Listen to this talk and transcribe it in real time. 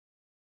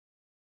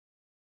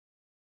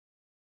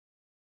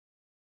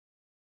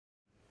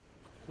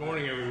Good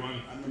morning,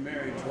 everyone. I'm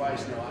married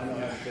twice now. I know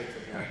how to take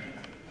the point.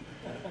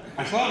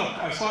 I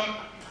saw.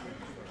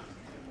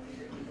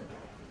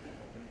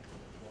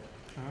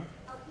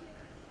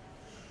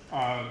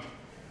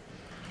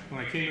 When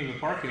I came in the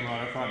parking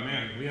lot, I thought,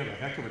 man, we have a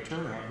heck of a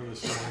turnout for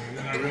this morning. And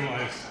then I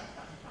realized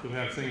we'll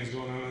have things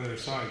going on the other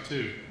side,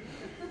 too.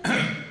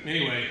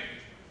 Anyway,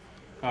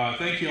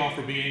 thank you all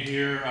for being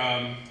here.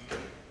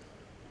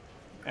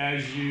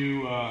 As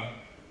you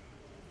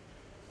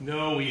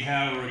know, we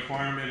have a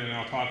requirement, and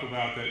I'll talk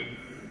about that.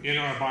 In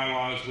our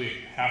bylaws, we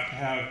have to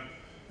have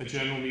a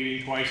general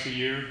meeting twice a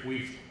year.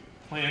 We've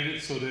planned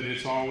it so that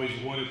it's always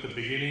one at the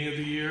beginning of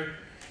the year,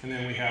 and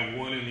then we have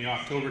one in the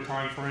October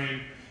time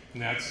frame,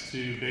 and that's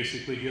to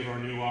basically give our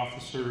new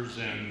officers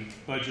and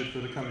budget for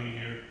the coming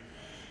year.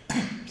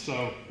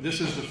 So this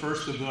is the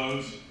first of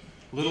those.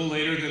 A little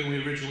later than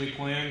we originally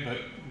planned, but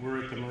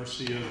we're at the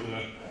mercy of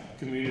the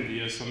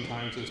community as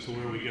sometimes as to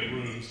where we get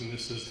rooms, and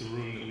this is the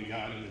room that we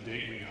got and the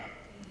date we got.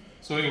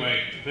 So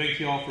anyway, thank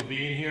you all for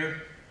being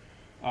here.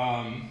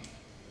 Can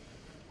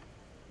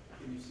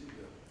you see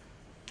the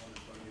one in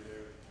front of you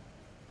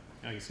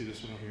there? I can see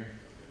this one over here.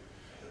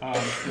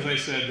 As I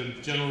said,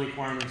 the general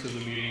requirements of the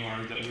meeting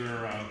are that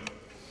we're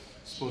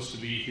supposed to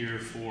be here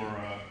for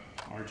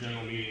our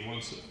general meeting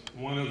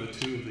one of the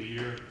two of the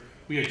year.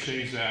 We had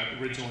changed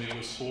that. Originally it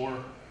was 4.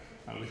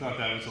 We thought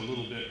that was a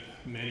little bit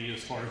many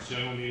as far as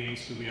general meetings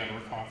because we have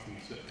our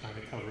coffees that kind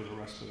of cover the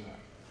rest of that.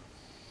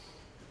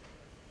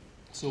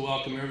 So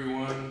welcome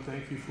everyone.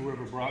 Thank you for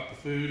whoever brought the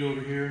food over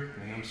here,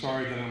 and I'm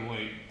sorry that I'm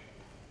late.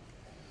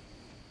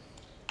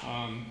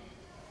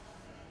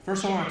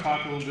 First I want to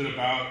talk a little bit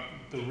about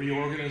the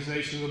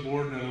reorganization of the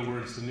board, in other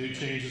words, the new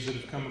changes that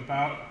have come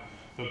about.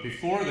 But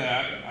before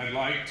that, I'd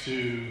like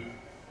to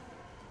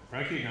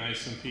recognize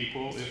some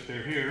people if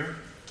they're here.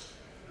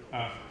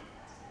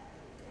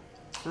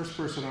 First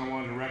person I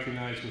wanted to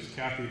recognize was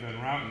Kathy Van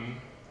Routen.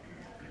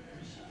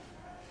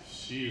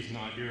 She is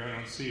not here. I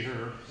don't see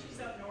her. She's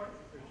up north.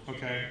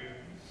 Okay.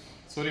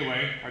 So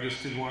anyway, I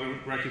just did want to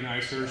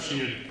recognize her. She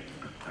had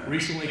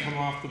recently come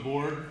off the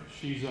board.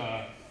 She's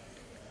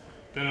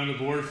been on the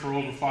board for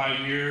over 5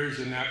 years.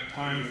 In that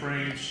time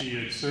frame, she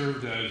had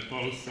served as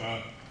both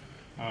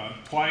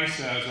twice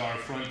as our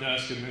front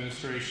desk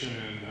administration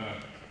and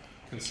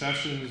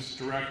concessions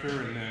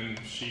director, and then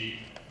she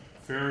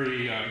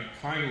very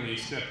kindly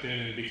stepped in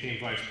and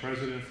became vice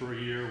president for a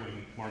year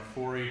when Mark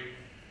Forey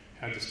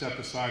had to step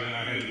aside and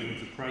I had to move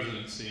the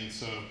presidency. And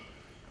so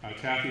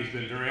Kathy has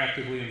been very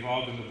actively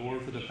involved in the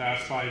board for the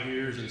past 5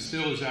 years and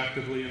still is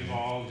actively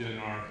involved in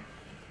our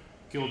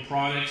guild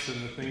products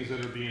and the things that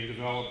are being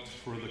developed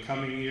for the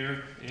coming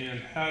year, and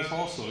has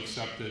also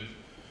accepted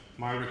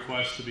my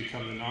request to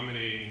become the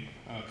nominating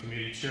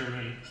committee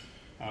chairman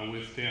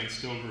with Dan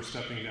Stilber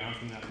stepping down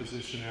from that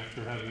position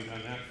after having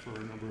done that for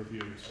a number of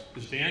years.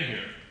 Is Dan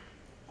here?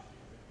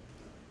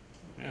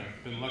 Yeah,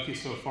 been lucky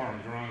so far.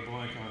 I'm drawing a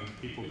blank on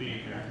people being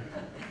here.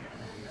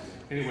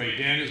 Anyway,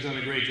 Dan has done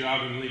a great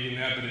job in leading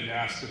that, but had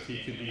asked if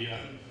he could be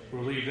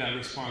relieve that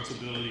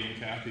responsibility, and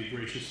Kathy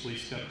graciously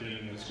stepped in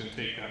and is going to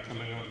take that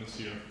coming on this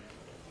year.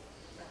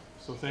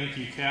 So thank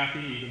you, Kathy,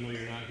 even though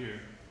you're not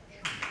here.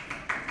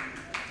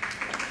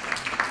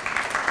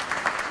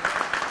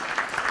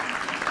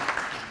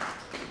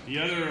 The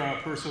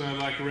other person I'd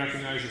like to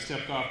recognize that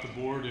stepped off the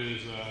board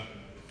is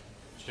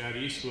Chad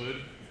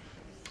Eastwood.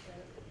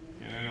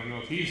 And I don't know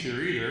if he's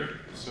here either,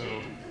 so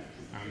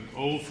I'm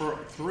 0 for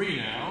 3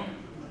 now.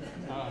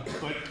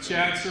 But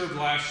Chad served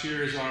last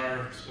year as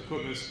our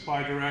equipment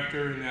supply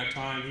director. In that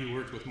time, he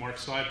worked with Mark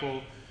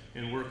Seipel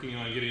in working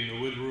on getting the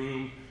wood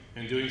room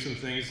and doing some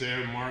things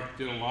there. Mark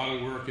did a lot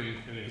of work and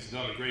has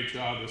done a great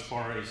job as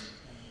far as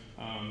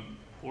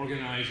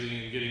organizing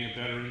and getting a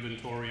better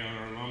inventory on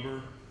our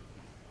lumber.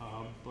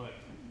 But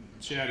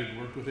Chad had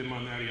worked with him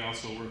on that. He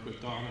also worked with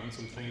Don on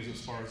some things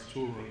as far as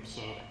tool room.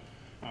 So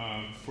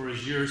for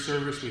his year of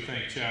service, we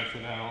thank Chad for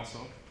that also.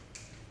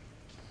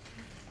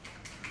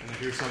 And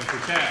here's something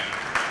for Chad.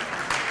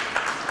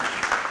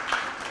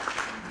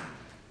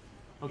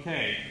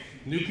 Okay,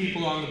 new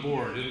people on the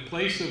board. In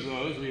place of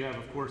those, we have,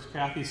 of course,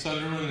 Kathy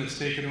Sunderland that's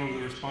taken over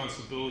the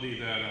responsibility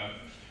that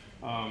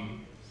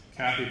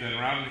Kathy Van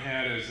Routen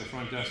had as the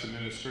front desk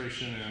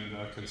administration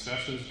and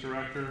concessions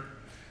director.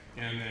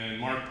 And then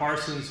Mark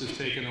Parsons has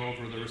taken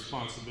over the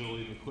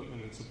responsibility of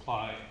equipment and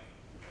supply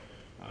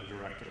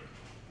director.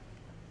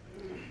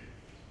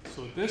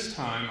 So at this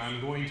time,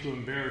 I'm going to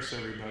embarrass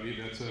everybody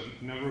that's a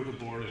member of the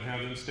board and have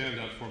them stand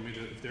up for me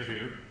if they're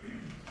here.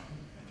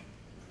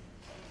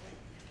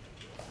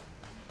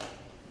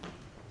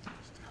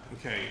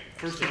 Okay,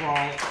 first of all,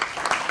 I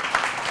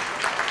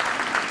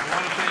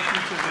want to thank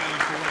each of them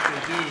for what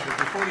they do, but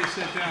before they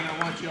sit down, I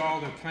want you all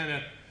to kind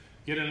of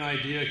get an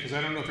idea, because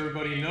I don't know if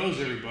everybody knows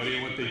everybody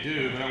and what they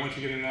do, but I want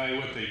you to get an idea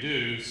of what they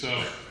do.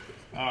 So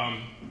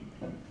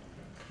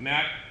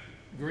Matt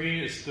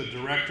Green is the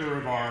director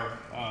of our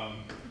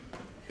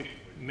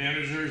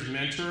managers,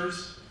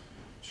 mentors.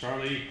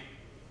 Charlie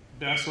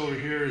Bess over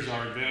here is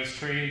our advanced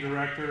training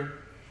director.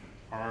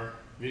 Our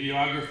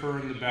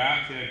videographer in the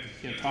back,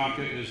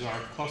 Kentucky, is our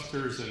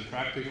clusters and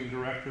practicum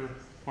director.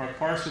 Mark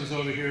Parsons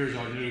over here is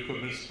our new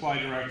equipment supply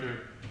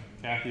director.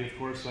 Kathy, of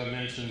course, I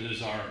mentioned,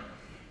 is our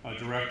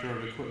director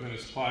of equipment and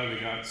supply. We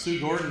got Sue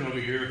Gordon over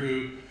here,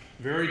 who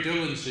very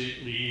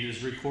diligently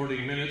is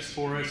recording minutes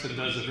for us and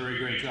does a very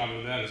great job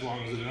of that, as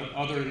long as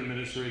other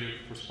administrative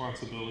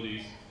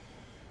responsibilities.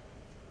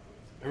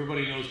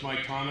 Everybody knows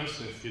Mike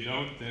Thomas. If you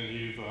don't, then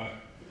you've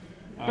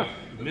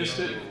missed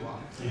it.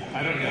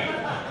 I don't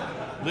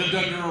know. Lived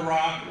under a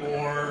rock,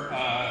 or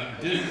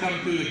didn't come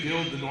through the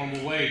guild the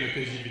normal way,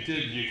 because if you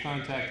did, you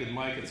contacted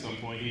Mike at some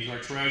point. He's our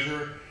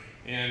treasurer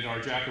and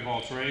our jack of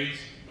all trades.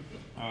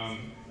 I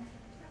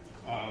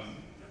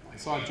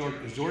saw George.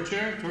 Is George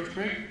here? George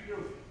Craig?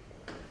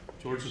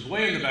 George is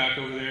way in the back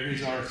over there.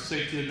 He's our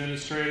safety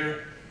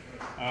administrator.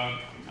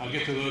 I'll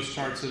get to those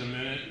charts in a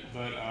minute,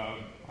 but I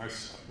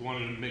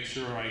wanted to make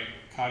sure I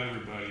caught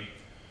everybody.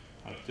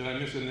 Did I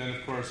miss it? And then,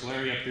 of course,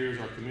 Larry up here is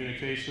our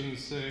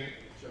communications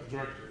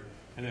director.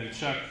 And then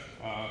Chuck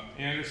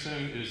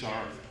Anderson is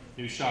our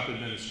new shop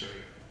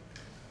administrator.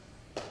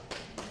 Did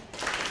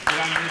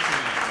I miss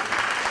anything?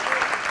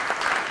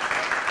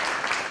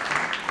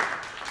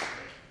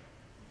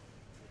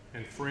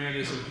 And Fran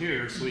isn't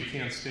here, so he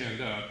can't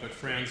stand up. But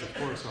Fran's, of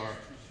course, our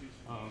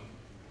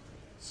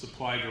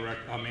supply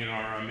director.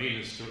 Our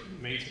maintenance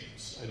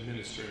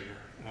administrator.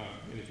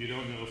 And if you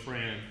don't know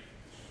Fran,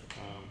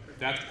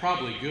 that's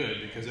probably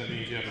good, because that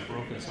means you haven't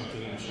broken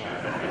something in the shop.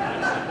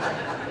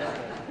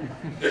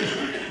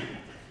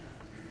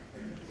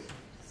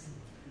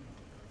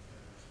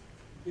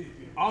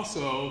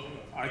 Also,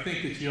 I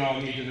think that you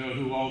all need to know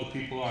who all the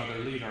people are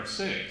that lead our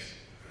SIGs.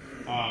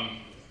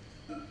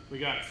 We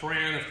got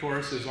Fran, of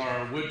course, is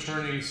our wood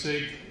turning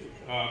SIG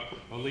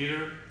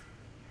leader.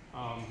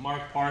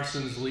 Mark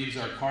Parsons leads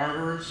our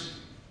carvers.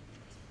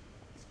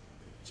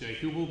 Jay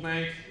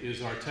Hubelbank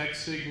is our tech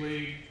SIG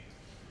lead.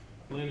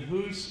 Lynn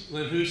Hoos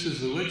is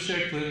the wood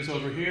check. Lynn's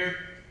over here.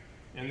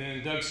 And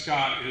then Doug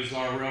Scott is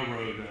our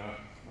railroad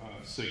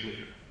SIG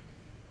leader.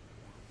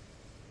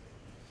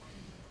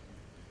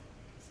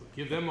 So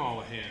give them all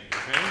a hand,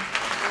 okay?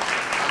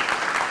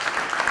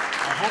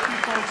 I hope you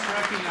folks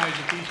recognize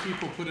that these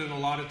people put in a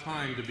lot of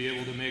time to be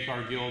able to make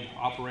our guild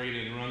operate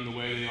and run the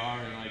way they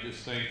are, and I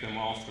just thank them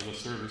all for the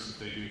service that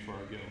they do for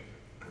our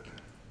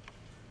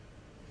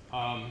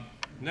guild.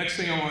 Next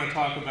thing I want to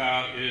talk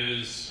about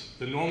is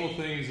the normal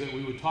things that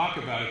we would talk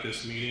about at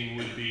this meeting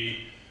would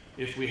be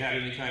if we had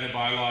any kind of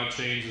bylaw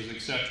changes,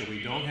 etc.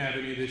 We don't have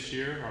any this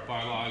year. Our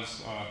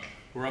bylaws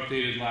were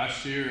updated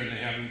last year and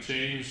they haven't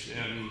changed,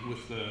 and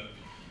with the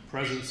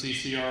present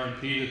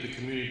CCR&P that the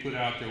community put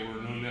out, there were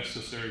no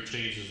necessary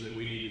changes that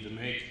we needed to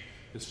make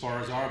as far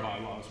as our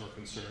bylaws were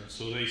concerned.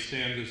 So they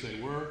stand as they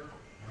were.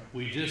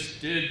 We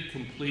just did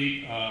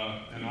complete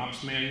an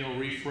ops manual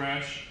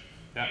refresh.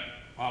 That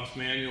ops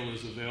manual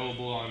is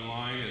available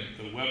online at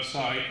the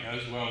website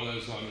as well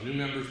as on the new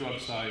members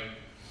website.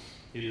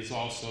 It is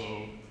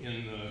also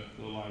in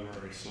the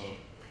library. So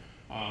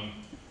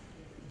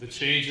the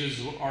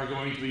changes are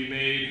going to be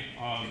made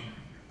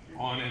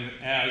on an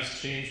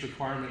as change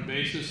requirement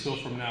basis. So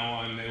from now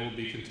on, they will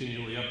be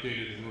continually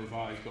updated and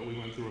revised, but we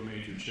went through a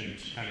major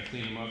change to kind of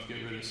clean them up,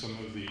 get rid of some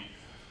of the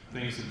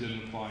things that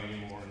didn't apply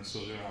anymore, and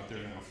so they're out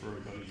there now for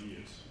everybody to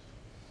use.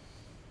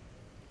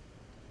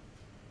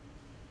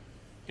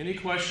 Any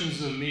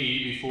questions of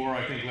me before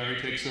I think Larry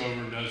takes over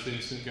and does the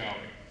instant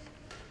gallery?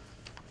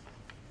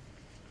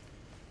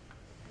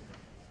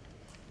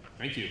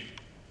 Thank you.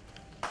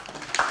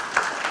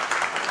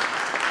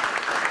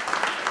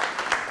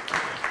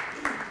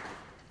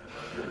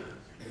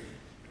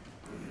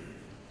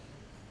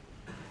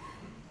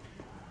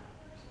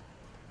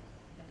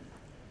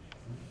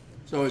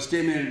 So as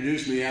Tim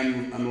introduced me,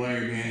 I'm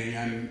Larry Manning.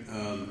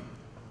 I'm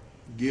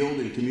Guild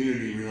and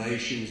Community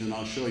Relations, and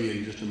I'll show you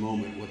in just a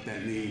moment what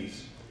that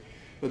means.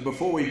 But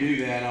before we do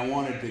that, I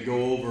wanted to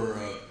go over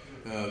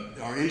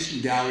our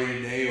instant gallery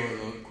today,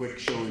 or a quick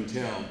show and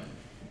tell.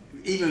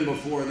 Even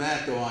before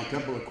that, though, a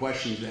couple of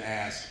questions to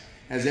ask.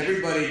 Has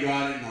everybody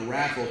gotten a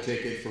raffle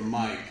ticket from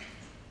Mike?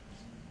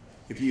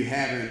 If you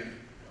haven't,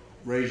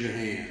 raise your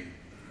hand.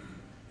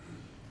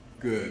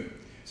 Good.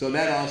 So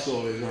that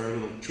also is our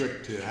little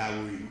trick to how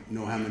we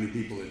know how many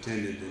people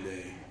attended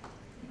today.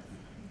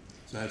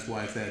 So that's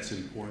why that's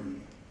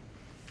important.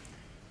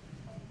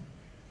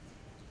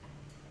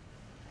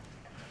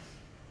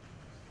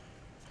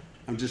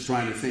 I'm just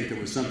trying to think. There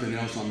was something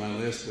else on my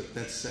list, but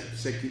that's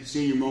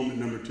senior moment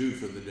number 2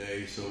 for the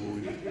day, so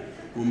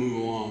we'll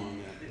move along on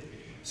that.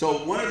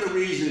 So one of the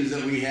reasons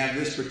that we have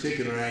this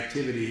particular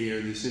activity here,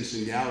 this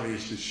instant gallery,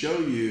 is to show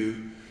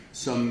you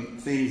some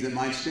things that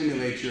might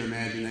stimulate your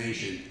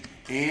imagination.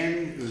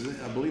 Anne,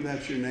 I believe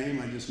that's your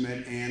name. I just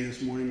met Anne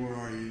this morning. Where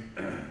are you?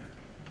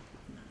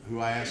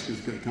 Who I asked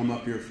is going to come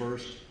up here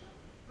first.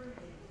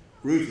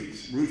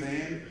 Ruthie's. Ruth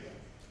Ann?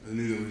 I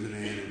knew there was an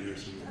Ann in here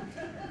somewhere.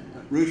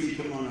 Ruthie,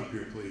 come on up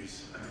here,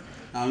 please.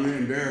 I'm going to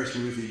embarrass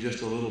Ruthie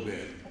just a little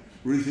bit.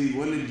 Ruthie,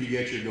 when did you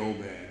get your gold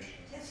badge?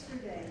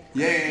 Yesterday.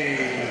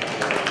 Yay!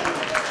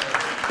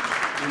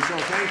 And so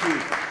thank you.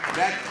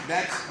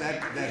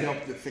 that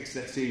helped to fix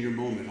that senior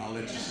moment. I'll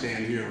let you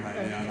stand here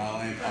right now,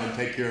 and I'll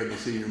take care of the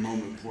senior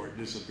moment before it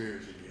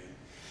disappears again.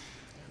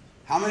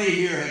 How many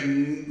here have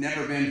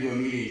never been to a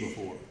meeting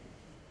before?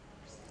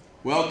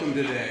 Welcome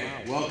today.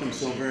 Welcome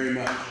so very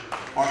much.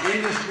 Or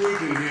in this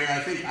group in here,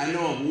 I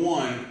know of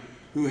one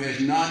who has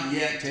not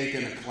yet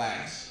taken a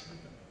class.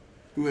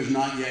 Who has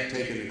not yet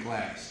taken a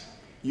class?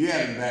 You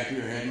haven't back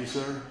here, have you,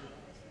 sir?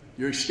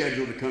 You're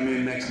scheduled to come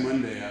in next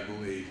Monday, I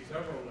believe.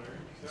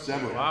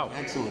 Several. Wow.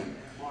 Excellent.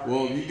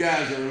 Well, you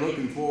guys are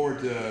looking forward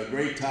to a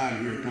great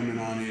time here coming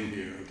on in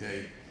here,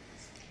 okay?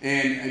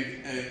 And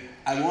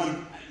I want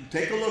to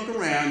take a look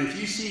around. If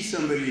you see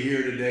somebody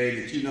here today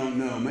that you don't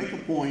know, make a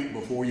point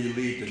before you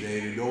leave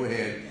today to go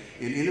ahead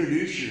and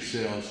introduce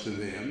yourselves to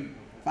them.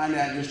 Find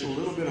out just a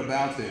little bit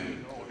about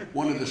them.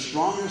 One of the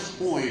strongest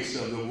points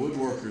of the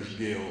Woodworkers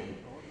Guild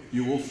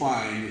you will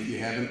find, if you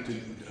haven't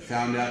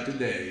found out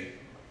today,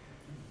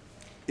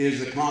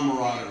 is the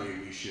camaraderie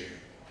we share.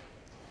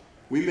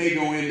 We may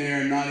go in there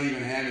and not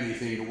even have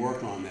anything to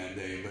work on that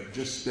day, but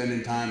just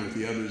spending time with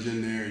the others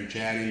in there and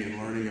chatting and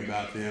learning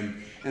about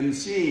them and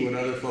seeing what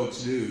other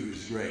folks do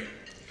is great.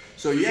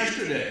 So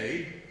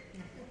yesterday,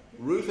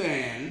 Ruth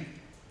Ann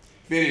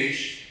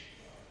finished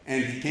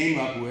and he came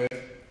up with,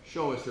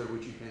 show us, sir,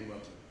 what you came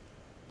up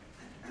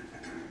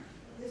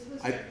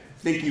with. I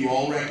think you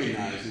all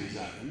recognize these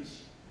items.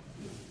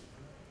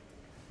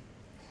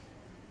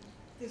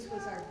 This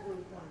was our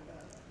group one,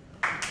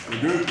 though. The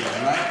group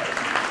one,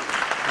 right?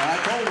 And I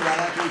told her I'd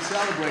actually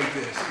celebrate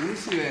this. Let me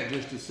see that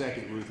just a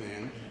second, Ruth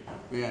Ann.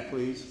 Yeah,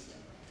 please.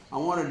 I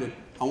wanted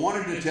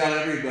to tell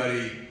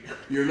everybody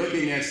you're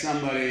looking at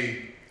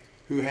somebody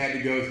who had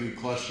to go through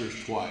clusters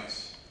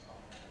twice.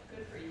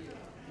 Good for you.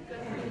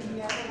 Good for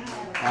you.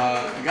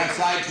 I got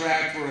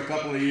sidetracked for a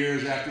couple of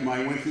years after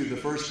I went through the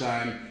first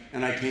time,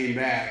 and I came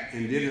back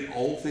and did the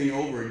whole thing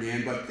over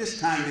again, but this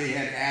time they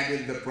had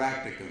added the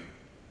practicum.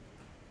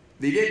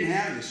 They didn't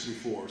have this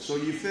before, so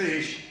you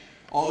finished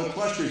all the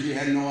clusters, you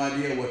had no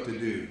idea what to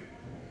do.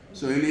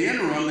 So in the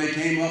interim, they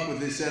came up with,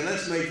 they said,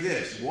 let's make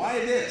this. Why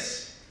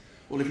this?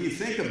 Well, if you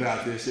think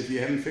about this, if you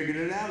haven't figured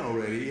it out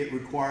already, it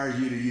requires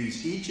you to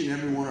use each and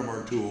every one of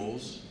our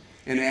tools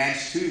and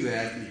adds to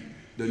that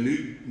the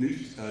new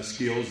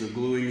skills of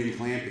gluing and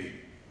clamping.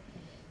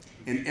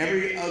 And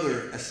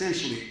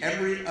essentially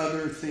every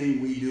other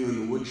thing we do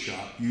in the wood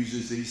shop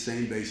uses these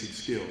same basic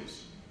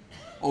skills.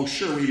 Oh,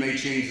 sure, we may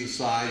change the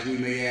size, we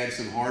may add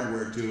some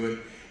hardware to it,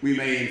 we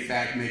may in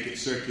fact make it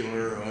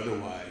circular or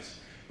otherwise,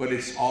 but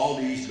it's all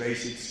these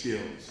basic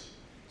skills.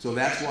 So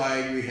that's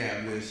why we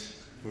have this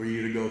for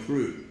you to go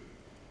through.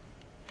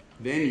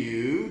 Then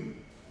you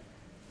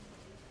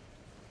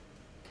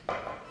to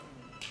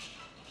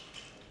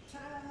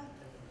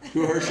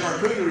her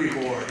charcuterie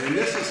board, and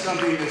this is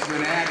something that's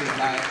been added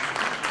by,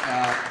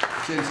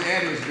 since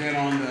Ed has been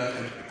on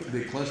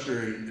the cluster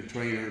and the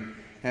trainer,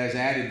 has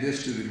added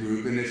this to the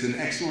group, and it's an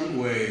excellent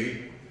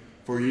way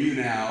for you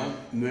now,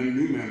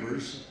 new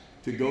members,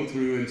 to go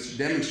through and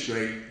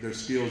demonstrate their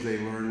skills they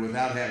learned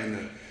without having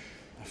to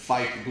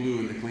fight the glue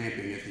and the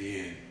clamping at the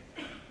end.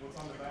 What's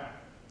on the back?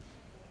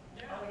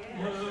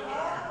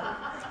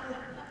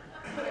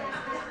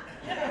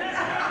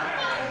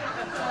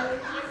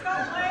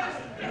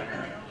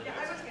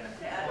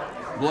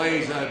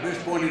 Blaze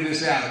just pointed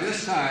this out.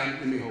 This time,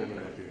 let me hold it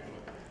up here.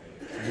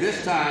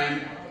 This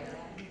time,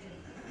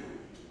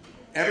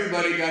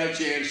 everybody got a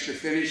chance to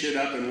finish it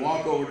up and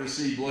walk over to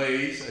see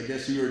Blaze. I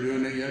guess you were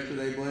doing it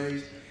yesterday,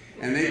 Blaze.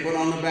 And they put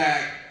on the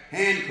back,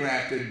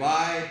 handcrafted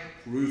by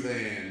Ruth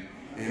Ann.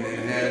 And it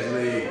has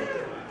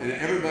and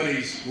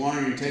everybody's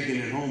wondering, taking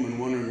it home and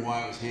wondering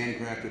why it was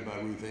handcrafted by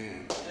Ruth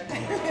Ann.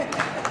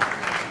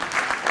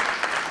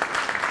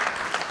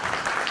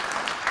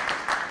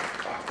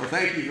 Well,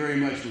 thank you very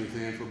much, Ruth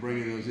Ann, for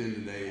bringing those in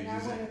today. And I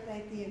want to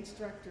thank the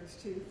instructors,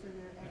 too, for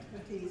their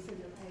expertise and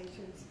their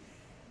patience,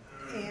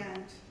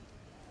 and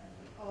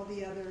all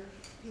the other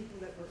people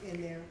that were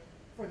in there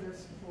for their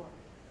support.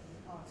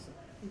 Awesome.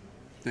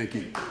 Thank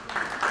you.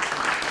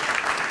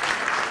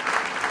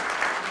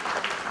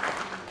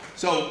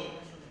 So,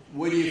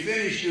 when you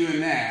finish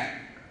doing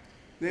that,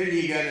 then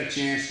you got a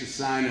chance to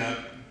sign up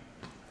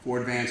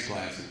for advanced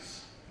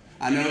classes.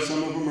 I know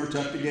some of them are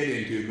tough to get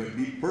into, but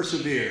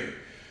persevere.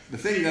 The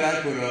thing that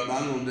I put up,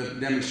 my little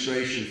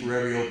demonstration for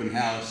every open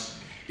house,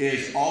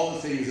 is all the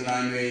things that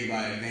I made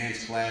by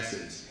advanced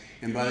classes.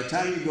 And by the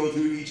time you go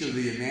through each of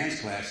the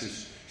advanced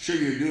classes, sure,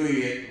 you're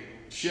doing it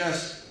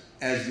just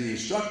as the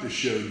instructor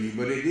showed you,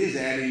 but it is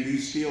adding new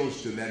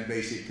skills to that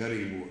basic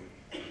cutting board.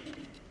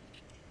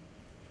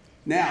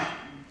 Now,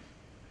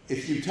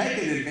 if you take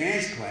an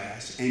advanced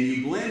class and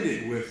you blend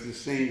it with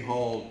this thing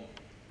called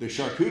the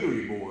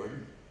charcuterie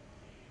board,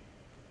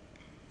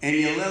 and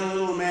you let a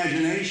little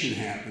imagination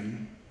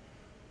happen,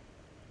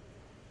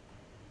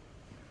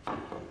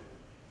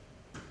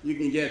 you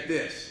can get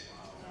this.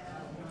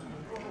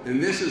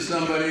 And this is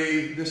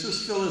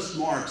Phyllis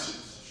Marks.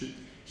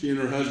 She and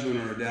her husband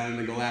are down in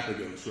the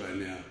Galapagos right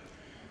now.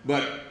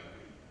 But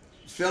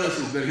Phyllis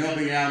has been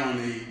helping out on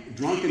the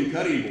drunken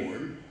cutting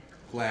board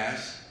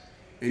class,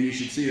 And you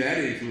should see that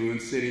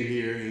influence sitting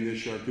here in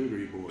this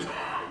charcuterie board.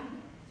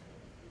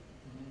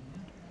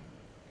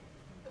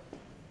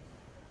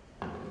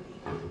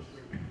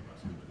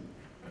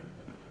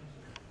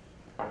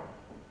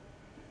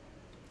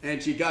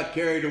 And she got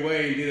carried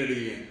away and did it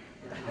again.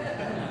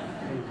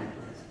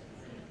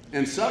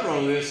 And a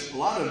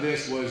lot of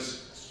this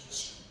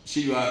was,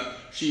 she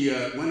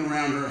went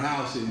around her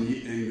house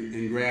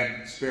and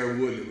grabbed spare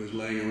wood that was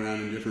laying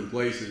around in different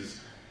places,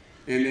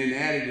 and then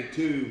added it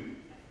to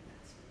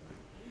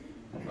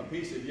a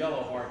piece of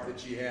yellow heart that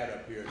she had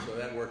up here, so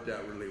that worked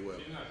out really well.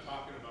 She's not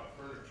talking about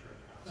furniture.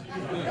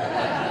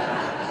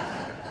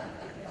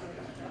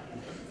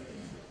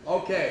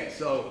 Okay,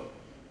 so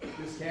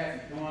Miss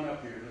Kathy, come on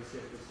up here. Let's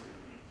get this.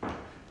 Okay.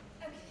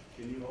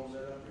 Can you hold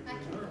that up? I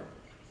can.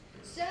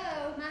 So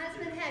my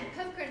husband had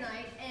poker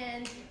night,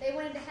 and they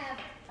wanted to have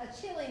a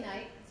chili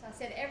night. So I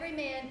said every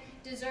man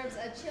deserves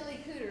a chili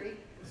cooterie.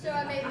 So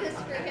I made this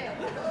for him.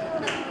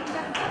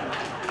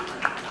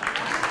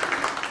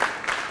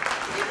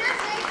 He does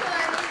make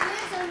one. It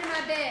lives under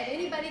my bed.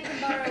 Anybody can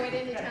borrow it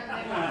anytime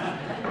they want.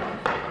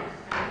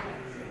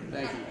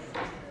 Thank you.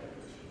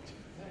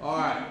 All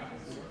right.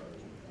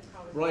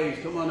 Blaze,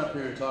 come on up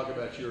here and talk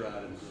about your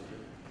items.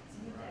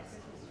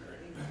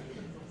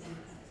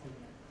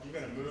 I'm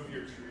going to move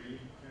your tree.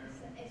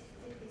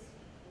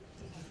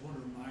 Just want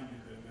to remind you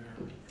that there.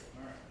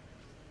 All right.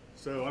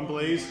 So I'm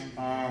Blaze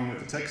with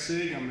the Tech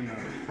Sig. I'm in a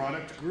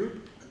product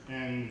group,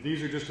 and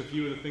these are just a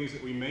few of the things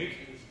that we make.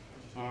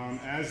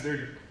 As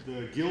the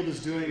guild is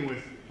doing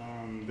with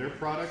their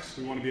products,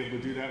 we want to be able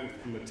to do that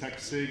from the Tech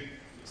Sig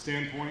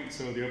standpoint.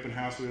 So the open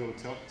house will be able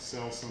to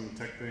sell some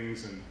tech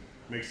things and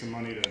make some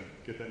money to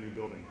get that new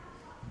building.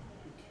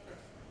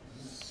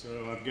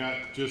 So I've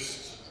got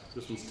this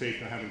one's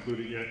taped, I haven't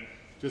included yet.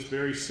 Just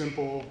very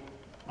simple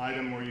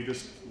item where you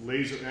just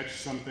laser etch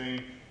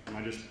something, and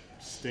I just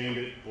stained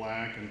it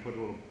black and put a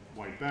little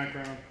white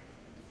background.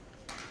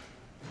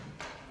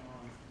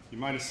 You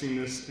might have seen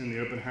this in the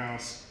open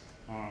house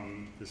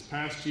this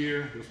past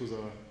year. This was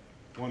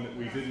one that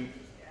we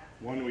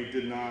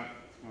did not,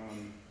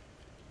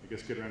 I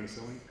guess, get around to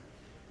selling.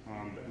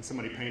 And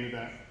somebody painted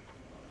that.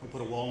 I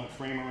put a walnut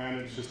frame around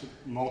it. It's just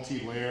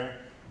multi-layer.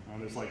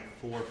 There's like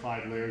 4 or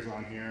 5 layers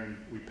on here, and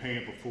we paint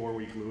it before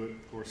we glue it,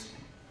 of course.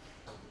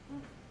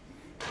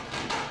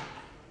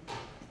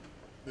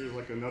 There's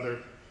like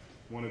another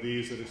one of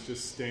these that is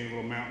just stained,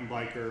 little mountain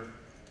biker,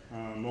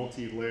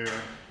 multi-layer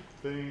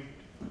thing.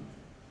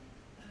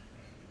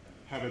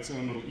 Have its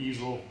own little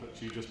easel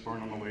that you just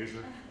burn on the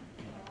laser.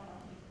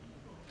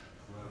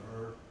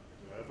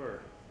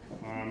 Clever.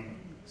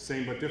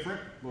 Same but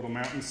different, little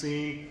mountain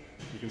scene.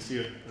 You can see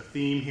a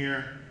theme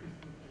here.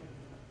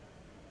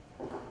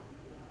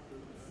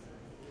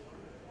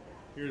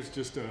 Here's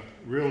just a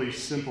really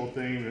simple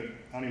thing that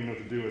I don't even know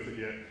what to do with it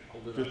yet.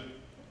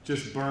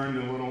 Just burned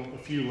a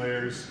few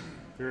layers,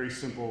 very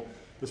simple.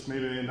 This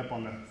maybe end up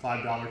on the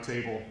 $5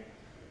 table,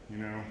 you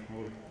know,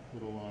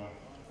 little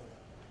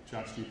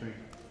shots, do you think?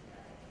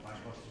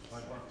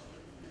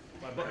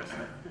 $5.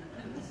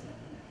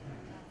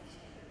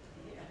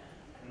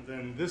 And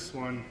then this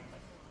one,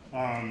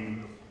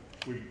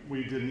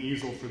 we did an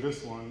easel for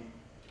this one,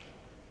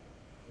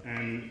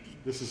 and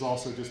this is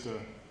also just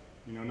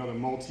another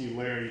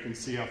multi-layer. You can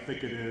see how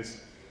thick it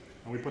is,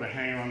 and we put a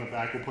hanger on the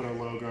back. We'll put our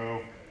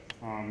logo,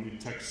 the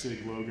Tech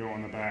Sig logo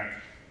on the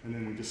back, and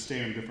then we just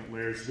stain them different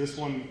layers. This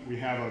one we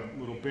have a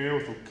little bear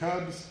with the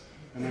cubs,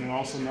 and then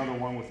also another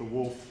one with a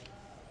wolf.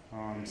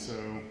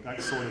 So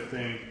that sort of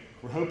thing.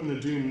 We're hoping to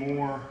do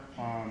more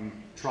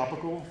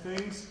tropical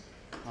things,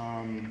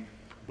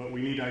 but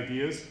we need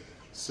ideas.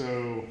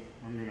 So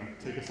I'm going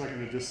to take a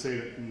second to just say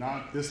that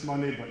not this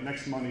Monday, but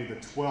next Monday, the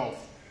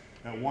 12th,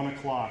 at 1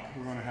 o'clock,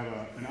 we're going to have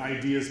an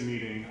ideas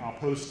meeting.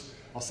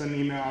 I'll send an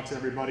email out to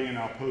everybody, and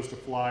I'll post a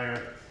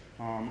flyer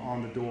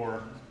on the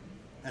door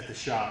at the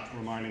shop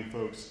reminding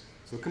folks.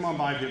 So come on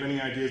by if you have any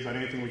ideas about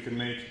anything we can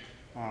make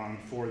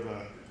for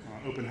the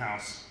open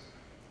house.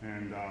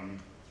 And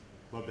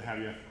love to have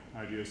your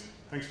ideas.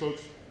 Thanks,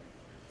 folks.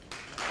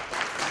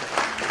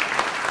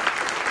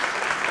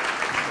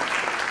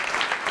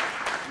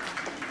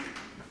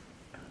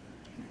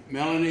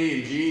 Melanie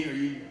and Jean, are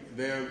you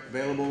there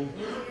available?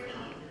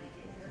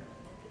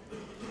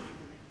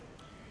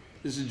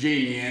 This is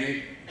Jean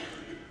Yannick.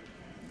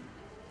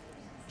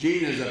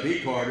 Jean is a bee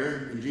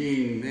carter, and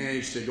Jean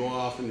managed to go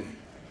off and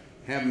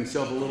have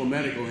himself a little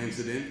medical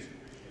incident.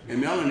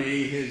 And Melanie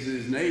is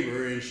his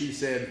neighbor, and she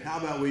said, how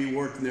about we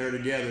work there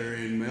together?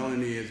 And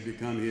Melanie has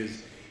become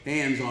his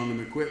hands-on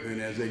the equipment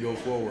as they go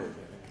forward.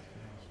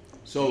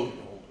 So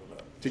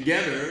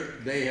together,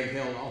 they have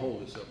held, I'll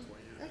hold this up for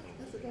you.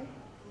 That's okay.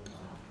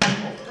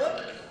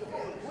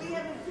 We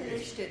haven't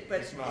finished it,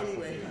 but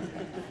anyway.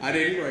 I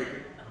didn't break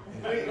it.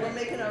 We're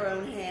making our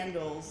own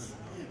handles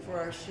for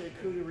our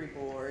charcuterie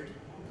board.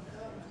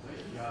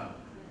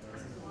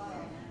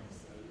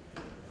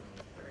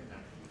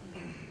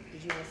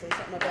 Did you want to say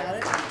something about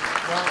it?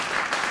 Well,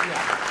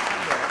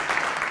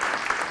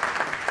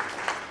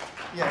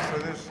 yeah, so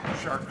this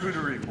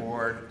charcuterie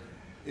board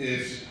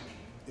is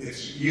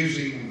it's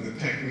using the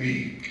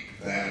technique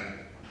that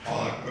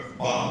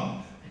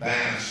Bob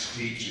Bass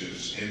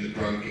teaches in the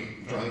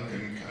drunken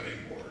cutting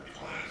board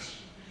class.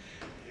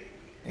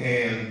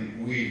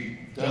 And we've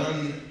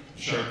done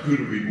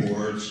charcuterie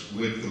boards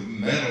with the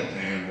metal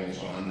handles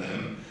on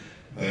them,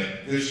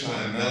 but this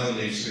time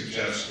Melanie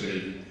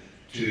suggested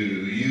to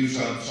use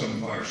up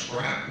some of our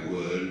scrap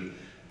wood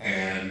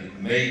and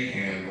make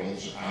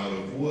handles out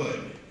of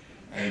wood.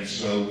 And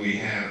so we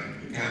have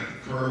kind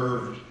of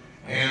curved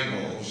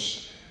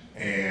handles,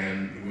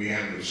 and we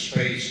have them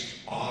spaced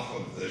off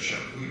of the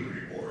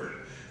charcuterie board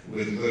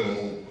with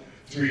little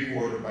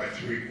 3/4 by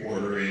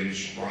 3/4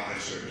 inch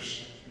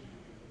risers.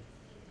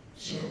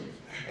 So,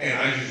 and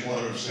I just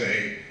want to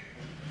say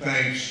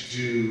thanks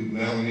to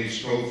Melanie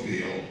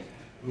Schofield,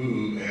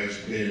 who has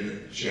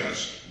been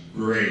just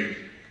great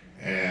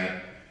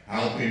at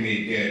helping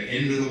me get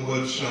into the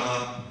wood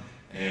shop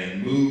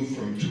and move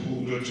from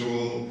tool to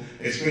tool.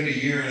 It's been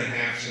 1.5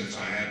 years since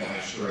I had my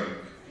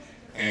stroke,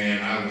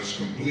 and I was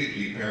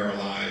completely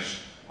paralyzed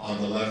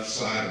on the left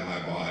side of my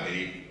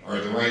body, or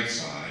the right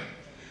side.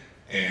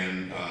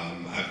 And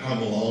I've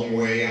come a long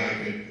way. I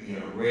could,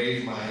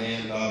 raise my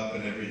hand up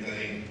and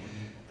everything,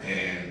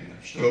 and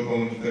I'm still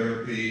going to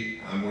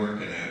therapy. I'm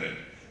working at it.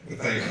 But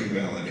thank you,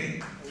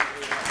 Melanie.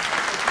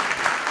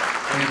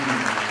 Thank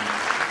you.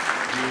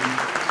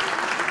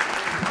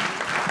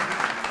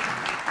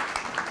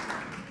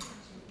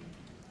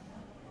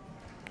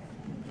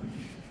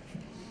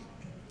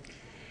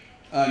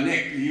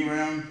 Nick, are you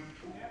around?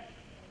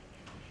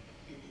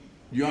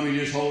 Do you want me to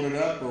just hold it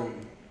up, or?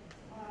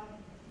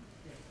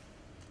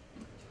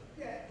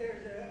 Yeah,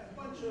 there's a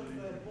bunch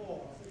of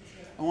balls.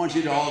 I want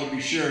you to all to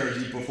be sure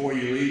before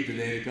you leave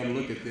today to come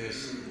look at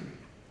this.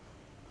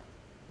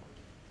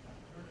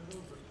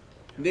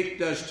 Nick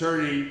does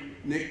turning.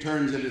 Nick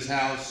turns at his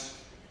house.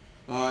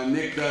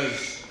 Nick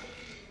does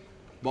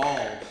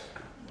balls.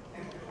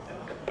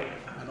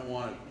 I don't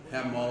want to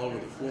have them all over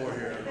the floor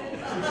here.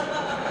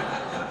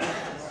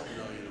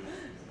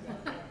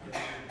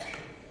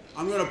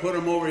 I'm going to put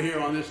them over here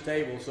on this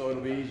table so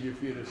it'll be easier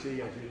for you to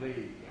see as you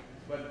leave.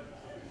 But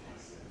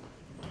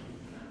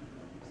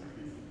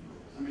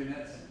I mean,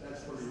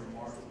 that's pretty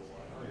remarkable.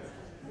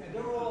 And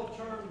they're all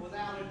turned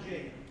without a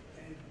jig.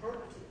 And the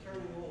purpose of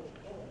turning all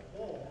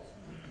balls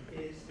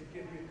is to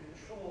give you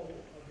control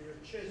of your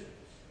chisels.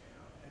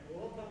 And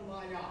all of them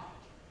line up.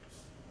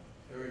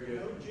 Very good.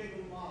 No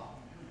jiggle mob.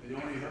 You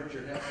only hurt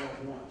your head off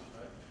once,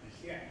 right?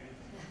 Yeah.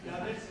 Now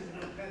this is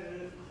a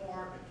repetitive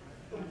carving.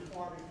 I've been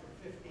carving for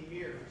 50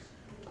 years.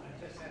 I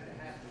just had to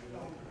have the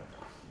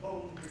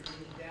bone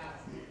removed down.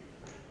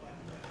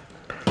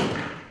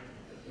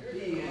 He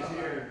is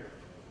here,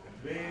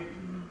 big,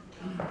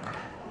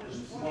 One is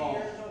 20 small.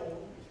 years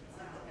old,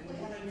 and the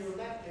one in your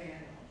left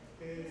hand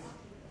is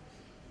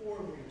 4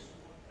 weeks.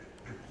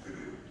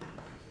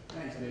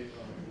 Thanks, Nick.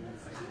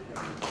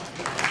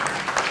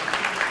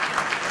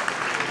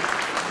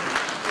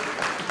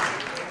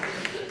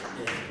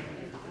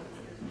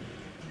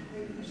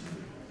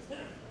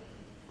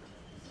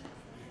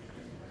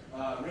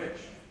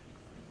 Rich.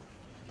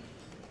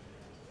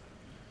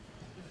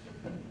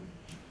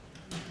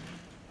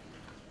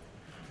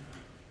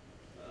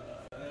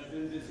 I've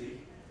been busy.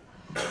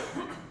 I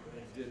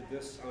did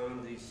this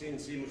on the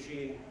CNC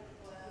machine.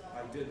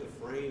 I did the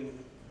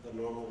frame the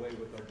normal way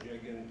with our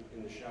jig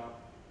in the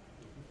shop.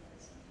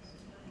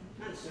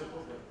 Kind of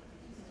simple, but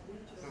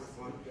kind of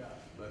fun.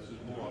 Less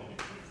is more.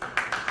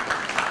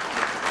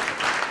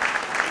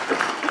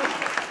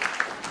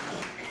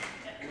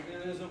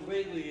 And as of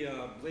lately,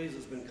 Blaze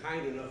has been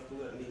kind enough to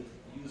let me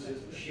use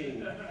his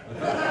machine. So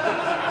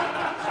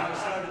I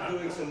started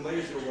doing some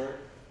laser work.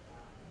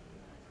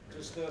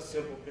 Just a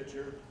simple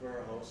picture for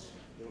our house,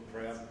 little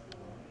crab.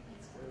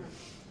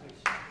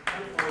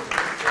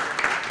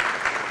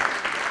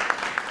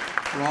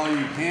 For all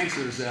you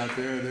cancers out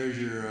there, there's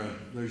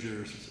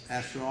your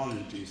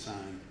astrology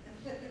sign.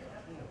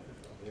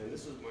 And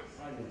this is my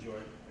pride and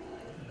joy.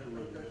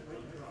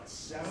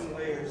 7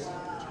 layers.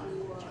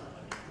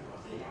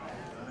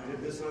 I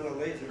did this on a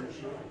laser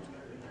machine.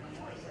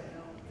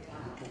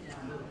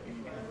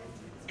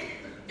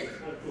 It's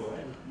kind of cool,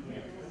 eh?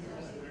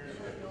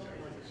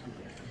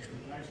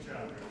 Nice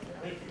job.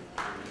 Thank you.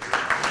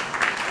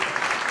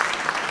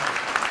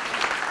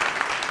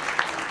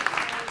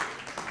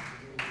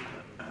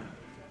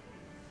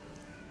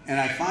 And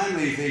I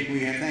finally think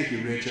thank you,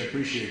 Rich, I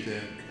appreciate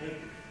that.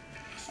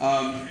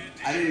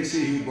 I didn't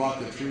see who brought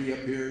the tree up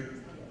here.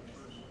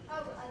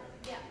 Oh,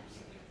 yeah.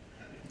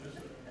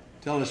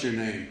 Tell us your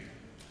name.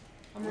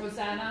 I'm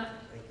Rosanna.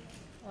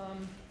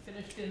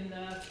 Finished in the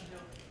end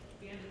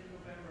of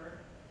November.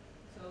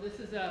 So this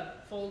is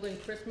a folding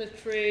Christmas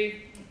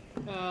tree,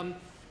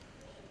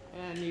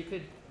 and you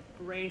could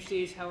arrange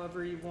these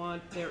however you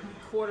want. They're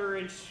 1/4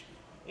 inch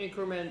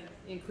increment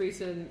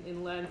increase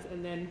in length,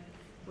 and then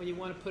when you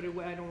want to put it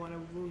away, I don't want to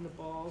ruin the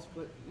balls,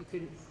 but you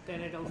can,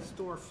 then it'll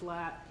store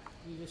flat.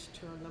 You just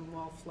turn them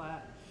all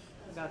flat.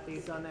 I got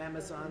these on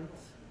Amazon.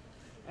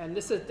 And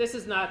this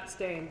is not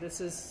stained.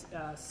 This is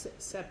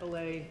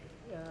Sepale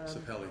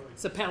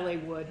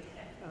Sapele wood.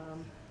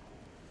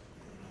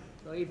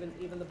 So even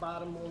the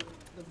bottom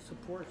the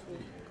supports will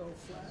go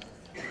flat.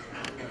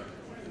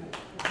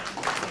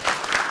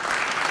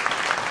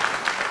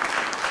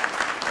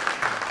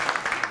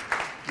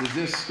 Is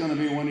this going to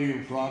be one of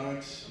your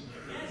products?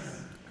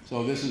 Yes.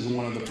 So this is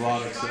one of the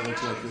products that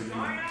looks like they're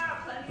going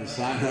to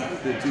sign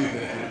up to do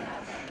that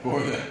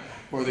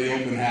for the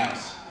open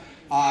house.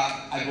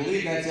 I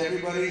believe that's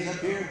everybody's up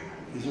here.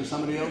 Is there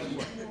somebody else?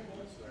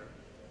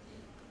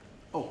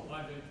 Oh,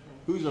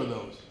 whose are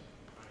those?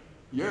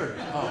 Yours.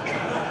 Oh.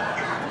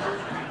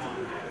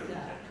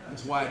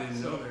 That's why I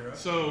didn't know.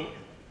 So,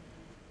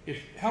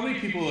 how many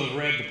people have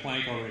read the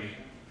plank already?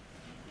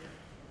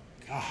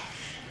 Gosh,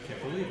 I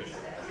can't believe it.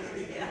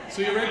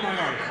 So you read my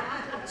article.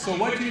 So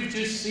what you've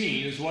just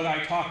seen is what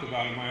I talked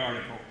about in my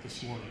article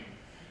this morning.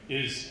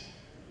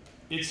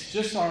 It's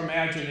just our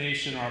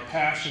imagination, our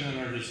passion, and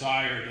our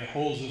desire that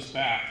holds us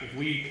back. If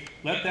we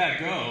let that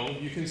go,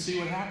 you can see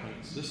what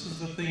happens. This is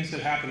the things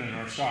that happen in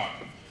our shop.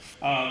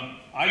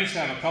 I just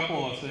have a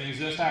couple of things.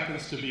 This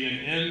happens to be an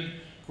end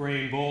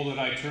grain bowl that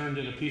I turned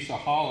in a piece of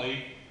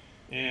holly,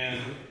 and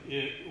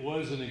it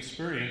was an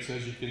experience.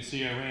 As you can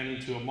see, I ran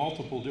into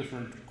multiple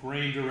different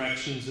grain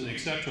directions and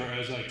etc.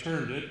 as I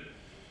turned it.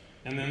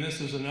 And then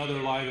this is another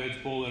live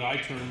edge bowl that I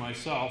turned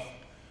myself.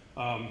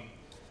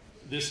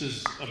 This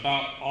is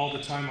about all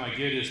the time I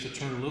get is to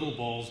turn little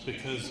bowls,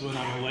 because when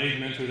I'm a lathe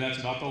mentor, that's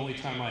about the only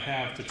time I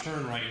have to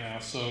turn right now,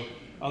 so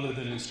other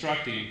than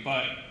instructing.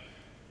 But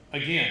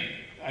again,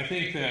 I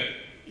think that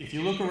if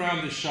you look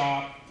around the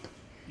shop,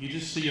 you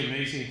just see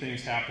amazing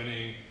things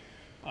happening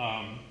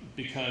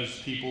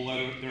because people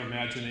let their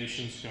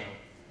imaginations go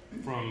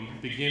from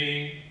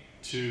beginning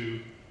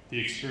to the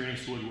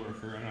experienced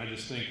woodworker. And I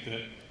just think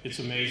that it's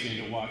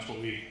amazing to watch what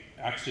we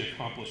actually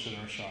accomplish in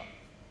our shop.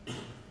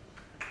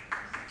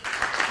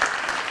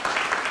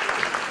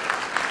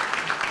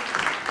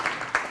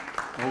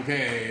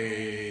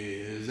 Okay,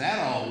 is that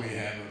all we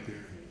have up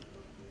here?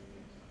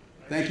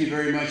 Thank you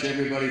very much,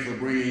 everybody, for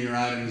bringing your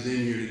items in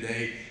here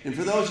today. And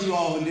for those of you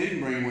all who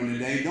didn't bring one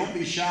today, don't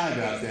be shy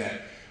about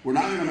that. We're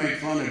not going to make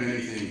fun of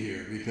anything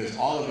here, because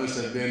all of us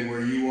have been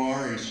where you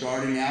are in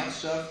starting out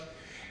stuff.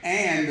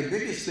 And the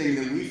biggest thing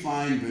that we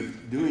find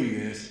with doing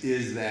this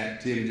is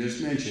that, Tim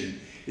just mentioned,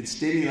 it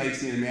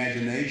stimulates the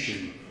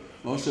imagination.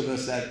 Most of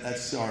us,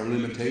 that's our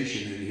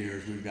limitation in here,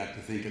 is we've got to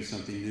think of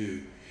something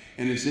new.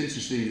 And it's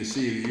interesting to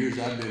see, the years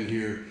I've been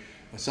here,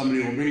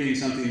 somebody will bring in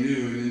something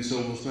new, and then so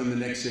we'll spend the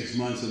next 6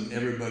 months and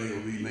everybody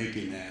will be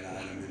making that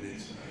item.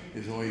 And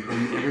it's always,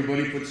 and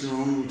everybody puts their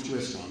own little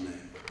twist on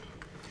that.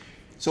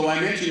 So I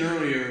mentioned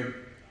earlier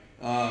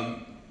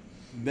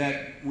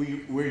that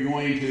we're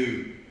going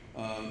to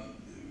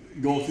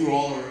go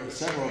through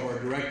several of our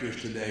directors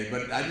today,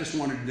 but I just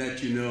wanted to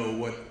let you know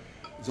what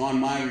is on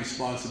my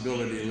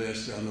responsibility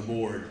list on the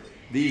board.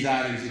 These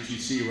items that you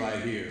see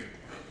right here.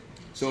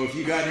 So if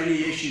you got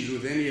any issues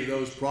with any of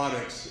those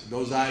products,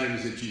 those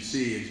items that you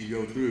see as you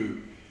go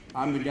through,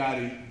 I'm the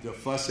guy to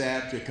fuss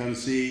at, to come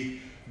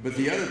see. But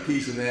the other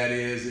piece of that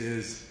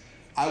is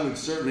I would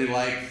certainly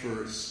like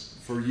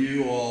for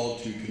you all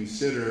to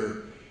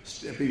consider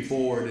stepping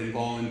forward and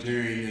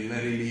volunteering and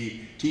letting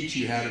me teach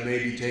you how to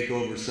maybe take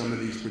over some of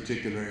these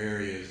particular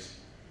areas.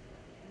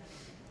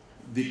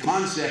 The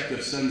concept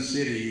of Sun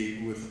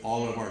City with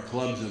all of our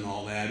clubs and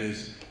all that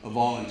is a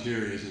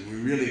volunteerism. We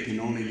really can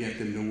only get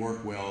them to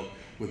work well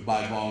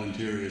by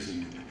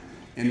volunteerism.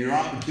 And your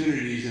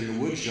opportunities in the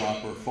wood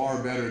shop are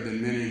far better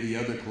than many of the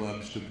other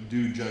clubs to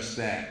do just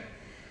that.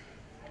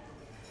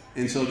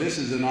 And so this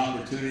is an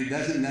opportunity. It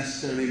doesn't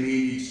necessarily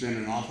mean you spend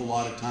an awful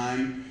lot of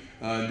time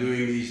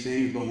doing these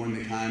things, but when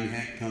the time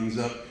comes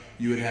up,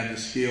 you would have the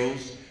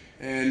skills.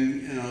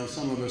 And you know,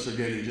 some of us are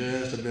getting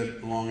just a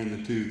bit long in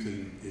the tooth,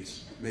 and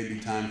it's maybe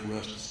time for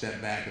us to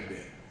step back a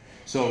bit.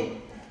 So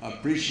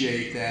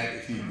appreciate that.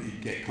 If you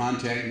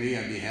contact me,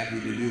 I'd be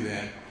happy to do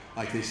that.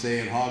 Like they say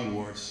in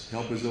Hogwarts,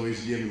 help is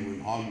always given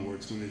with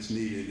Hogwarts when it's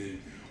needed,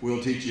 and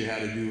we'll teach you how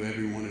to do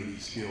every one of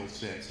these skill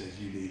sets as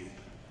you need it.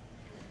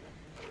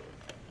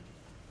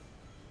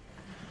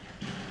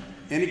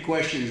 Any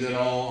questions at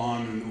all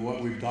on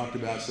what we've talked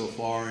about so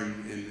far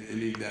and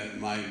any of that,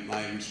 my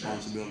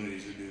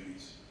responsibilities or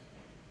duties?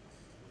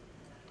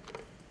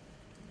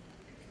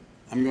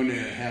 I'm going to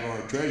have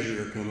our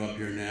treasurer come up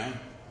here now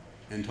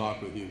and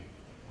talk with you.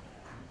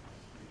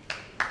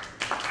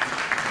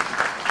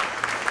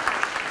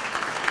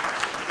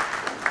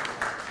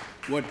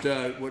 What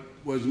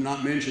was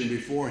not mentioned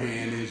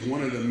beforehand is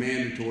one of the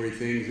mandatory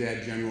things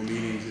at general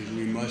meetings is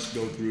we must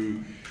go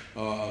through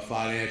a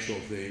financial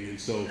thing. And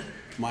so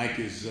Mike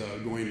is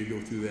going to go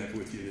through that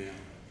with you now.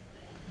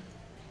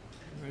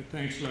 All right,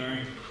 thanks,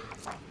 Larry.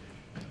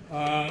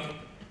 I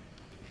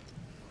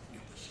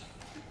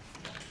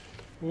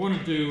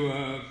wanted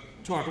to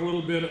talk a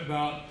little bit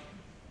about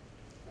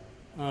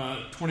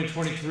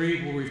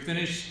 2023, where we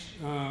finished.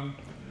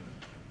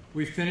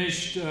 We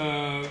finished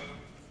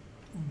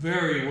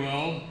very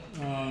well.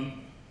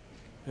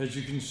 As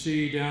you can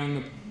see down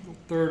the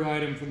third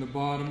item from the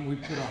bottom, we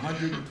put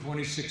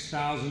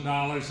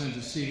 $126,000 into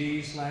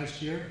CDs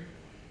last year,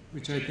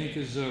 which I think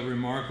is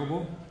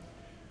remarkable.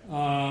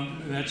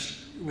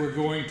 We're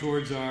going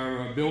towards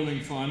our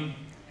building fund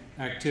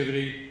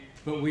activity,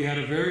 but we had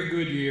a very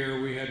good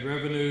year. We had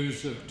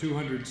revenues of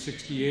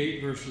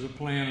 268 versus a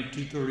plan of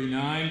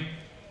 239,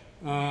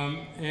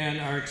 and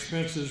our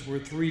expenses were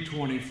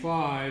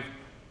 325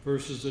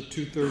 versus a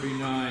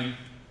 239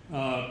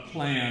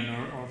 plan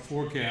or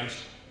forecast.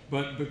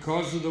 But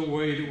because of the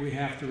way that we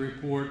have to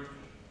report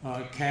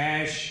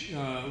cash,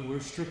 we're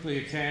strictly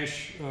a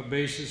cash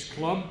basis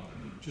club,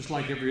 just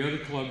like every other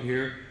club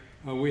here.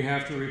 We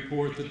have to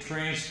report the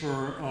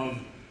transfer of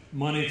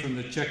money from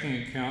the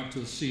checking account to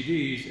the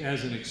CDs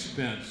as an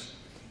expense.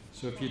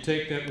 So if you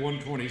take that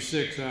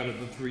 126 out of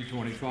the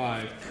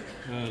 325,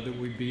 that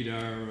we beat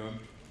our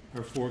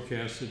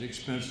forecasted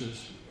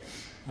expenses.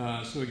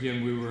 So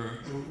again,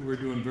 we're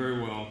doing very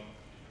well.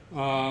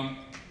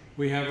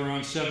 We have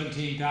around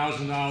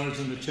 $17,000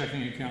 in the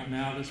checking account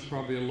now. That's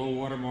probably a low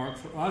water mark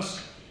for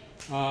us.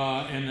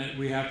 And that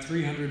we have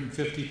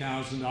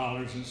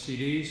 $350,000 in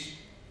CDs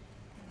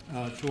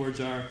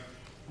towards our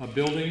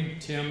building.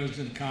 Tim is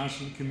in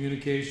constant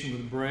communication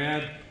with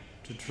Brad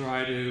to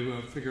try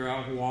to figure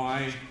out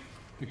why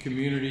the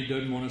community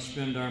doesn't want to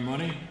spend our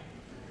money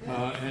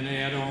and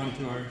add on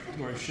to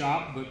our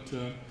shop, but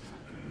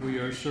we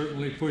are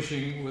certainly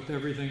pushing with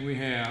everything we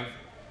have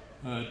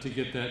to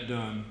get that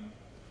done.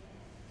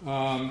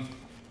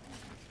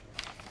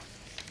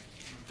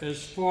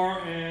 As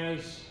far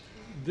as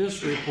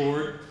this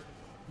report,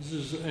 this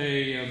is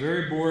a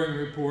very boring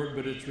report,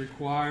 but it's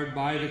required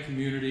by the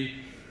community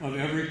of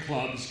every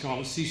club. It's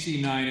called a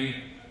CC90,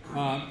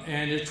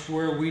 and it's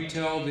where we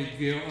tell the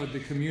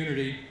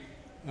community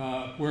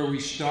where we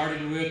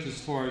started with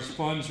as far as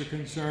funds are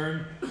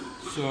concerned.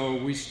 So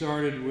we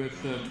started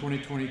with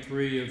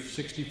 2023 of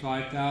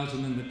 $65,000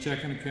 in the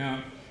checking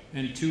account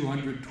and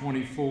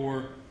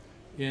 $224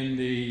 in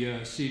the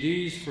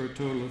CDs for a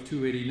total of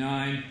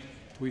 $289.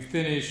 We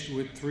finished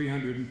with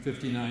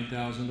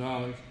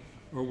 $359,000,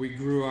 or we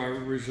grew our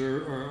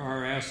reserve or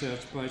our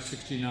assets by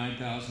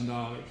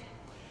 $69,000.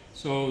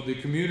 So the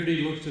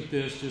community looks at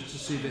this just to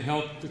see the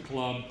health of the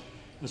club,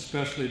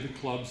 especially the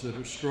clubs that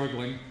are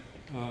struggling,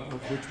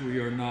 of which we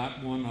are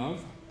not one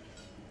of.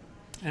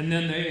 And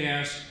then they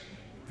ask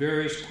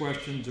various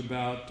questions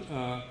about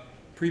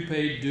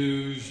prepaid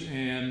dues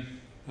and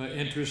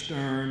interest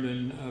earned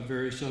and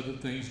various other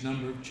things,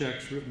 number of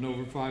checks written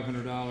over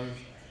 $500,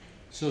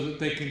 so that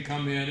they can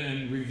come in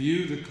and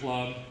review the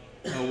club.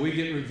 We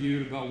get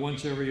reviewed about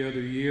once every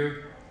other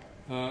year.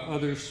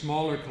 Other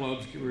smaller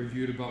clubs get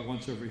reviewed about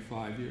once every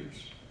 5 years.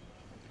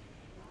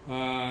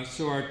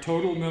 So our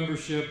total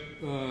membership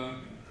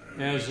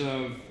as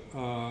of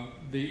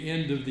the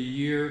end of the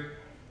year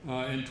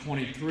in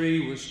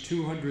 23 was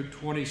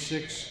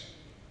 226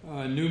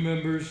 new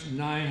members,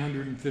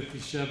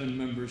 957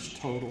 members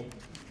total.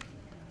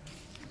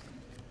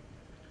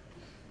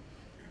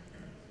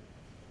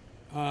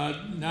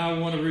 Now I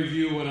want to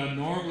review what I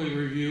normally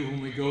review when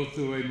we go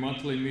through a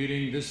monthly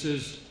meeting. This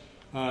is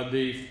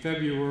the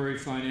February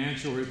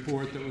financial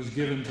report that was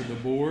given to the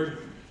board,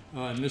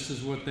 and this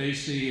is what they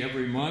see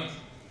every month.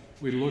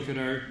 We look at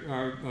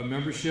our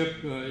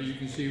membership. You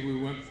can see we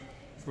went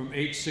from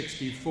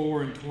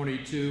 864 in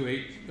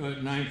 22,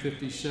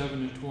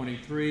 957 in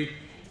 23,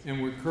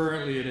 and we're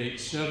currently at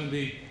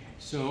 870.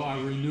 So our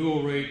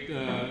renewal rate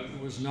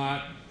was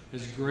not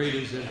as great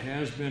as it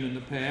has been in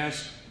the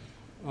past.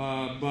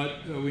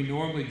 But we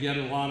normally get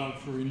a lot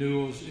of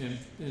renewals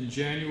in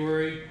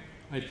January.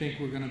 I think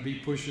we're going to be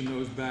pushing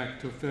those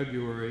back to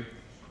February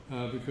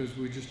because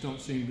we just don't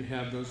seem to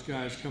have those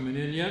guys coming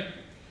in yet.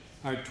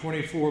 Our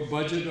 24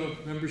 budget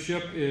of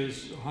membership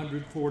is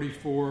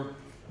 144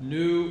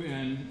 new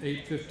and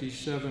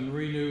 857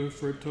 renew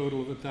for a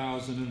total of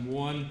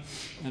 1,001.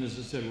 And as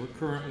I said, we're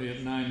currently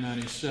at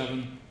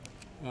 997.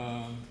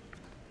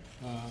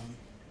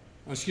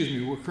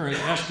 We're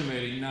currently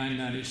estimating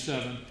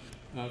 997.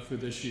 For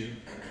this year.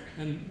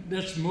 And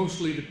that's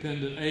mostly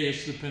dependent,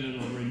 it's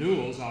dependent on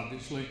renewals,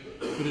 obviously,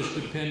 but it's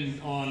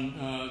dependent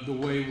on the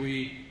way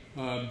we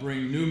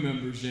bring new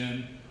members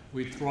in.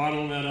 We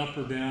throttle that up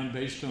or down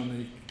based on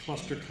the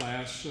cluster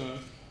class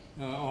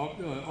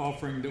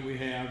offering that we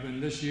have.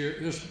 And this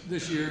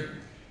year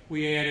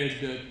we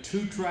added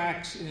 2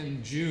 tracks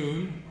in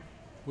June,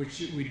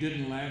 which we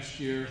didn't last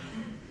year.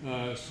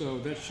 So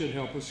that should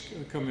help us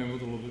come in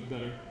with a little bit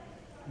better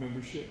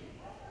membership.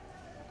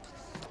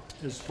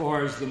 As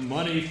far as the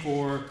money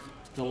for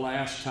the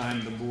last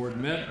time the board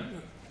met,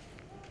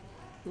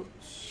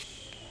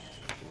 oops.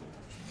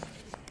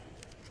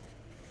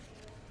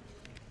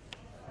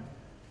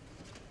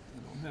 I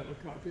don't have a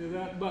copy of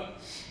that, but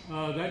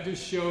that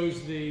just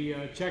shows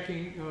the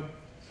checking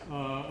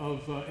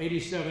of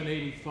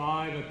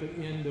 8785 at the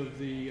end of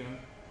the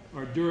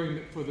or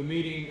during for the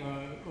meeting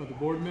of the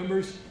board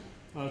members.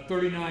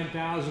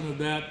 39,000 of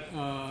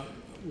that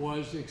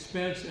was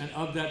expense, and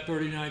of that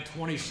 39,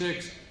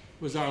 26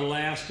 was our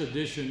last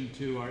addition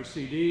to our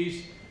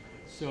CDs.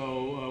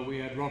 So we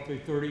had roughly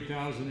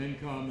 30,000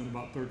 income and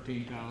about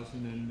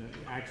 13,000 in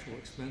actual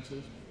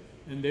expenses.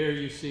 And there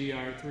you see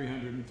our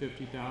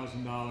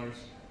 $350,000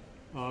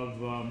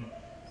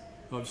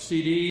 of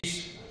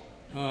CDs.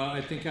 I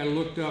think I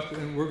looked up,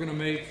 and we're going to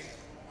make,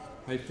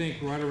 I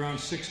think, right around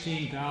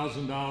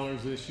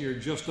 $16,000 this year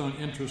just on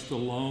interest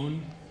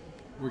alone.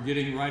 We're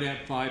getting right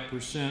at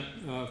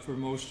 5% for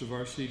most of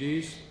our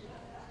CDs.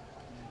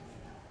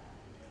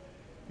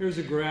 Here's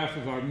a graph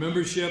of our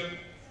membership,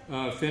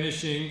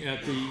 finishing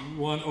at the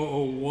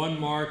 1001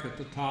 mark at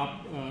the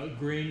top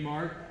green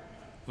mark.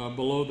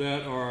 Below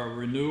that are our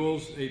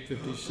renewals,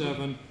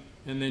 857,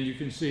 and then you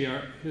can see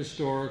our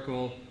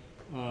historical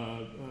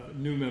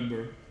new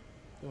member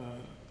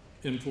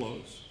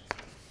inflows.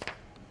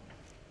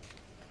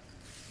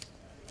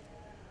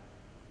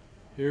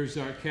 Here's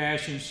our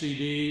cash and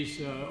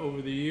CDs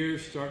over the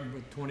years, starting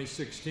with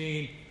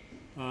 2016.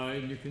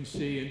 And you can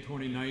see in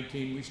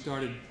 2019 we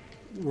started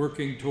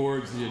working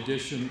towards the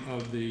addition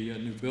of the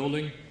new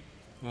building.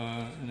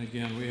 And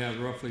again, we have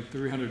roughly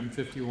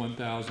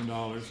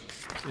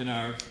 $351,000 in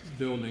our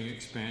building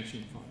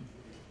expansion fund.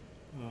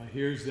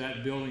 Here's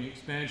that building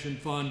expansion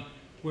fund.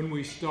 When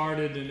we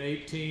started in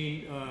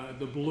 18,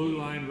 the blue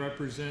line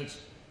represents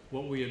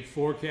what we had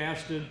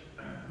forecasted.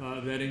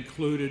 That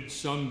included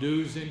some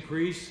dues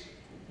increase,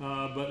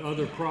 but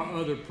other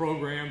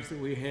programs that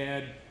we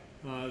had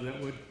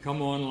that would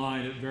come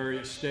online at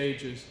various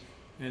stages.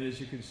 And as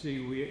you can see,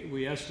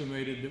 we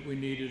estimated that we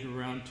needed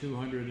around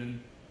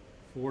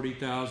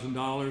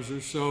 $240,000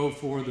 or so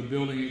for the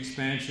building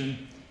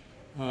expansion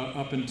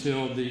up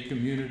until the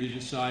community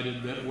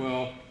decided that,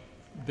 well,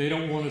 they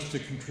don't want us to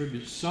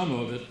contribute some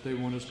of it, they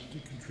want us to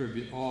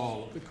contribute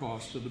all of the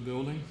cost of the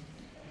building.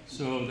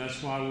 So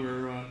that's why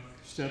we're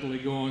steadily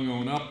going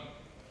on up,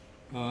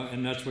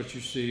 and that's what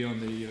you see on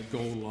the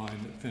gold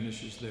line that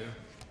finishes there.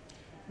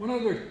 One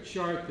other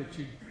chart that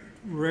you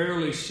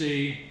rarely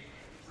see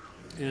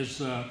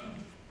is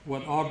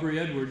what Aubrey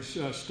Edwards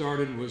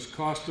started was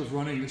cost of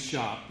running the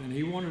shop, and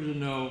he wanted to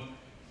know,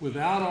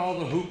 without all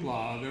the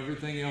hoopla of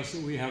everything else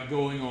that we have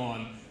going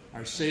on,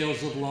 our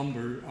sales of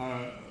lumber,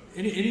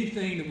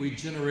 anything that we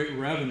generate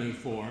revenue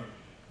for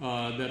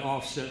that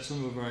offsets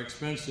some of our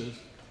expenses,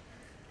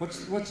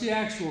 what's the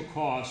actual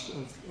cost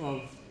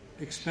of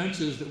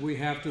expenses that we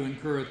have to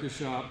incur at the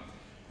shop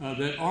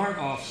that aren't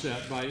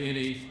offset by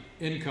any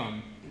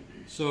income?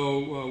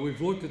 So we've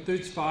looked at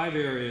these 5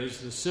 areas: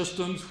 the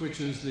systems, which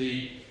is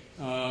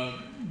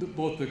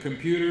both the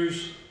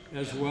computers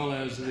as well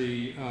as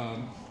the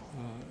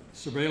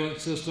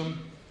surveillance system,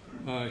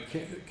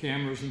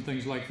 cameras and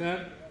things like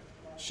that;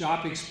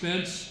 shop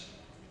expense,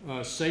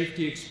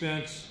 safety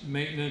expense,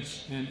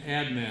 maintenance, and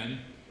admin.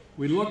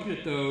 We looked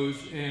at those,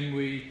 and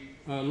we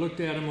looked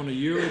at them on a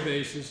yearly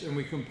basis, and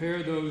we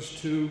compare those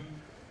to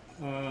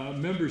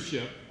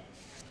membership.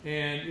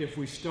 And if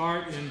we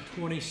start in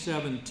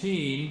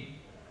 2017,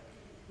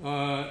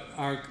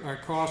 our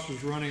cost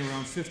was running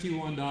around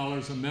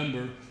 $51 a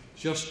member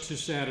just to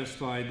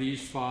satisfy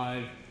these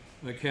 5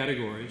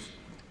 categories.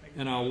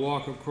 And I'll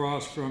walk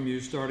across from you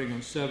starting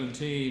on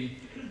 17,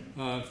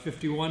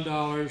 $51,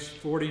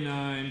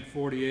 $49,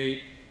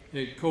 $48.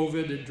 At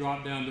COVID, it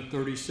dropped down to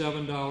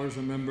 $37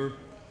 a member.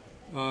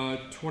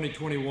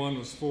 2021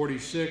 was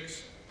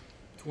 $46,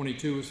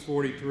 22 was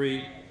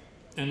 $43,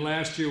 and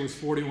last year was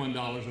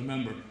 $41 a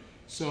member.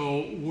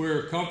 So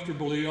we're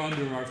comfortably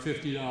under our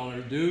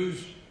 $50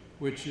 dues,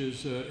 which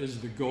is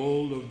the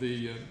goal of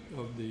the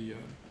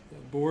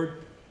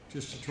board,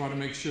 just to try to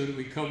make sure that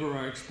we cover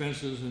our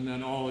expenses, and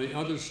then all the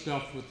other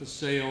stuff with the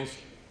sales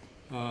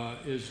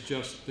is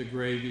just the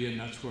gravy, and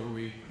that's where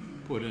we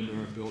put into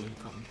our building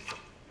fund.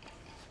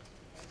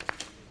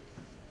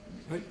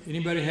 Right.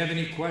 Anybody have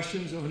any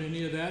questions on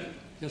any of that?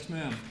 Yes,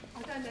 ma'am.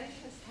 Are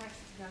donations tax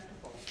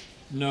deductible?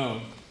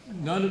 No.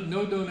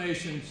 No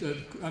donations.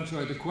 I'm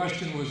sorry, the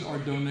question was, are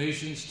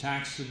donations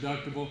tax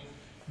deductible?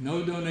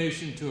 No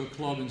donation to a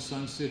club in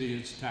Sun City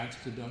is tax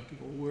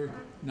deductible. We're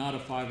not a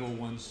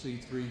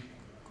 501c3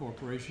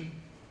 corporation.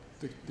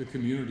 The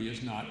community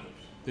is not.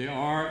 We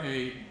are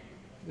a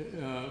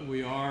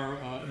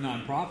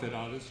nonprofit,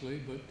 obviously,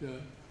 but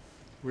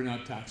we're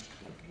not tax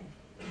deductible.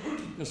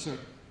 Yes, sir. Is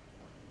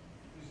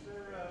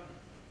there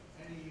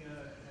any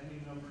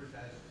numbers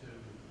as to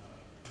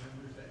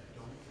members that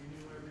don't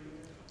renew every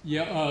year?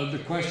 Yeah,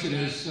 the question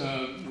is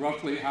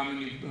roughly how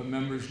many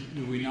members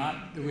do we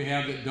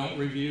have that don't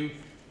review?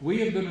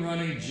 We have been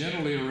running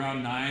generally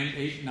around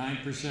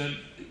 9%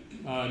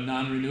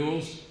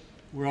 non-renewals.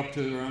 We're up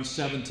to around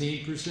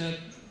 17%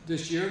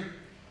 this year,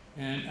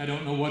 and I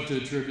don't know what to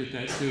attribute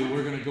that to.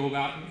 We're going to go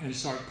out and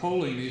start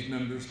polling these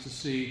members to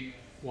see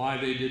why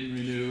they didn't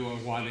renew or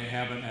why they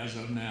haven't as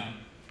of now.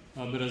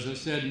 But as I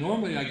said,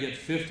 normally I get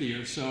 50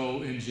 or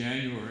so in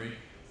January.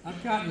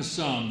 I've gotten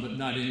some, but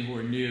not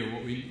anywhere near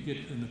what we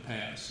get in the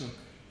past. So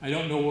I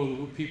don't know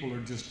whether people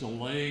are just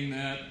delaying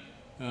that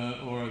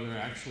or they're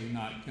actually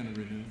not going to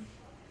renew.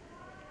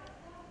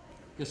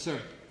 Yes,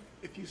 sir.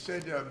 If you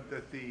said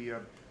that the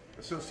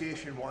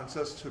association wants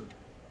us to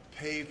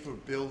pay for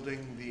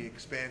building the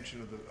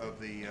expansion of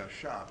the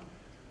shop,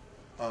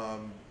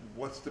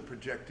 What's the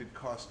projected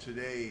cost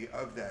today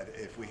of that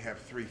if we have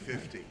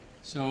 350?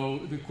 So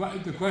the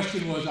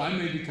question was, I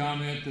made the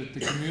comment that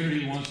the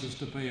community wants us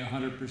to pay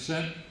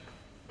 100%.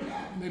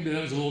 Maybe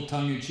that was a little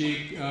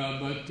tongue-in-cheek,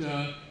 but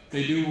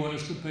they do want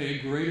us to pay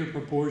a greater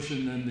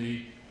proportion than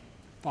the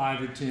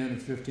 5 or 10 or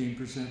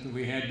 15% that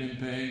we had been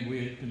paying.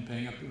 We had been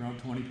paying up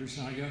around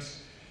 20%, I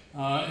guess.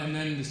 And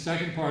then the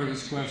second part of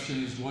this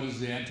question is, what is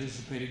the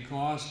anticipated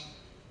cost?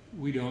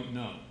 We don't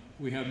know.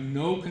 We have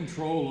no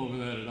control over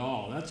that at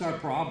all. That's our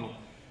problem.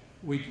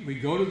 We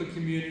go to the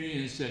community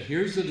and said,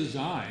 here's the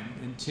design.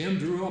 And Tim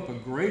drew up a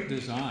great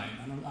design.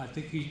 I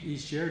think he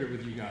shared it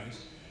with you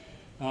guys.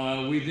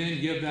 We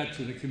then give that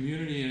to the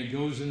community, and it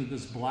goes into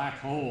this black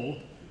hole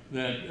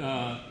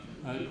that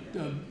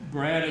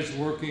Brad is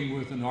working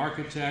with an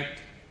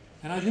architect.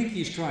 And I think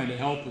he's trying to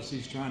help us.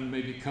 He's trying to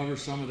maybe cover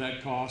some of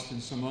that cost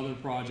in some other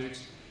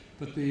projects.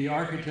 But the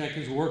architect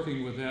is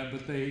working with that,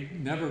 but they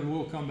never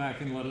will come back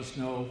and let us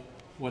know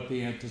what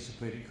the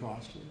anticipated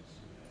cost is.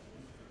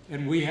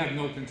 And we have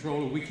no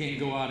control. We can't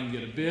go out and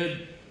get a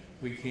bid.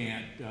 We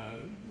can't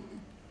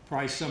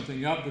price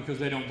something up because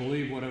they don't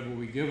believe whatever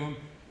we give them.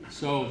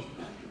 So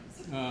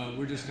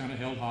we're just kind of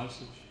held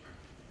hostage.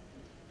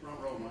 Front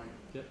row, Mike.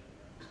 Yep.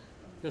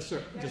 Yes,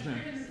 sir. Yeah, Yes, ma'am.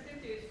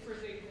 350 is for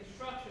the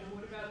construction.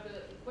 What about the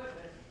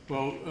equipment?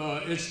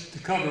 Well, it's to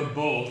cover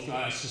both.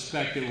 I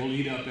suspect it will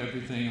eat up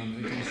everything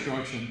on the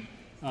construction.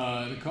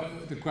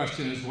 The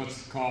question is,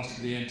 what's the cost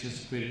of the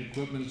anticipated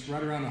equipment? It's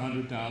right around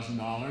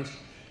 $100,000.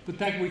 But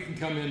that we can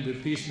come into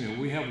piecemeal.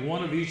 We have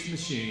one of each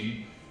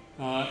machine,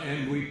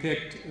 and we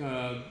picked,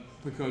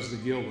 because the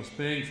guild was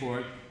paying for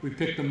it, we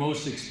picked the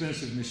most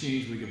expensive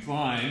machines we could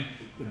find,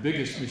 the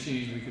biggest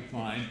machines we could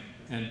find,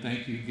 and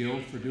thank you,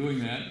 Guild, for doing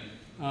that.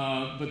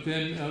 But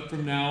then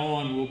from now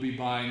on, we'll be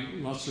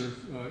buying lesser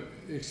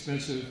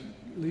expensive,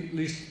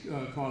 least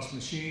cost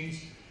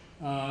machines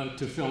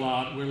to fill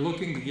out. We're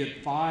looking to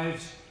get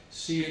 5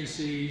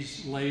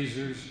 CNCs,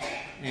 lasers,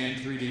 and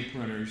 3D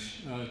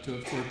printers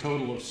for a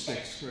total of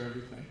 6 for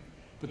everything.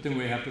 But then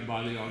we have to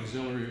buy the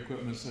auxiliary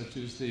equipment such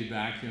as the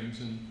vacuums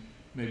and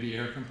maybe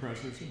air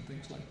compressors and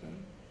things like that.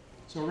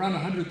 So around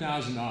 $100,000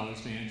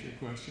 to answer your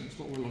question is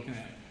what we're looking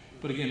at.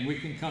 But again, we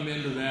can come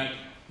into that.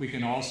 We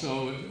can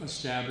also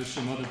establish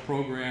some other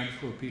programs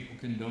where people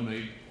can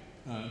donate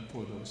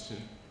for those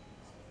too.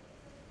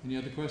 Any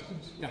other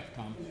questions? Yeah,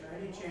 Tom. Is there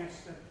any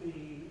chance that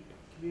the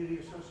community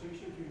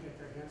association can get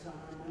their hands on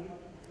our money?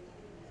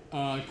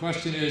 The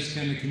question is,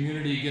 can the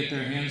community get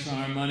their hands on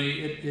our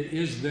money? It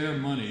is their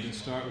money to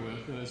start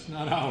with. It's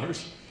not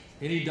ours.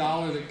 Any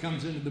dollar that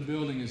comes into the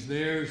building is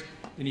theirs.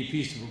 Any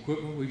piece of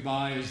equipment we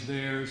buy is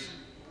theirs.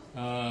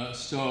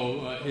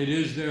 So it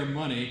is their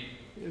money.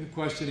 The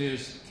question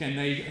is, can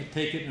they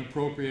take it and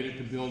appropriate it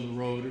to build a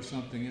road or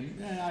something? And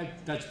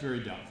that's very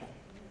doubtful.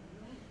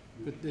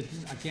 But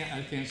I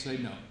can't say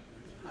no.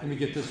 Let me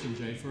get this from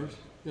Jay first.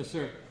 Yes,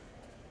 sir.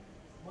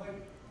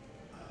 Mike,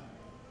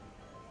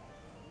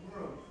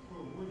 we're a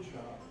wood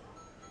shop,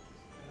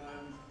 and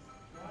I'm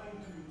trying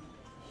to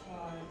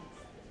decide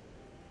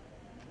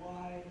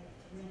why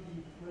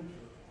 3D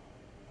printer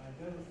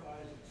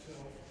identifies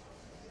itself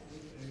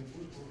with a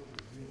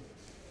woodworker dealer.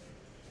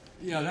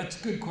 Yeah, that's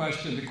a good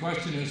question. The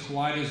question is,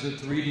 why does a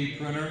 3D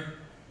printer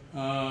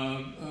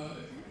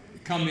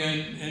come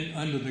in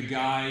under the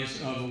guise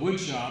of a wood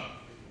shop?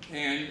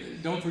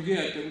 And don't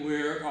forget that we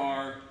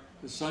are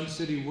the Sun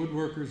City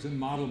Woodworkers and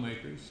Model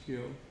Makers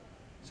Guild.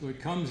 So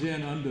it comes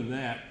in under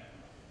that.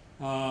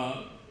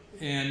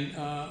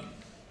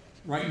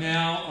 Right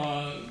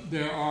now,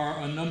 there are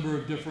a number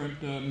of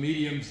different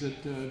mediums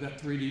that that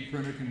 3D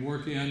printer can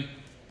work in,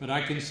 but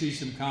I can see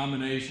some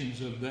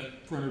combinations of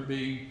that printer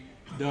being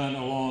done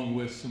along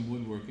with some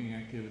woodworking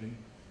activity.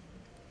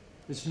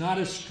 It's not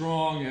as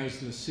strong as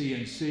the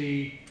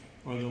CNC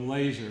or the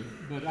laser,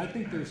 but I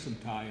think there's some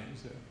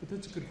tie-ins there. But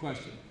that's a good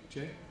question.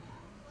 Jay?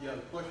 Yeah,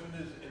 the question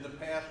is, in the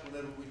past,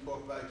 whenever we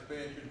talk about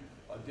expansion,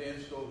 Dan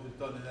Stove has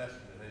done an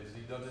estimate. Has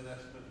he done an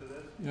estimate to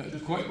this? Yeah, the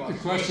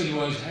question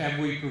was, have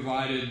we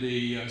provided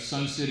the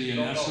Sun City an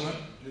estimate?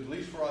 At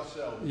least for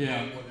ourselves.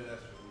 Yeah. What an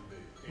estimate would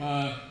be.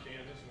 Dan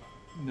does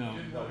not.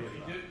 No.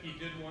 He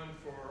did one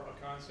for a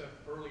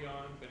concept early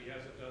on, but he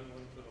hasn't done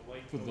one for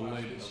For the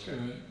latest.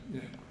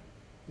 Okay.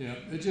 Yeah.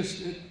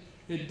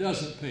 It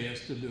doesn't pay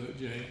us to do it,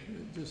 Jay.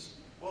 Just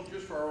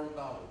for our own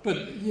knowledge. But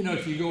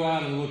if you go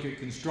out and look at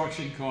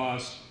construction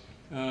costs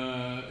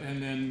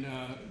and then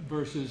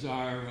versus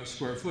our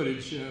square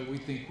footage, we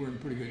think we're in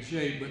pretty good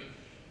shape.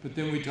 But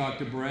then we talked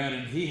to Brad,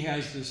 and he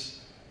has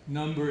this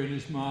number in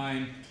his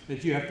mind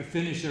that you have to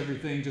finish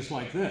everything just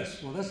like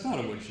this. Well, that's not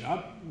a wood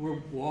shop. We're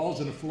walls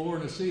and a floor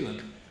and a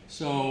ceiling.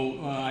 So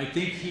I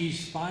think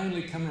he's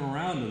finally coming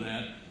around to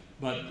that.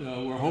 But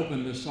we're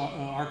hoping this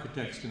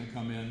architect's going to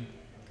come in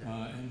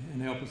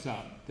and help us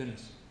out.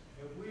 Dennis.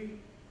 Have we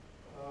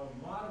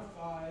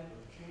modified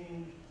or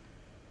changed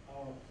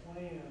our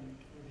plan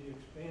for the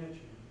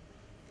expansion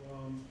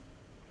from,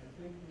 I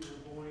think we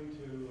were going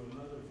to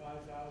another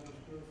 5,000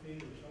 square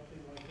feet or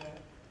something like that?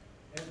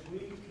 Have we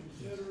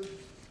considered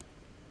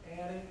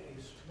adding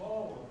a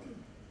smaller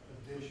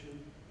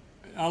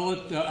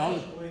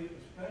Especially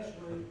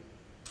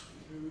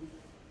to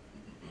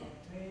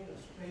obtain a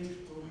space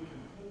where we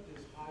can put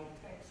this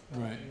high-tech stuff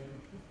Right.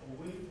 in,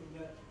 away from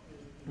that.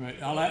 Right.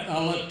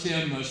 I'll let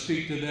Tim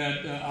speak to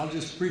that. I'll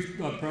just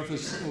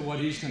preface what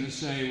he's going to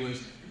say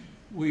was,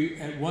 we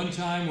at one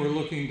time were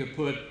looking to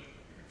put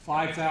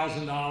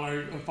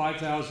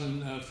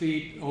 $5,000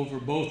 feet over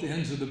both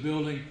ends of the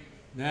building.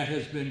 That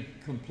has been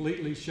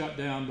completely shut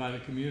down by the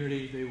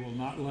community. They will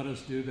not let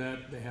us do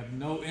that. They have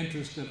no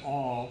interest at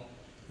all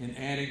in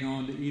adding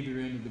on to either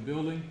end of the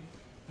building.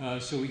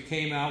 So we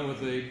came out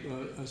with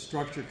a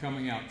structure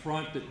coming out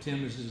front that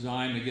Tim has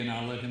designed. Again,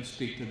 I'll let him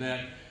speak to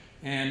that.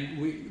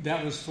 And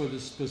that was for the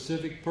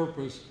specific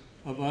purpose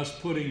of us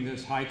putting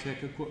this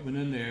high-tech equipment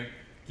in there,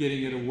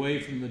 getting it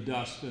away from the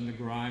dust and the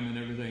grime and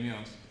everything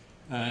else.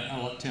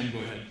 I'll let Tim go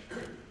ahead.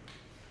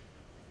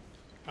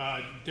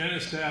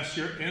 Dennis, to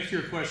answer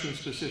your question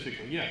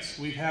specifically, yes,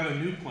 we have a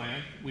new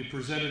plan. We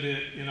presented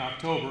it in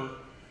October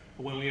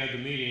when we had the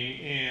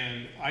meeting,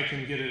 and I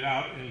can get it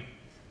out and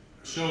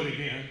show it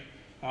again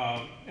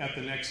at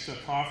the next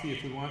coffee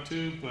if we want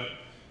to. But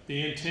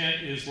the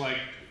intent is, like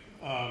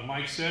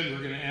Mike said,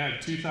 we're going to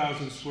add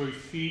 2,000 square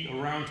feet,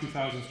 around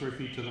 2,000 square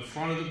feet to the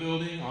front of the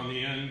building on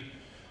the end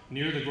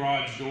near the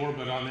garage door,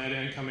 but on that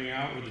end coming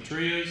out where the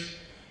tree is.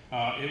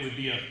 It would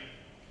be a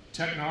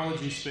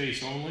technology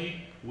space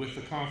only, with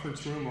the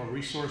conference room or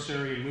resource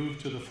area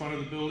moved to the front of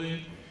the building,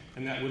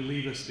 and that would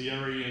leave us the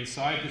area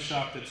inside the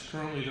shop that's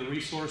currently the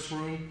resource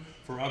room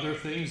for other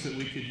things that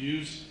we could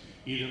use,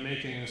 either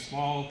making a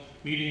small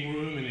meeting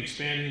room and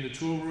expanding the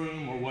tool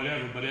room or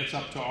whatever, but it's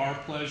up to our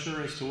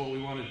pleasure as to what we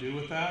want to do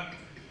with that.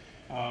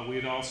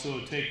 We'd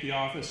also take the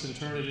office and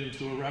turn it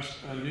into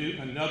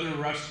another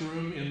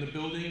restroom in the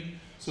building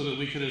so that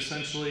we could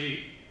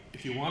essentially,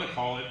 if you want to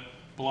call it,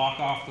 block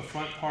off the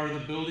front part of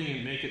the building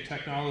and make it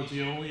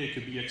technology only. It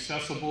could be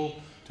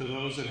accessible to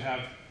those that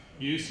have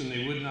use, and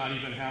they would not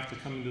even have to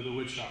come into the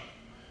wood shop.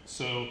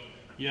 So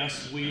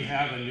yes, we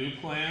have a new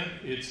plan.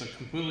 It's a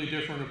completely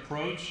different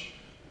approach.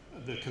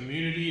 The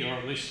community, or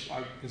at least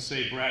I can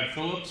say Brad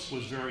Phillips,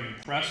 was very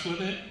impressed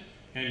with it,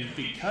 and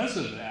because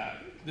of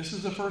that, this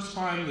is the first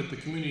time that the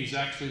community's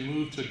actually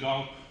moved to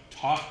go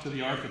talk to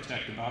the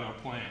architect about our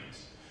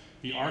plans.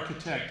 The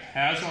architect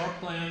has our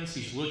plans.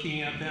 He's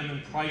looking at them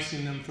and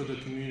pricing them for the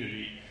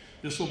community.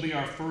 This will be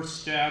our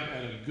first stab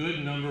at a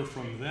good number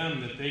from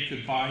them that they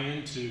could buy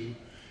into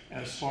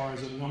as far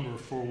as a number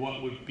for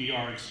what would be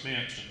our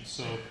expansion.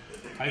 So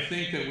I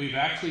think that we've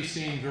actually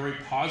seen very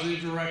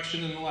positive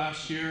direction in the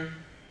last year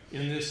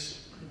in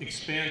this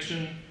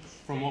expansion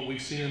from what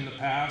we've seen in the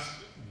past,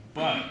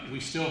 but we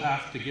still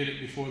have to get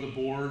it before the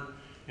board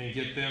and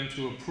get them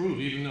to approve,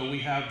 even though we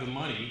have the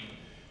money,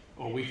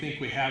 or we think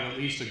we have at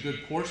least a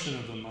good portion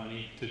of the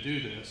money to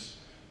do this.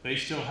 They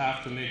still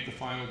have to make the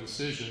final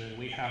decision, and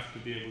we have to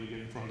be able to get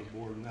in front of the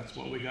board, and that's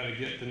what we got to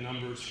get the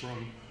numbers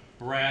from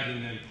Brad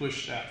and then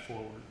push that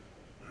forward.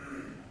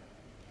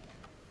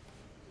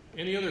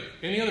 Any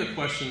other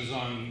questions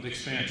on the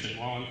expansion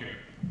while I'm here?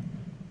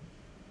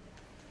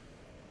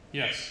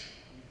 Yes.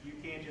 You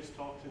can't just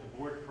talk to the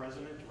board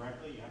president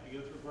directly. You have to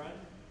go through Brad.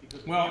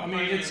 Because well,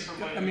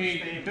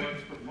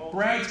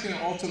 Brad's going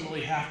to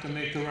ultimately have to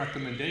make the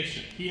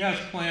recommendation. He has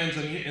plans,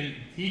 and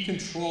he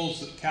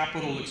controls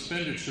capital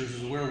expenditures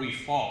is where we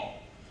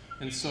fall.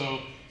 And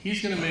so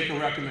he's going to make a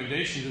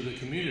recommendation to the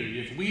community.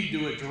 If we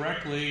do it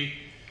directly,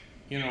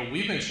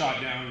 we've been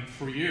shot down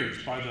for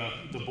years by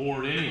the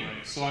board anyway.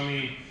 So,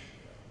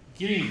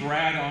 getting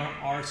Brad on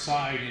our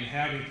side and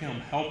having him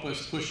help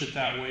us push it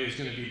that way is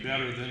going to be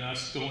better than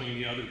us going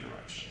the other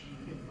direction.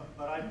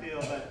 But I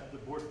feel that the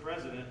board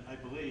president, I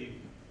believe,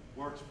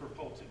 works for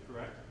Pulte,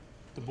 correct?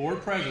 The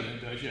board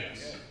president does,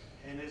 yes.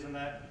 And isn't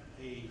that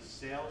a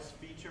sales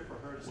feature for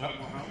her to sell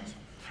more homes?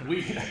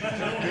 We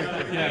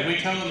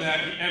tell them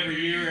that every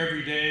year,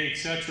 every day,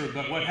 etc.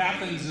 But what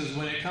happens is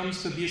when it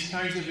comes to these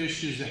kinds of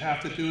issues that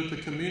have to do with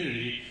the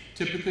community,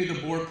 typically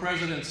the board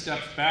president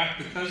steps back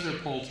because they're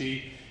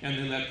Pulte, and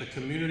then let the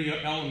community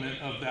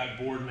element of that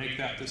board make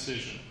that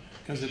decision.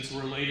 Because it's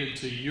related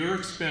to your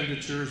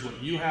expenditures, what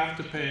you have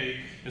to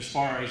pay as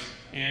far as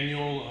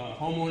annual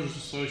homeowners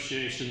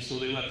association, so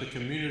they let the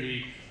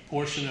community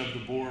portion of the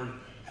board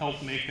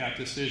help make that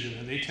decision.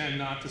 And they tend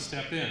not to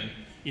step in,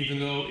 even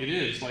though it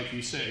is, like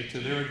you say, to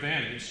their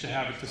advantage to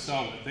have it to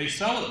sell with. They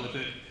sell it with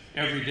it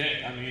every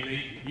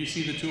day. You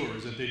see the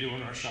tours that they do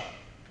in our shop.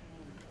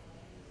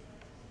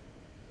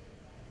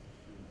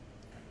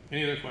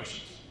 Any other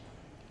questions?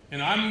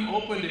 And I'm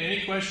open to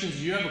any questions.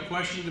 If you have a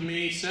question to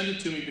me, send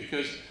it to me,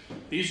 because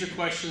these are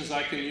questions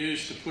I can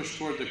use to push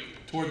toward the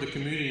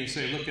community and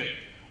say, look, at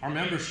our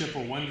membership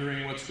are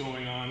wondering what's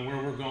going on, where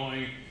we're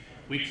going.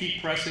 We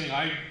keep pressing.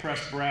 I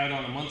press Brad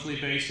on a monthly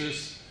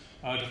basis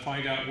to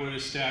find out what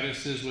his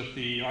status is with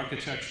the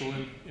architectural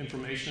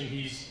information.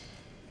 He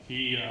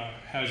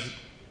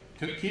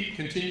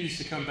continues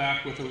to come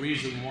back with a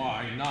reason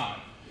why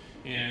not.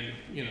 And,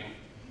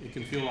 it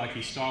can feel like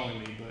he's stalling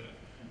me, but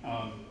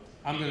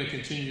I'm going to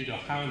continue to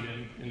hound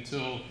him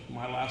until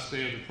my last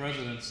day of the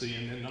presidency,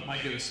 and then I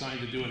might get assigned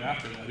to do it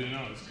after that. Who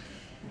knows?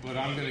 but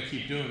I'm going to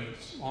keep doing it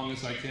as long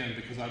as I can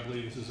because I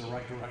believe this is the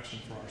right direction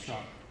for our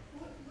shop.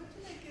 What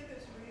do they give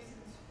as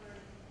reasons for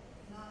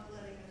not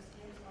letting us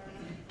use our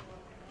money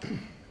for what?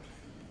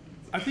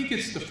 I think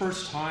it's the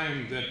first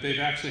time that they've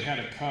actually had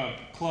a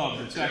club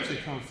that's actually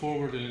come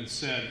forward and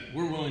said,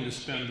 we're willing to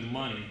spend the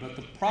money. But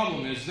the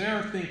problem is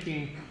they're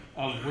thinking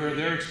of where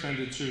their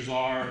expenditures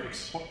are,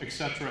 et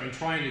cetera, and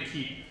trying to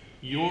keep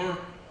your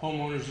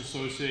homeowners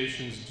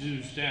association's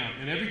dues down.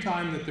 And every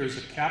time that there's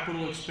a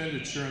capital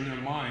expenditure in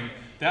their mind,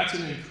 that's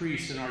an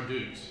increase in our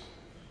dues.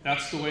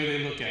 That's the way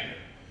they look at it.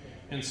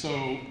 And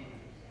so,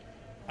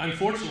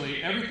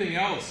 unfortunately, everything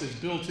else is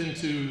built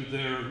into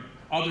their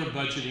other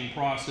budgeting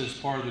process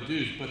part of the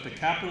dues, but the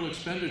capital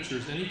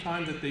expenditures,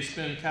 anytime that they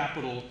spend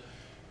capital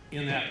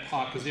in that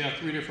pot, because they have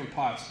 3 different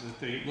pots that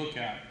they look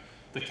at,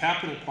 the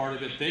capital part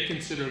of it, they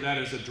consider that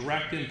as a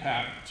direct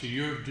impact to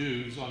your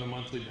dues on a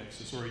monthly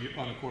basis or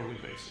on a quarterly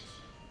basis.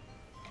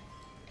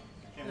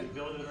 Can we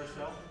build it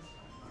ourselves?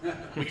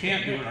 We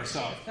can't do it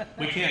ourselves.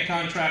 We can't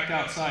contract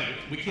outside it.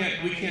 We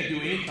can't do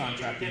any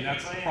contracting.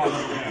 That's the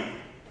problem we have.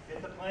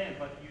 Get the plan,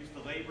 but use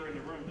the labor in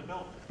the room to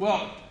build it.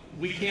 Well,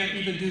 we can't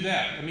even do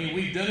that. I mean,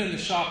 we've done it in the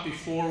shop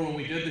before. When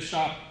we did the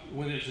shop,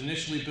 when it was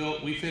initially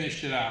built, we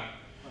finished it out.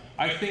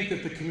 I think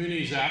that the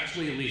community is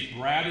actually, at least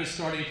Brad is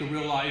starting to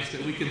realize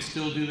that we can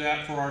still do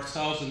that for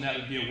ourselves, and that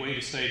would be a way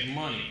to save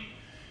money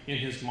in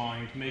his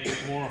mind, to make it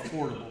more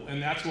affordable.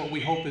 And that's what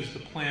we hope is the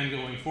plan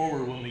going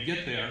forward when we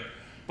get there.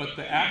 But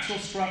the actual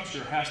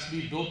structure has to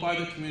be built by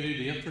the community.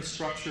 The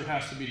infrastructure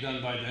has to be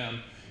done by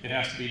them. It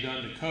has to be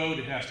done to code.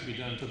 It has to be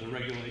done to the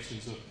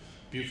regulations of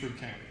Beaufort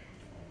County.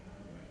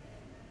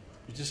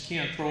 You just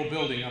can't throw a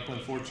building up,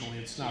 unfortunately.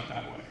 It's not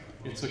that way.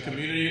 It's a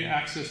community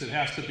access. It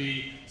has to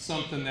be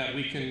something that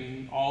we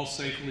can all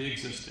safely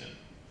exist in.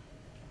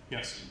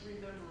 Yes?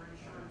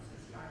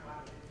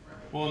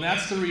 Well, and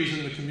that's the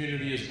reason the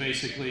community is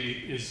basically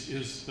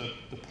is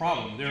the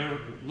problem. They're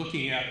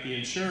looking at the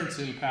insurance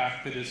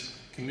impact that this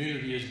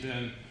community has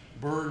been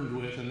burdened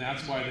with, and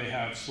that's why they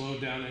have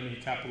slowed down any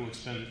capital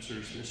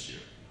expenditures this year.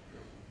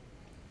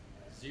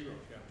 Zero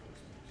capital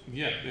expenditures.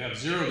 Yeah, they have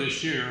zero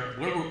this year.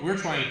 We're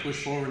trying to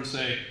push forward and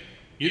say,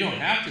 you don't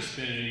have to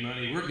spend any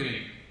money.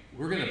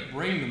 We're gonna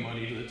bring the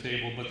money to the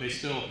table, but they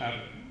still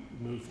haven't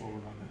moved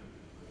forward on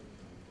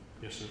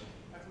that. Yes, sir.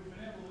 Have we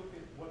been able to look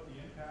at what the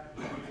impact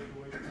of the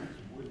HOA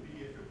would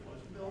be if it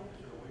was built? Is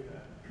there a way to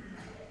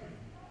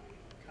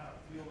kind of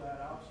feel that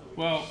out so we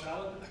can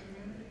sell it to the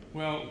community?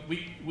 Well,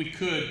 we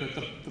could,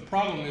 but the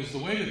problem is the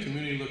way the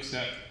community looks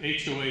at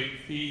HOA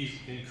fees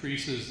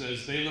increases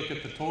as they look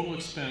at the total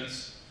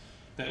expense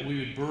that we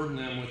would burden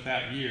them with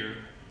that year.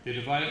 They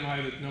divide it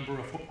by the number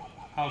of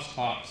house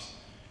tops,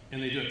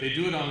 and they do it. They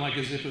do it on like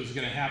as if it was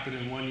going to happen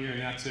in 1 year,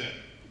 and that's it.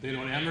 They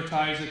don't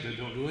amortize it. They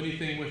don't do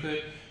anything with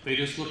it. They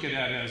just look at it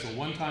as a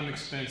one-time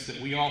expense that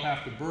we all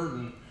have to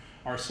burden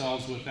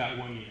ourselves with that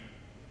 1 year.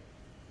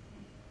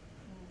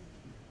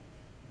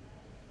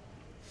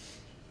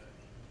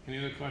 Any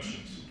other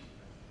questions?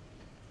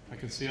 I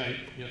can see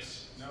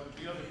yes. Now,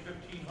 the other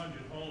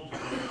 1,500 homes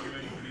that are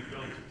ready to be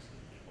built,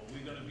 are we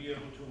going to be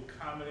able to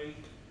accommodate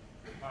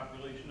the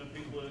population of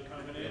people that are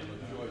coming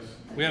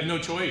in? We have no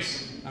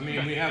choice. I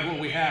mean, we have what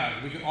we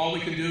have. All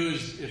we can do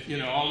is,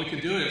 all we can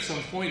do at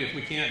some point, if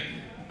we can't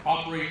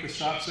operate the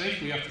shop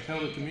safe, we have to tell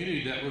the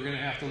community that we're going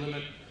to have to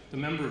limit the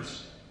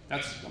members.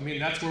 That's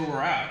where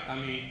we're at. I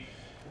mean,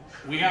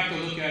 we have to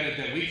look at it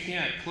that we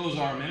can't close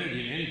our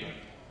amenity to anybody.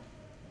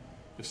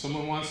 If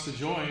someone wants to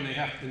join,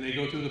 and they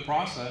go through the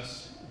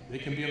process, they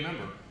can be a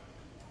member.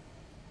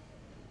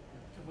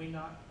 Can we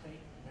not take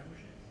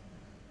membership?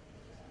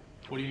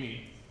 What do you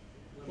mean?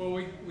 Well,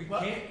 we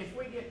can't. If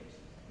we get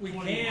We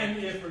 21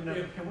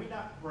 can can we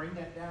not bring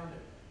that down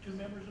to 2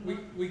 members a month?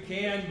 we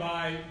can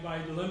by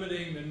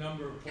limiting the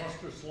number of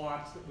cluster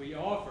slots that we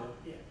offer.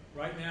 Yeah.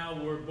 Right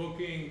now, we're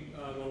booking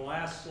the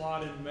last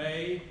slot in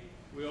May.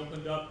 We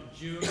opened up in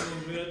June a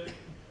little bit.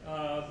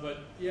 But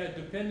yeah,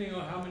 depending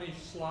on how many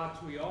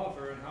slots we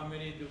offer and how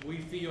many that we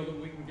feel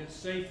that we can get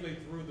safely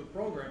through the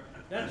program,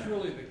 that's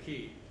really the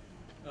key.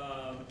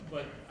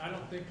 But I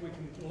don't think we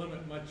can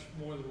limit much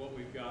more than what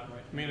we've got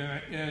right now.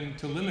 I mean, and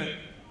to limit,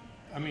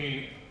 I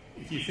mean,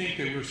 if you think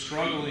that we're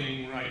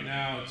struggling right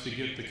now to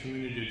get the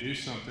community to do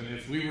something,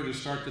 if we were to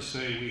start to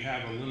say we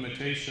have a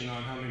limitation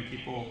on how many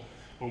people,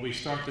 or we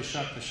start to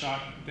shut the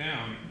shop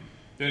down,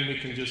 then we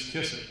can just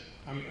kiss it.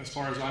 I mean, as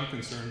far as I'm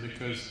concerned,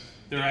 because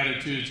their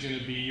attitude is going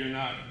to be you're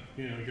not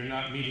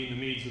meeting the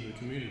needs of the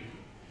community.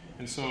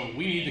 And so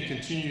we need to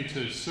continue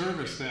to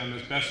service them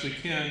as best we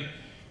can.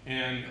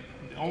 And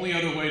the only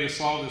other way to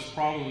solve this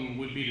problem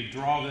would be to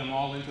draw them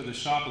all into the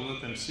shop and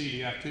let them see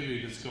the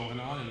activity that's going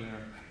on in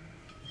there.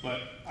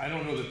 But I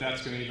don't know that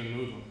that's going to even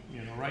move them.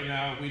 Right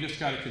now we just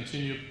got to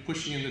continue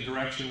pushing in the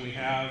direction we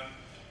have.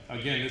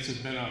 Again, this has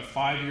been a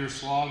 5-year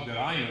slog that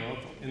I know of.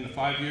 In the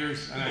 5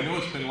 years, and I know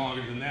it's been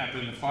longer than that,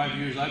 but in the 5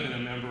 years I've been a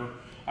member,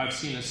 I've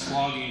seen us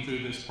slogging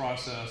through this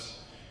process,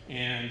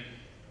 and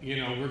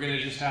we're going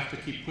to just have to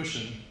keep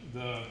pushing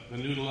the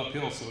noodle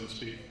uphill, so to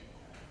speak.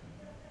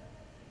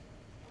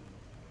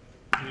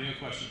 Any other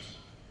questions?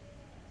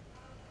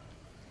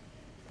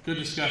 Good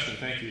discussion.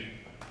 Thank you.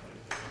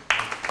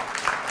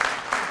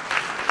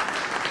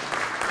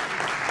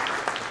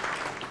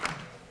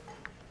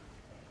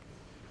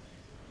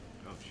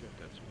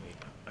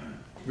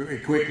 Very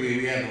quickly,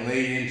 we had a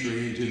late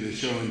entry into the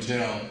show and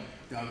tell.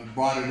 I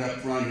brought it up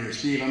front here.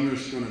 Steve, I'm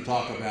just going to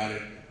talk about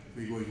it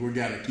because we've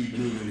got to keep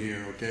moving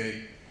here,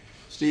 okay?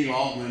 Steve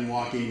Altman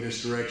walking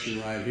this direction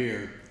right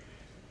here.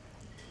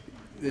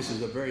 This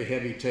is a very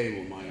heavy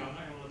table, Mike.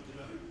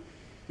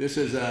 This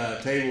is a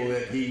table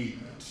that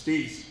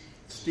Steve's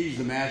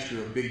the master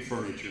of big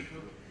furniture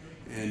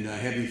and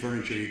heavy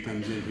furniture. He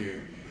comes in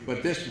here.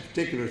 But this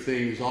particular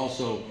thing is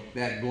also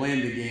that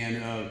blend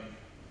again of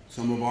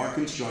some of our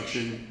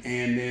construction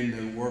and then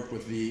the work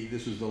with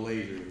this is the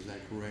laser, is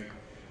that correct?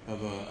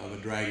 Of a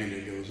dragon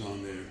that goes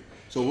on there.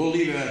 So we'll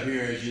leave it up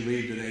here as you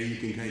leave today. You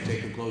can kind of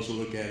take a closer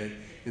look at it.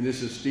 And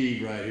this is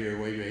Steve right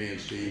here. Wave your hand,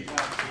 Steve.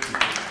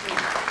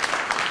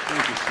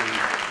 Thank you, Steve.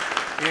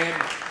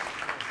 And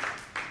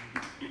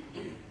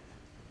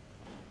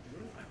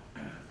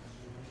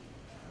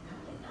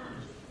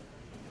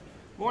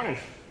morning.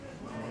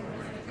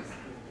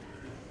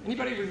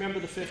 Anybody remember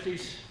the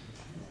 50s?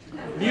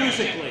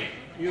 Musically.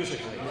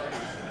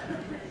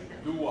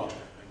 Do what?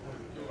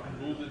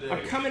 Rule the day.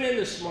 I'm driving in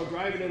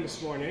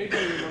this morning.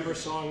 Anybody remember a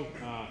song,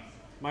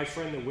 My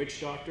Friend the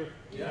Witch Doctor?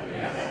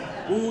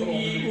 Yeah. Ooh,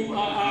 ee, ooh,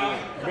 ah,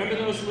 ah. Remember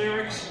those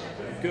lyrics?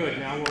 Good,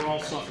 now we'll all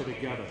suffer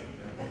together.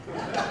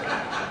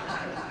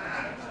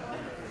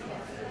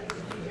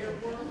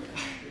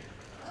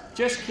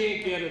 Just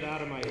can't get it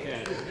out of my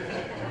head.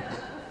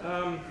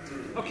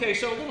 Okay,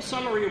 so a little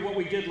summary of what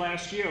we did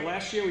last year.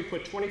 Last year we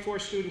put 24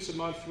 students a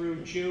month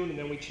through June, and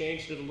then we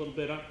changed it a little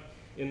bit up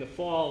in the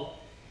fall.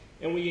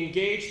 And we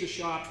engaged the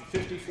shop for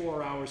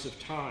 54 hours of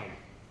time.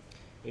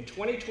 In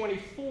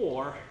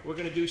 2024, we're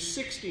going to do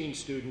 16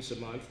 students a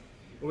month,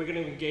 and we're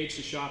going to engage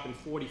the shop in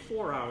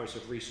 44 hours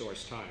of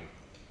resource time.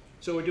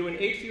 So we're doing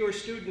 8 fewer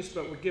students,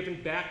 but we're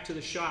giving back to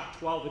the shop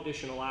 12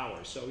 additional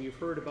hours. So you've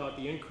heard about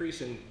the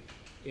increase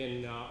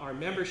in our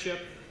membership.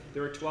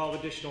 There are 12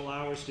 additional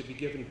hours to be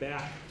given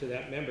back to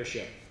that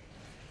membership.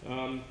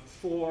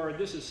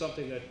 This is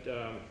something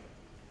that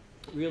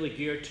really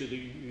geared to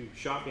the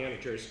shop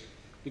managers.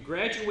 The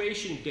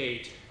graduation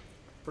date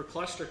for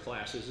cluster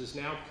classes is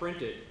now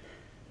printed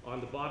on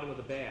the bottom of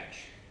the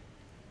badge.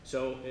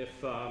 So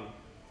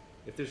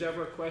if there's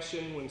ever a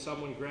question when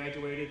someone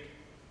graduated,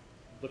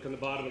 look on the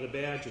bottom of the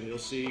badge and you'll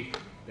see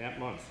that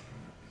month.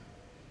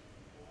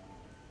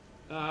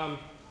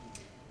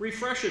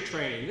 Refresher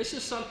training. This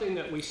is something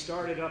that we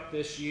started up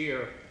this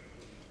year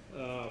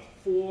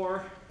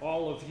for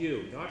all of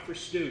you, not for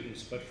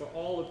students, but for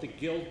all of the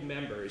guild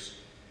members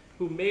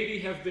who maybe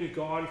have been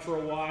gone for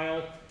a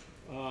while,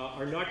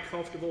 are not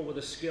comfortable with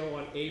a skill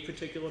on a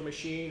particular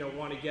machine, or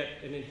want to get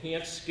an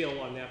enhanced skill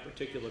on that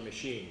particular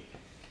machine.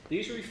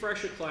 These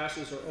refresher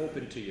classes are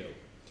open to you.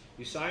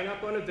 You sign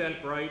up on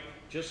Eventbrite,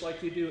 just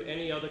like you do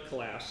any other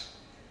class.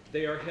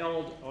 They are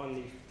held on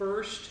the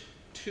first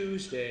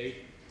Tuesday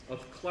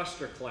of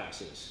cluster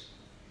classes.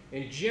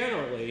 And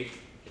generally,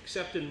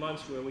 except in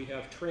months where we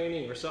have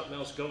training or something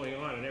else going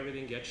on and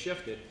everything gets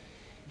shifted,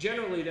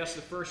 generally that's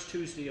the first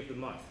Tuesday of the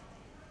month.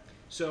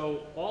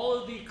 So all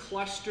of the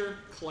cluster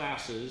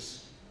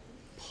classes,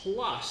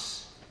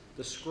 plus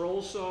the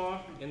scroll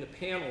saw and the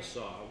panel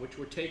saw, which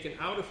were taken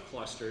out of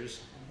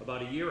clusters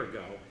about a year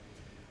ago,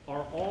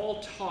 are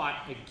all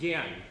taught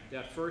again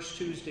that first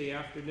Tuesday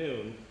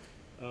afternoon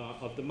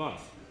of the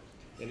month.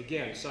 And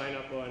again, sign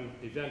up on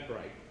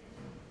Eventbrite.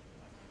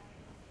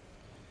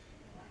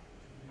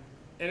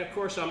 And of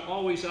course, I'm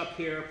always up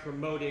here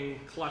promoting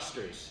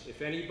clusters.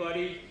 If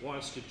anybody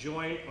wants to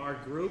join our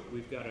group,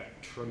 we've got a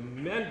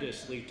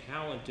tremendously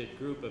talented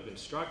group of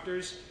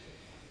instructors.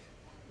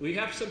 We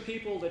have some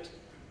people that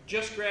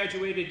just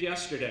graduated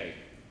yesterday.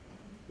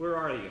 Where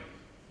are you?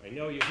 I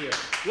know you're here.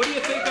 What do you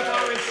think of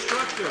our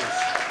instructors?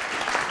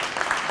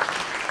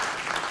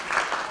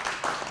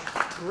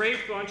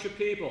 Great bunch of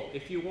people.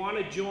 If you want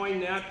to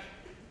join that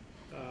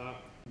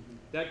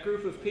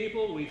group of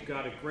people, we've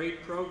got a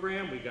great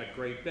program, we've got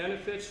great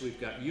benefits, we've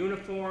got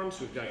uniforms,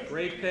 we've got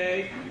great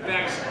pay. In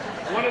fact,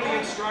 one of the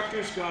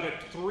instructors got a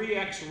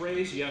 3x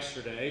raise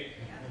yesterday,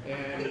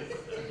 and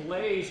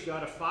Blaze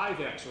got a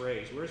 5x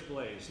raise. Where's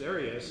Blaze? There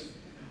he is.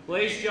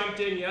 Blaze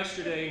jumped in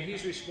yesterday, and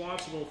he's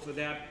responsible for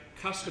that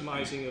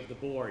customizing of the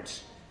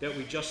boards that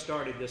we just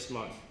started this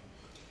month.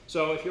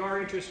 So if you are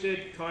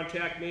interested,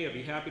 contact me. I'd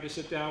be happy to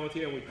sit down with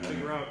you, and we can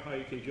figure out how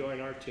you can join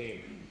our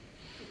team.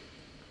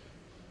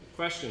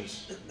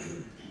 Questions?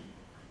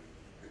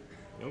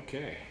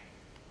 Okay.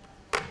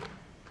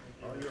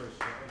 All yours.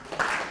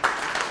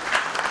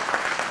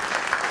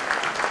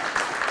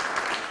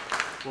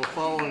 Well,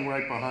 following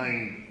right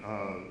behind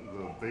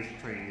the basic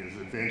training is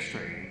advanced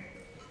training.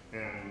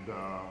 And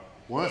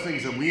one of the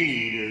things that we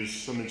need is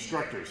some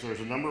instructors. There's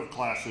a number of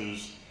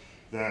classes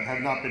that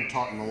have not been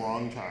taught in a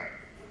long time.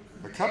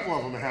 A couple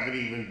of them haven't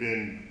even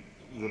been,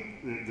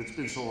 it's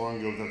been so long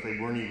ago that they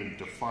weren't even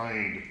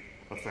defined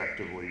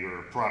effectively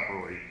or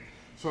properly.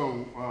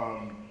 So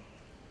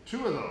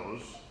two of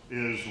those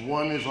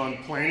one is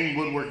on planning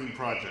woodworking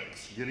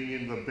projects, getting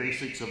into the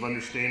basics of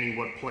understanding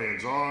what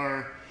plans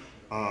are,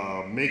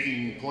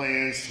 making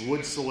plans,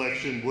 wood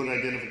selection, wood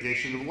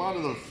identification, a lot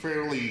of the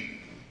fairly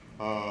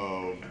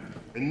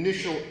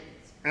initial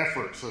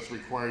efforts that's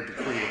required to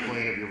create a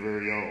plan of your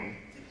very own.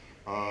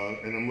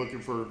 And I'm looking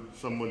for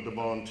someone to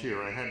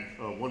volunteer. I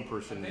had one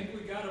person. I think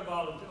we got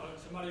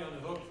somebody on the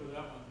hook for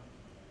that one.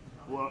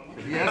 Well,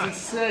 he hasn't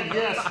said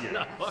yes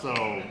yet,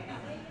 so.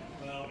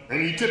 Well,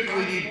 and you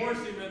typically need,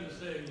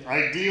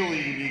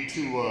 ideally you need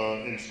 2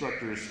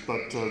 instructors,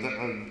 but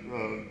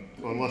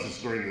unless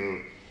it's during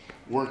the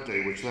work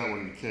day, which that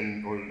one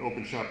can, or an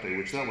open shop day,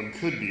 which that one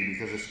could be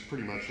because it's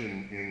pretty much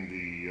in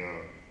the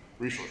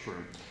resource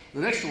room.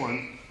 The next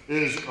one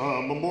is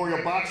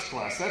Memorial Box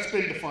Class. That's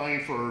been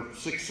defined for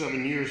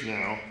 6-7 years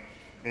now,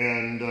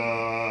 and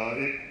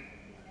it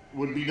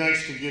would be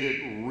nice to get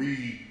it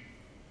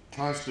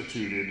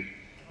reconstituted,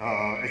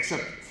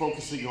 except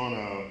focusing on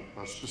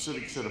a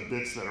specific set of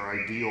bits that are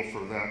ideal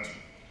for that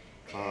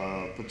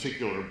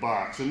particular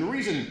box. And the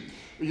reason,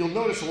 you'll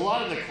notice a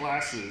lot of the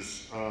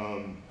classes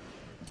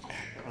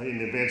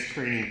in advanced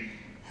training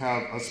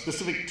have a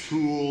specific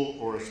tool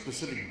or a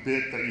specific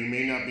bit that you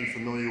may not be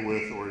familiar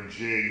with, or a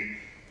jig,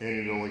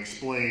 and it'll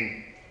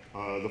explain,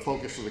 the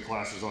focus of the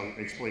class is on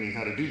explaining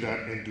how to do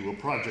that and do a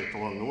project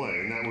along the way.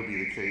 And that would be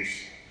the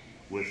case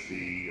with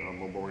the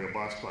Memorial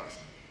Box class.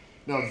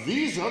 Now,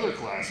 these other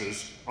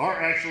classes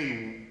are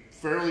actually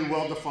fairly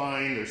well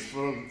defined. There's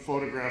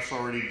photographs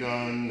already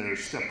done.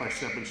 There's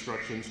step-by-step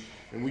instructions.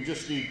 And we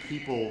just need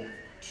people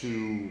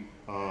to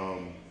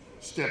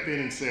step in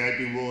and say, I'd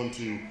be willing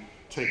to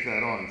take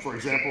that on. For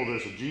example,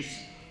 there's a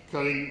juice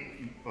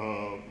cutting,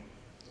 a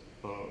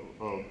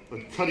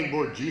cutting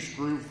board juice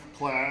groove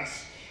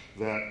class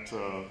that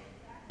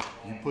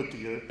you put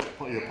together,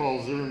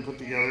 Paul Zimmerman put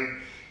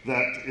together,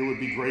 that it would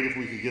be great if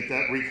we could get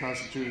that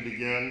reconstituted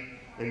again.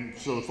 And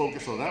so the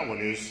focus on that one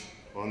is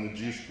on the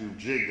juice groove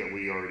jig that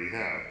we already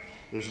have.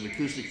 There's an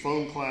acoustic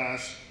foam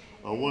class.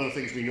 One of the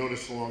things we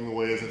noticed along the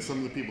way is that some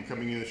of the people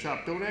coming in the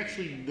shop don't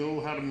actually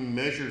know how to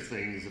measure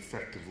things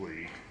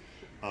effectively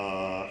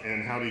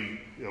and how to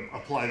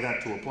apply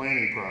that to a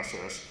planning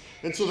process.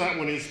 And so that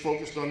one is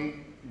focused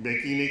on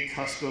making a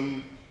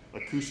custom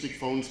acoustic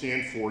phone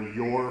stand for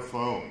your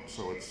phone.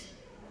 So it's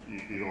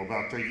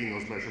about taking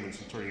those measurements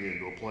and turning it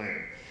into a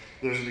plan.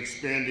 There's an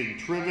expanding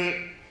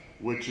trivet,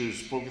 which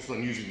is focused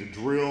on using the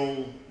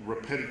drill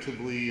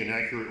repetitively and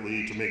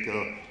accurately to make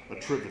a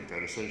trivet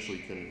that essentially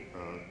can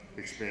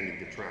expand and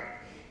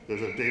contract.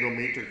 There's a dado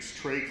matrix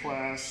tray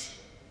class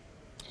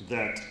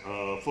that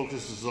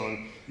focuses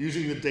on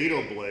using the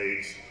dado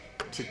blades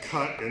to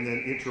cut and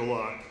then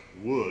interlock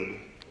wood,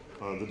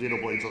 the dado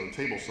blades on the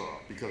table saw,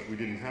 because we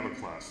didn't have a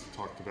class that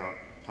talked about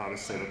how to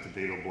set up the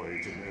dado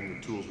blades and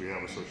the tools we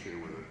have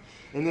associated with it.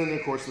 And then,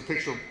 of course, the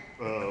picture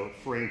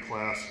frame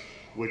class,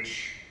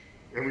 which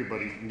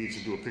everybody needs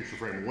to do a picture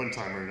frame at one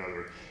time or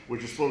another,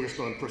 which is focused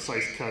on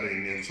precise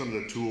cutting and some of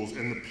the tools,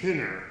 and the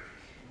pinner,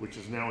 which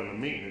is now in the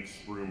maintenance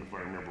room, if I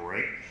remember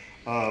right.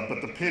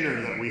 But the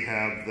pinner that we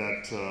have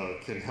that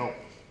can help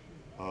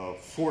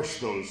force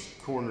those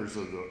corners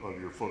of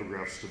your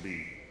photographs to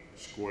be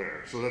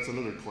square. So that's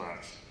another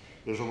class.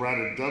 There's a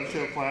routed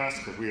dovetail class,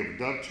 because we have a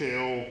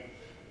dovetail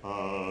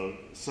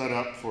set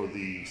up for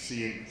the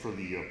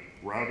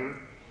router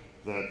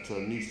that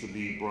needs to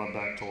be brought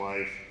back to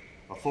life.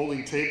 A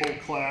folding table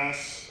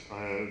class. A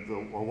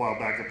while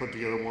back I put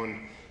together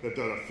one that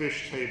did a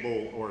fish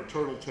table or a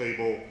turtle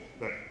table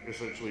that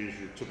essentially is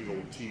your typical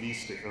TV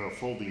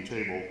folding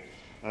table.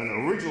 And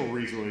the original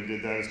reason we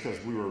did that is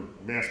because we were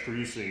mass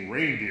producing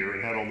reindeer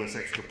and had all this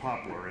extra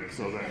poplar, and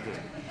so that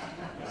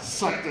just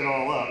sucked it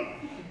all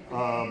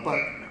up.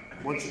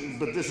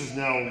 But this is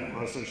now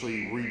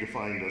essentially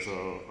redefined as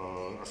a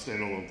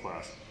standalone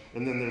class.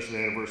 And then there's an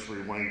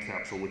anniversary wine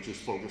capsule, which is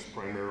focused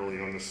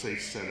primarily on the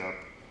safe setup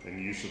and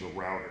use of the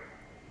router.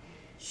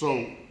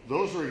 So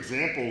those are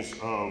examples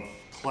of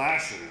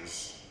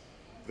classes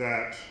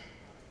that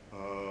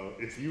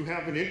if you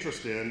have an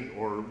interest in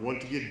or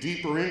want to get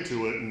deeper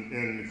into it,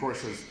 and of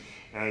course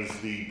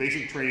as the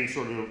basic training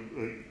sort of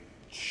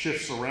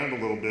shifts around a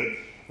little bit,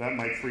 that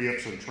might free up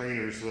some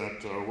trainers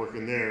that are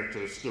working there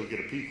to still get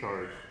a P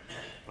card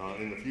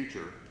in the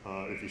future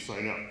if you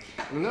sign up.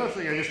 And another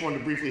thing I just wanted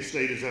to briefly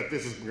state is that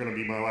this is going to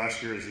be my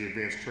last year as the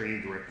advanced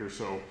training director,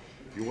 so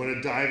if you want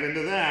to dive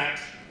into that,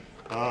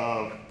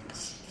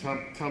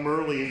 come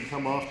early and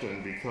come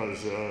often,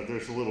 because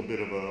there's a little bit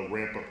of a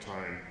ramp-up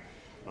time.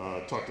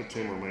 Talk to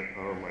Tim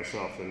or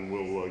myself, and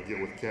we'll get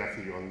with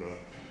Kathy on the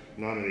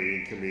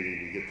nominating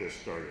committee to get this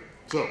started.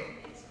 So,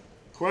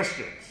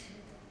 questions?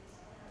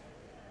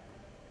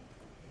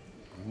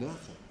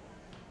 Nothing.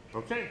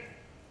 Okay.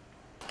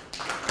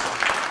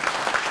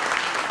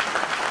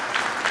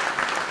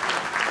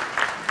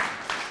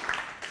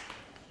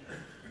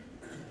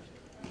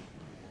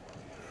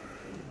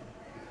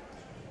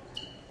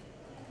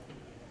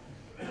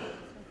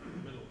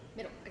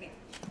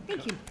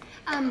 Thank you.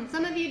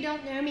 Some of you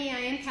don't know me. I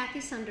am Kathy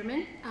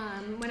Sunderman.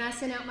 When I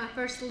sent out my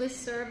first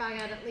listserv, I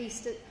got at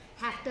least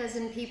half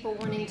dozen people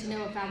wanting to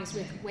know if I was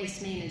with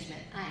Waste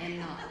Management. I am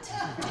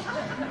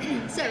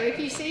not. So if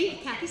you see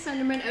Kathy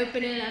Sunderman,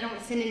 open it. I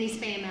don't send any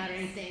spam out or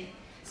anything.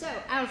 So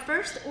our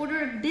first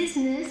order of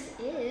business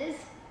is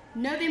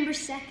November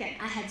 2nd.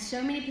 I had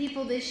so many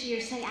people this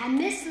year say, I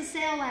missed the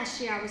sale last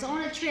year. I was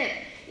on a trip.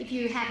 If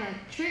you have a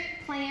trip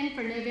planned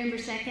for November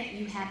 2nd,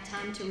 you have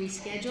time to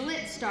reschedule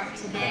it. Start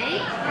today.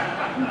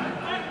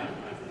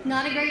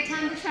 Not a great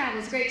time to travel.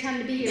 It's a great time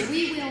to be here.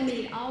 We will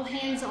need all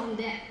hands on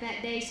deck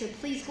that day, so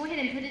please go ahead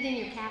and put it in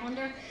your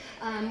calendar.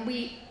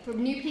 For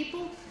new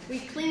people, we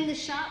clean the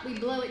shop, we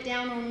blow it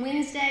down on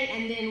Wednesday,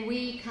 and then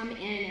we come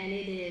in and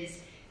it is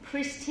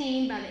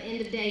pristine by the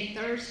end of day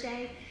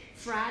Thursday.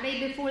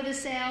 Friday before the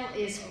sale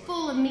is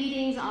full of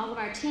meetings. All of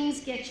our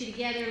teams get you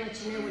together,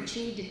 let you know what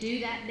you need to do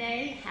that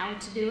day, how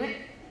to do it.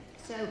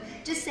 So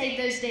just save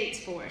those dates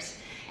for us.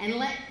 And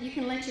you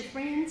can let your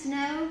friends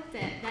know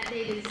that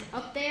date is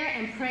up there,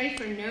 and pray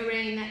for no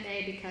rain that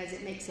day because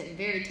it makes it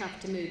very tough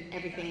to move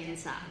everything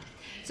inside.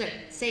 So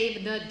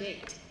save the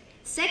date.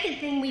 Second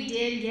thing we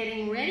did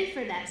getting ready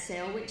for that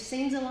sale, which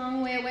seems a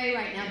long way away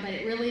right now, but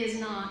it really is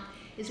not,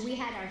 is we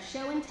had our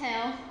show and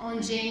tell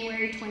on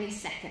January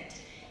 22nd.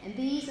 And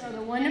these are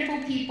the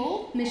wonderful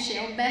people.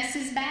 Michelle Bess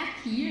is back,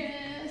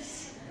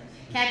 yes.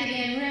 Kathy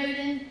Van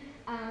Roden.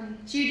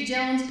 Judy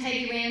Jones,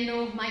 Peggy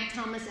Randall, Mike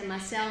Thomas, and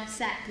myself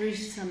sat through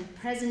some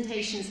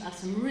presentations of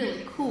some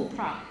really cool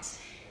products.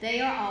 They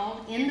are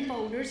all in the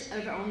folders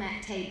over on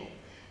that table.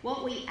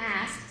 What we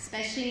ask,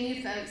 especially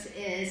you folks,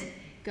 is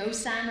go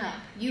sign up.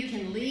 You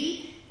can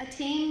lead a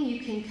team,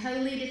 you can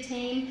co-lead a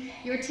team.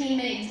 Your team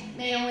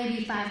may only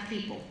be 5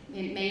 people.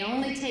 It may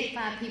only take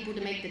 5 people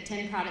to make the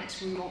 10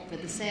 products we want for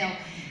the sale,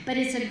 but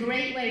it's a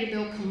great way to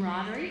build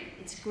camaraderie.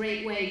 It's a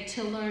great way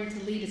to learn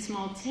to lead a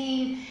small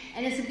team,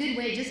 and it's a good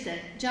way just to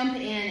jump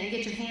in and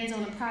get your hands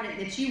on a product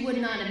that you would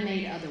not have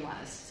made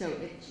otherwise. So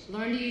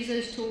learn to use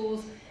those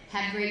tools,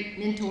 have great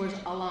mentors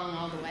along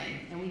all the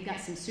way, and we've got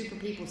some super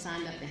people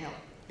signed up to help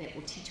that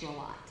will teach you a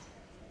lot.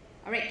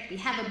 All right, we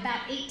have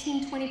about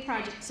 18, 20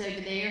 projects over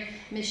there.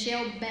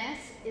 Michelle Bess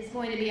is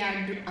going to be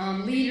our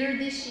leader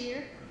this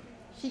year.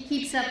 She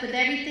keeps up with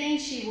everything.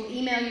 She will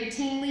email your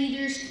team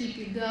leaders, keep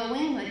you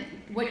going, like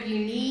what you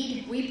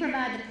need. We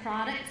provide the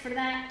product for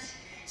that.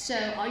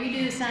 So all you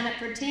do is sign up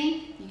for a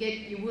team. You get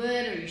your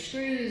wood or your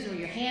screws or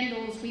your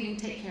handles. We will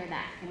take care of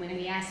that. And when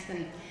we ask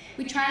them,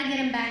 we try to get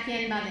them back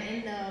in by the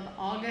end of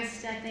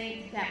August, I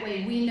think. That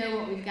way we know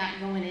what we've got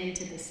going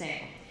into the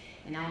sale.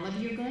 And all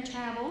of you are going to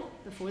travel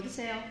before the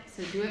sale,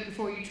 so do it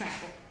before you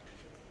travel.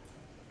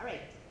 All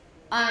right.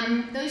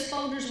 Those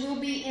folders will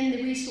be in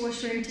the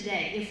resource room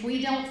today. If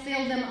we don't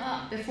fill them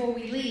up before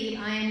we leave,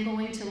 I am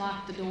going to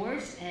lock the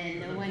doors, and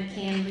no one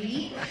can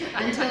leave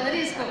until it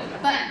is full.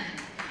 But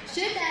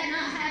should that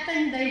not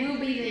happen, they will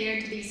be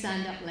there to be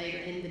signed up later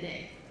in the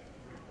day.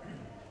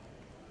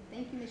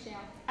 Thank you, Michelle.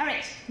 All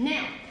right,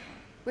 now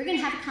we're going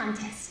to have a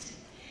contest.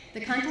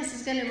 The contest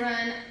is going to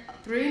run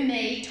through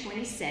May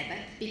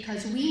 27th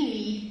because we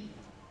need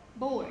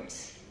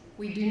boards.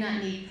 We do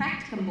not need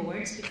practicum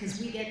boards because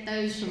we get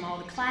those from all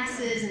the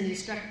classes, and the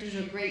instructors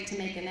are great to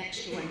make an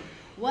extra one.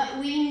 What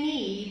we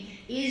need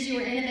is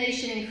your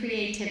innovation and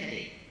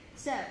creativity.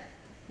 So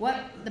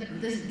what the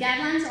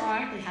guidelines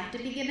are, they have to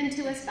be given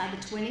to us by the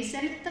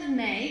 27th of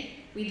May.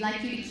 We'd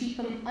like you to keep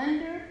them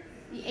under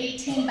the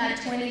 18 by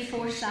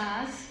 24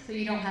 size, so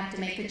you don't have to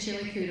make a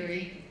chili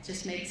cooterie.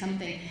 Just make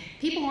something.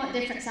 People want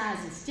different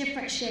sizes,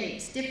 different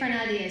shapes, different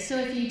ideas. So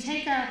if you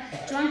take a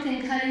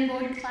drunken cutting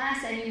board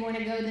class and you want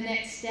to go the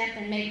next step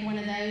and make one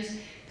of those,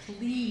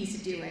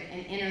 please do it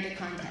and enter the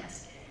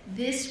contest.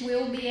 This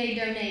will be a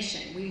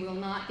donation. We will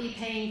not be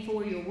paying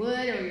for your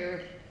wood or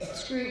your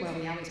screw. Well,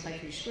 we always pay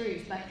for your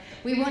screws, but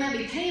we will not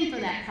be paying for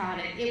that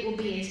product. It will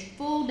be a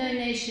full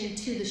donation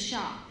to the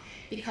shop,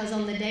 because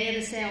on the day of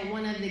the sale,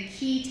 one of the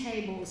key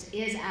tables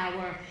is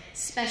our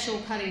special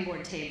cutting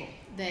board table.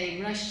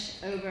 They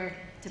rush over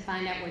to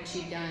find out what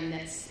you've done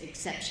that's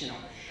exceptional.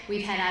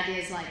 We've had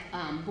ideas like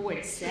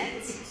board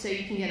sets, so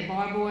you can get a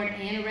bar board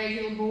and a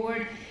regular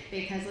board,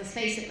 because let's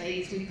face it,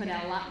 ladies, we put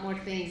out a lot more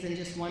things than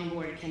just one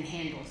board can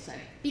handle. So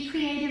be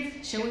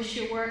creative, show us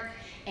your work,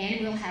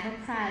 and we'll have a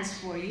prize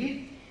for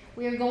you.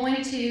 We are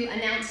going to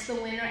announce the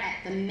winner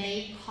at the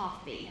May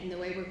Coffee, and the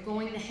way we're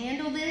going to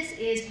handle this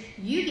is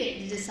you get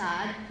to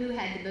decide who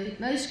had the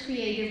most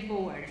creative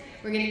board.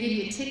 We're going to give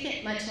you a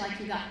ticket, much like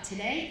you got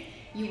today.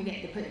 You will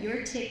get to put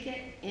your ticket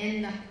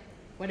in the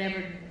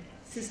whatever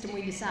system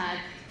we decide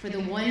for the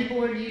one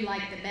board you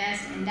like the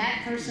best, and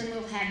that person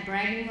will have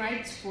bragging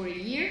rights for a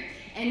year,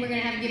 and we're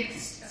going to have a gift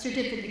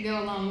certificate to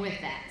go along with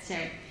that. So,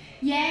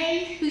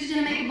 yay! Who's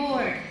going to make a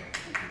board?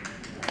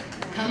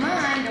 Come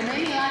on, don't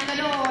make me lock the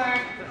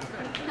door.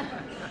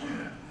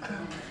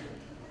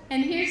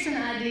 And here's some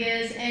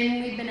ideas,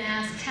 and we've been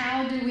asked,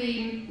 how do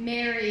we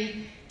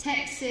marry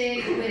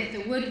TechSig with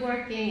the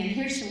woodworking? And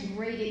here's some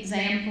great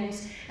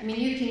examples. I mean,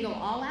 you can go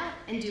all out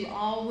and do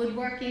all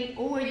woodworking,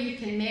 or you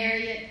can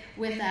marry it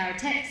with our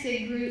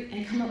TechSig group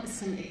and come up with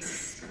some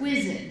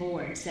exquisite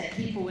boards that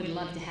people would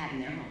love to have in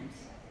their homes.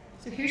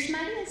 So here's some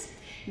ideas.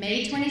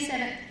 May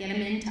 27th, get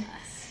them into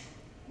us.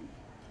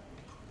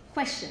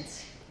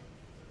 Questions?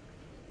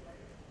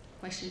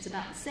 Questions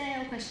about the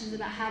sale, questions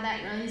about how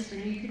that runs for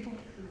new people?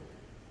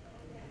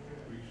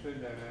 Will you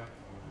send that out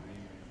on an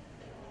email?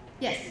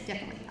 Yes,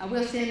 definitely. I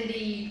will send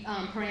the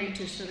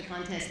parameters for the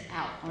contest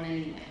out on an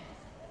email.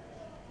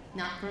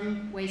 Not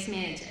from Waste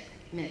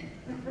Management,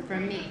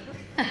 from me.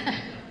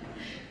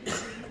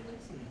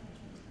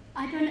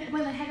 I don't know,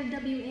 well, I had a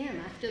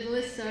WM after the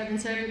listserv, and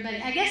so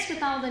everybody, I guess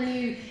with all the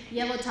new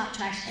yellow top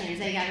trash cans,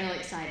 they got really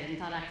excited and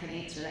thought I could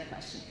answer that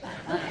question.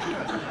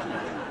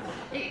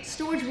 It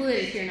stores wood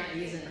if you're not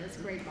using it. It's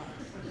a great box.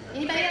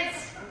 Anybody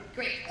else?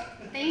 Great.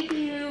 Thank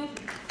you.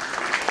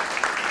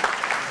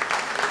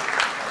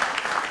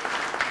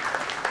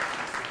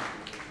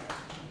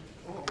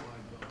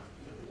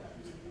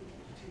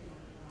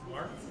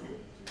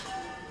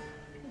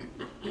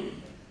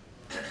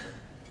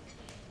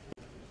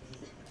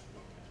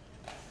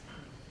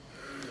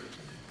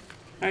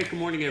 All right, good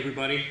morning,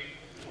 everybody.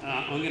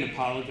 I'm going to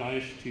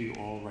apologize to you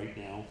all right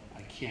now.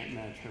 I can't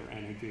match her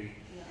energy.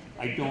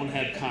 I don't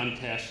have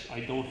contests.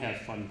 I don't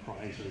have fun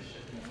prizes.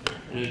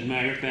 And as a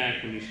matter of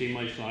fact, when you see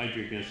my slides,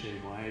 you're going to say,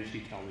 why is he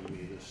telling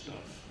me this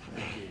stuff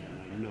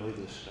again? I know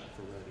this stuff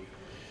already.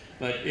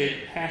 But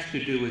it has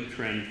to do with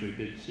trends we've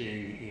been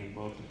seeing in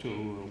both the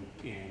tool room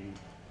and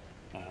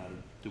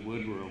the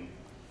wood room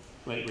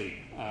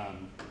lately.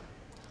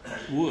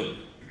 Wood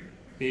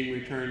being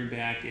returned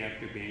back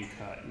after being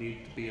cut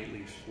needs to be at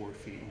least 4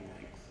 feet in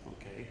length,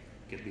 okay?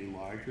 It can be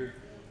larger,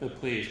 but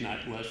please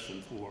not less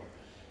than 4.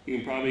 You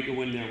can probably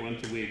go in there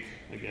once a week,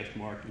 I guess,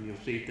 Mark, and you'll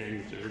see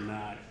things that are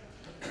not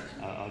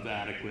of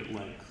adequate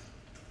length.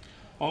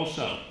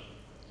 Also,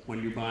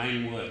 when you're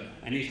buying wood,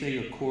 anything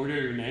a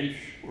quarter of an inch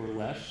or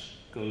less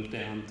goes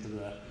down to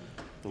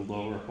the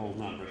lower whole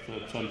number. So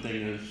if something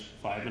is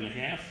 5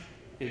 1/2,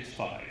 it's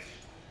 5.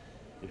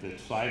 If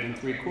it's 5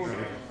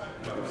 3/4,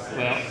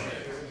 well,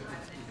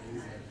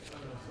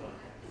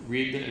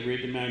 read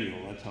the manual.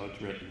 That's how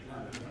it's written.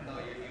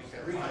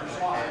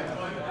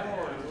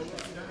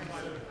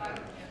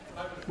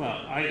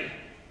 Well,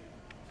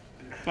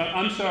 but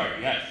I'm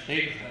sorry. Yes,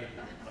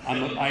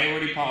 I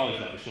already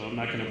apologized, so I'm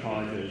not going to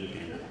apologize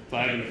again.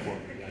 5 1/4.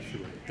 That's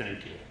right.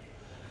 Thank you.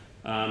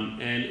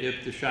 And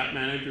if the shop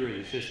manager or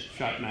the assistant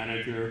shop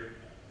manager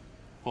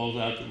pulls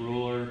out the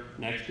ruler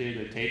next to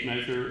the tape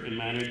measure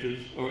and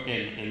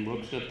and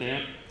looks at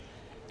that,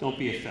 don't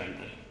be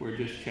offended. We're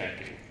just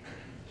checking.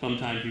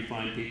 Sometimes you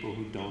find people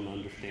who don't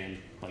understand,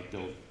 like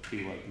they'll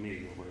be like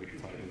me over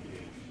 5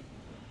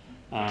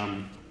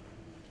 years.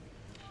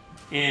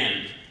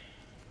 And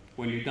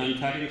when you're done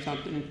cutting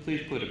something,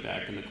 please put it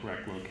back in the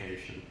correct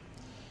location.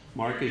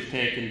 Mark has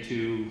taken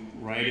to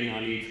writing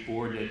on each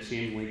board that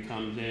seemingly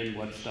comes in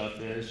what stuff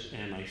is,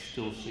 and I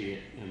still see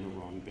it in the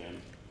wrong bin.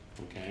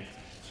 Okay?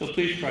 So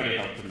please try to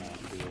help them out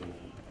in doing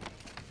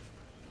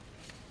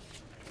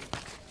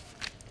that.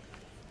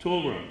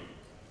 Tool room.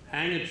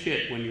 Hang a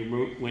chit when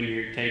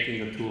you're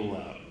taking a tool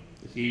out.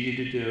 It's easy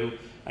to do.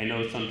 I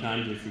know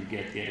sometimes if you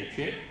get a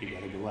chit, you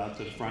got to go out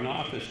to the front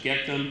office,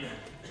 get them,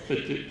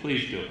 but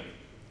please do it.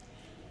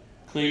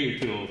 Clean your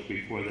tools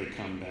before they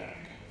come back.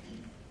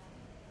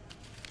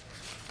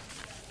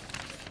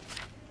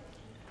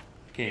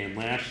 Okay, and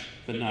last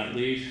but not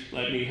least,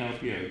 let me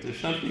help you. If there's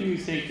something you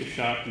think the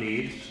shop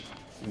needs,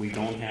 and we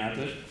don't have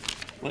it,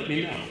 let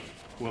me know.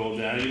 We'll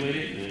evaluate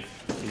it, and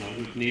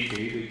if need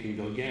be, we can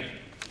go get it.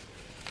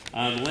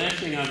 The last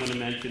thing I want to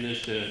mention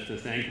is to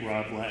thank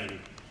Rob Lang.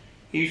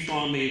 He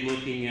saw me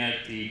looking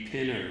at the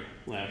pinner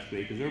last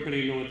week. Does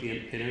everybody know what the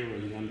pinner or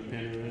the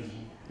underpinner is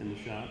in the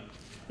shop?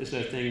 It's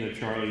that thing that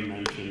Charlie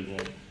mentioned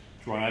that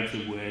drives a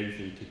wedge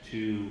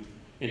into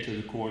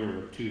the corner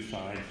of 2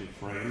 sides of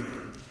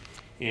frame.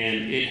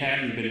 And it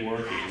hadn't been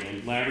working.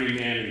 And Larry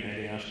Manning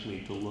had asked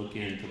me to look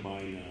into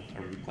buying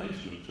a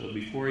replacement. So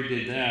before he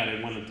did that, I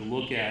wanted to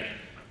look at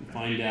and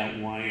find out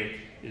why it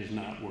is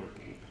not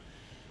working.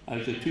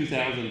 It's a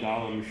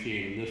 $2,000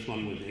 machine, and this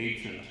one was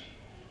ancient.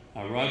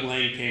 Rod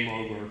Lane came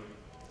over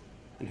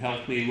and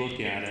helped me look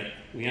at it.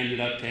 We ended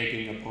up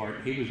taking it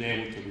apart. He was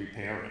able to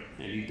repair it,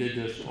 and he did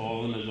this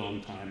all in his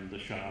own time in the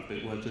shop.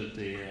 It wasn't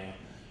the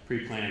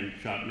pre-planned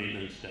shop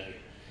maintenance day.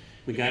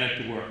 We got it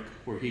to work,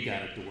 or he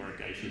got it to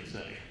work, I should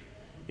say.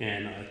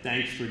 And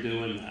thanks for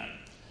doing that.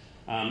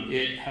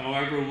 It,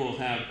 however, will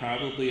have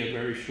probably a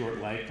very short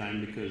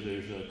lifetime because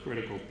there's a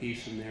critical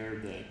piece in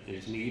there that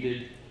is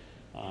needed.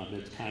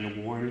 That's kind of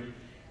worn,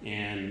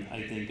 and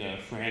I think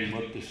Fran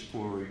looked us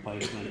for a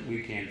replacement.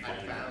 We can't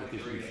find it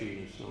because the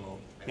machine is so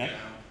old. Yeah?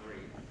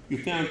 You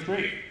found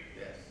 3?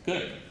 Yes.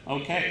 Good.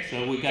 Okay,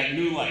 so we got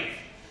new life.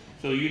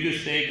 So you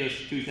just saved us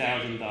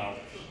 $2,000.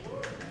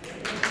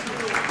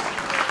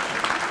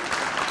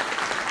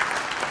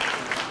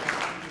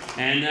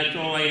 And that's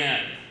all I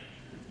had.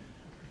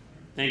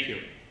 Thank you.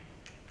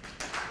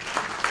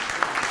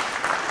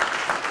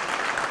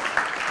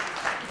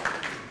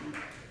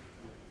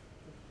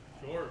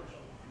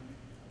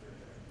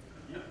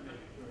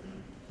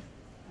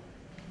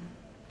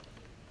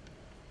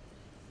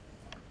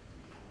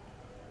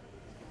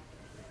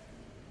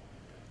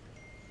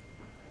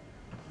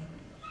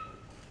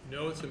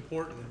 know it's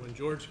important when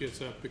George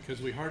gets up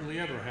because we hardly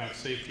ever have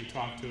safety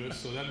talk to us,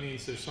 so that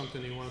means there's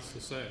something he wants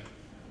to say.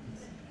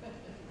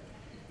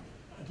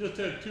 I just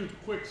have 2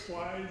 quick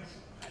slides.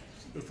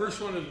 The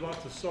first one is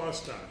about the saw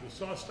stop. The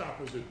saw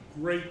stop is a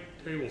great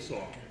table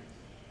saw.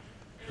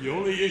 The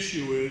only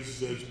issue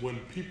is when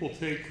people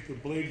take the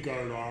blade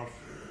guard off,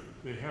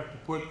 they have to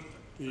put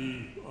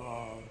the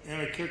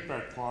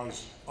anti-kickback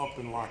claws up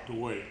and locked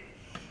away.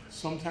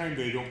 Sometimes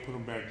they don't put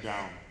them back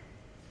down.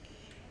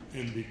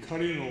 And be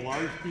cutting a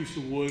large piece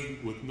of wood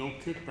with no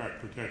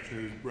kickback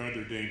protection is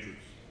rather dangerous.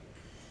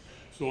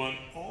 So on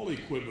all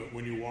equipment,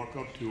 when you walk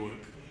up to it,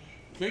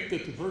 think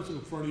that the person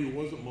in front of you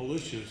wasn't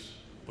malicious,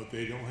 but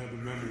they don't have a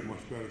memory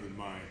much better than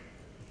mine.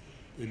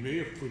 They may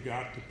have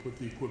forgot to put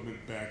the equipment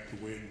back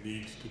the way it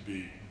needs to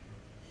be.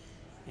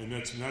 And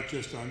that's not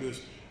just on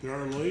this. There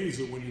are lathes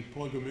that when you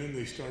plug them in,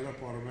 they start up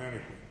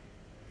automatically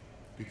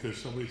because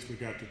somebody's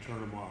forgot to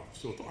turn them off.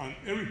 So on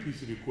every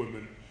piece of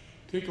equipment,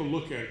 take a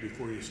look at it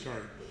before you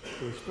start.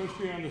 But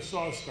especially on the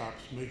saw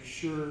stops, make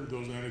sure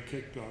those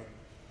anti-kick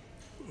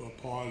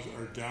paws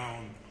are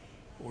down,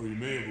 or you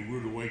may have a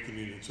rude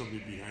awakening and somebody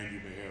behind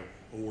you may have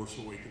a worse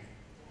awakening.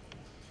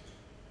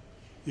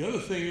 The other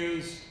thing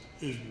is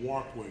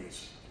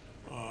walkways.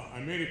 I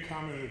made a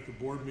comment at the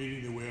board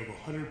meeting that we have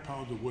 100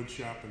 pounds of wood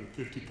shop in a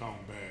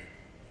 50-pound bag.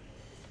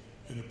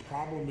 And the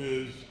problem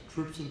is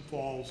trips and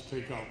falls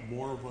take out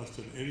more of us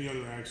than any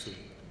other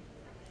accident.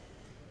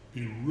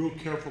 Be real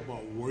careful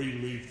about where you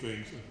leave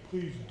things, and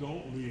please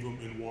don't leave them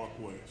in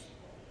walkways.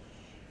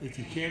 If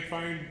you can't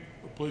find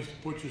a place to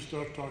put your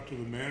stuff, talk to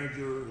the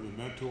manager or the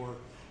mentor.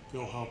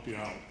 They'll help you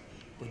out.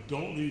 But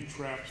don't leave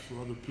traps for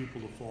other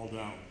people to fall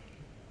down,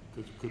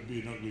 because it could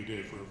be an ugly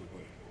day for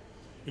everybody.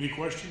 Any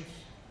questions?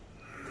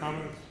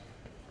 Comments?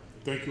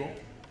 Thank you all.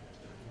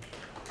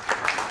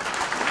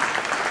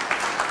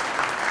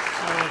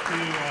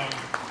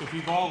 So if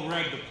you've all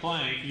read the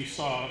plank, you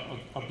saw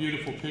a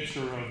beautiful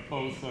picture of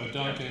both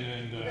Duncan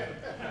and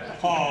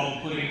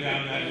Paul putting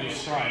down that new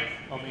stripe.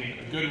 I mean,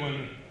 a good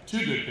one,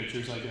 2 good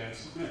pictures, I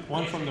guess.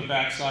 One from the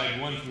back side,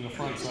 one from the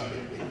front side.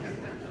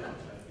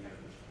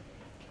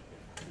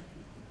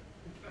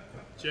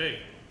 Jay.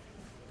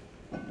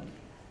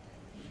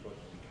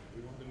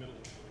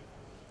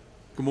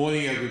 Good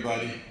morning,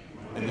 everybody,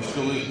 and it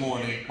still is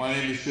morning. My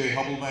name is Jay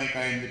Hubblebank.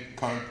 I am the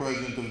current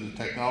president of the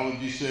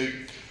Technology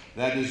SIG.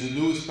 That is the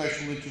newest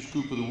special interest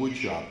group of the wood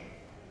shop.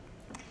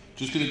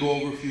 Just going to go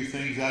over a few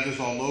things. That is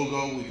our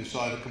logo. We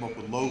decided to come up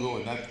with a logo,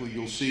 and that's what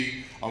you'll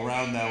see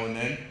around now and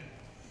then.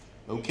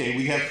 Okay,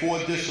 we have 4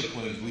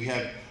 disciplines. We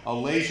have a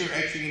laser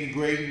etching and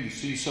engraving. You've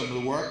seen some of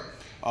the work.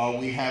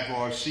 We have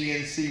our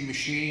CNC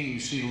machine.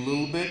 You've seen a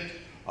little bit.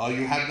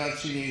 You have not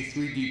seen any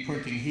 3D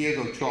printing here,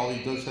 though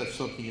Charlie does have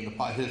something in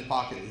his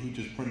pocket that he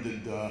just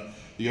printed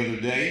the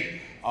other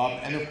day.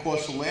 And of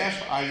course, the last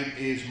item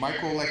is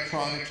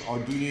microelectronics,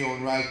 Arduino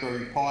and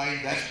Raspberry Pi.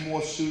 That's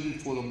more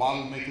suited for the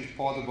model makers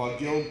part of our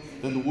guild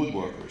than the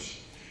woodworkers.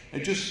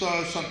 And just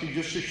something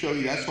just to show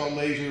you, that's what our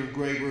laser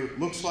engraver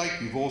looks like.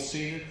 You've all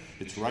seen it.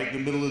 It's right in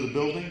the middle of the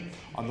building.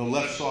 On the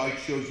left side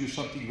shows you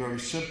something very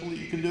simple that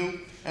you can do.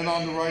 And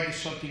on the right is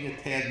something a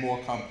tad more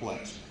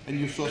complex. And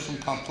you saw some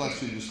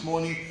complexity this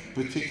morning,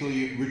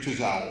 particularly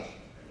Richard's owl.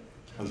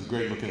 That was a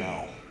great looking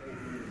owl.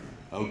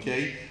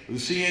 Okay, the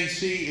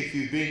CNC, if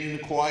you've been in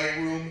the quiet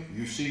room,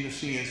 you've seen the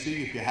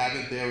CNC. If you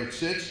haven't, there it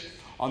sits.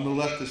 On the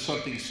left is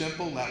something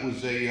simple. That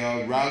was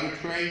a router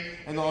tray.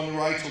 And on the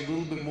right is a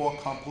little bit more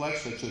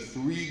complex. That's a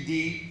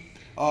 3D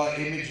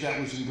image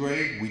that was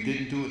engraved. We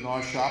didn't do it in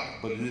our shop,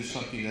 but it is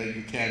something that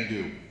you can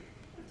do.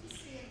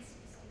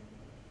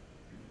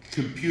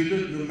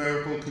 Computer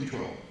numerical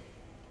control.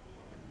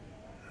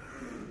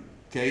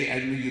 Okay,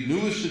 and the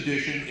newest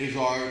addition is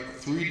our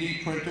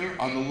 3D printer.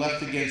 On the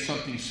left, again,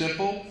 something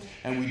simple.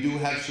 And we do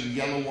have some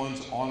yellow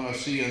ones on our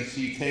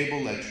CNC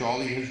table that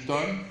Charlie has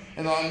done.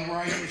 And on the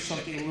right is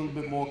something a little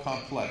bit more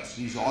complex.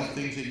 These are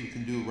things that you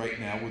can do right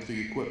now with the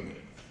equipment.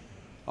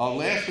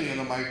 Lastly, on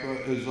the micro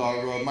is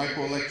our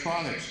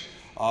microelectronics.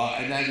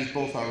 And that is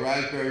both our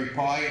Raspberry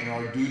Pi and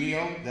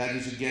Arduino. That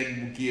is,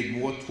 again, geared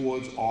more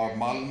towards our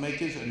model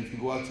makers. And if you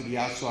go out to the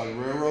outside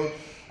railroad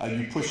and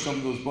you push some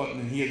of those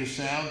buttons and hear the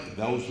sound,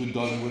 those were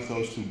done with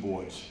those 2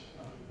 boards.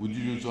 Would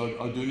you use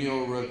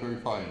Arduino or Raspberry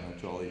Pi in that,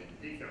 Charlie?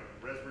 Pico,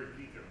 Raspberry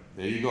Pico.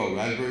 There you go,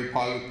 Raspberry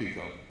Pi with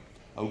Pico.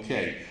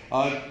 Okay.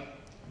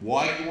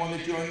 Why do you want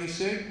to join the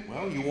SIG?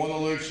 Well, you want to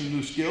learn some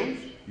new skills,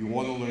 you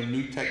want to learn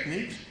new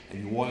techniques,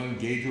 and you want to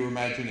engage your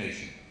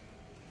imagination.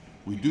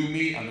 We do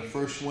meet on the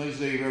first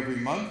Wednesday of every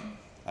month.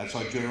 That's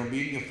our general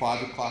meeting at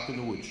 5 o'clock in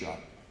the wood shop.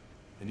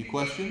 Any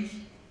questions?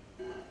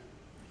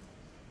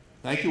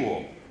 Thank you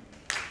all.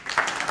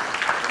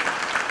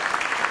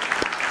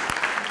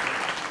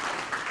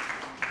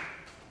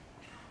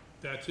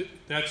 That's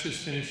it. That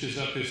just finishes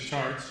up his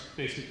charts.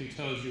 Basically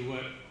tells you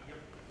what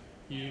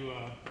you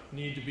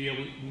need to be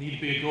able. You need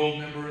to be a gold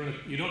member.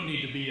 You don't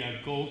need to be a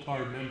gold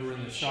card member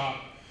in the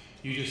shop.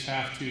 You just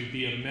have to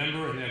be a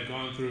member and have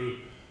gone through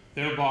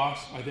their boss,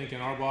 I think,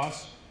 and our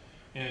boss,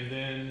 And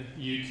then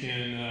you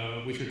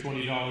can, with your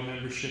 $20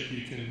 membership,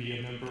 you can be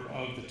a member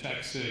of the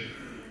Tech SIG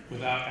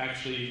without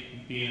actually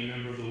being a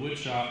member of the wood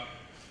shop.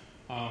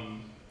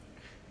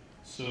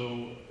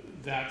 So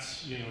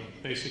that's,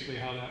 basically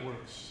how that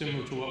works.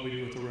 Similar to what we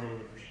do with the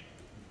railroaders.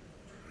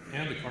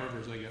 And the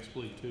carvers, I guess,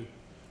 believe too.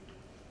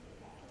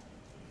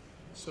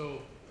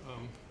 So,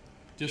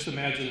 just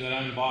imagine that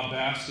I'm Bob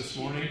Bass this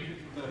morning,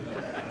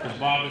 because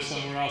Bob is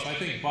somewhere else. I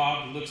think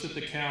Bob looks at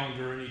the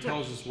calendar and he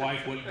tells his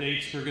wife what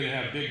dates we're going to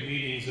have big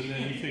meetings, and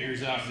then he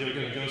figures out they're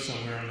going to go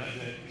somewhere on that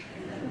day.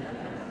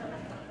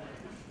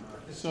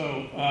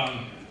 So,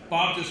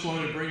 Bob just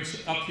wanted to bring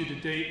us up to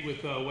date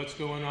with what's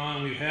going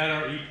on. We've had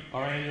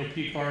our annual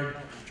P-card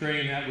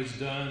training that was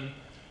done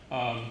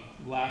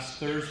last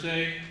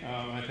Thursday.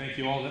 I thank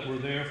you all that were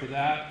there for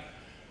that.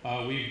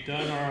 We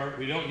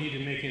don't need to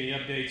make any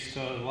updates to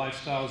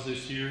lifestyles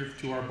this year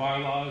to our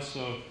bylaws,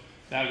 so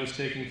that was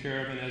taken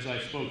care of. And as I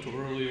spoke to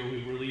earlier,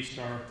 we released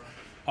our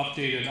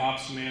updated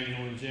ops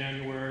manual in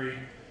January.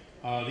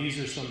 These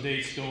are some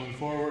dates going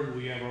forward.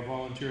 We have our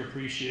volunteer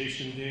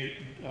appreciation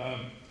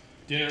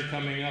dinner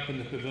coming up in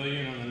the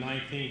pavilion on the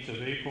 19th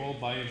of April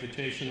by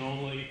invitation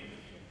only.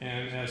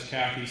 And as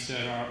Kathy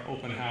said, our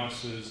open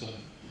house is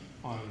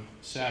on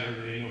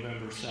Saturday,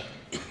 November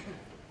 2nd.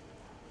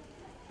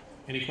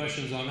 Any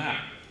questions on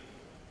that?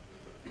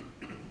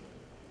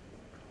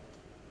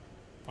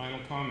 Final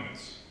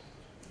comments?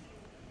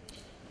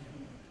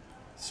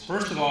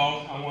 First of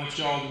all, I want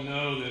you all to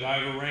know that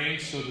I've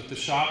arranged so that the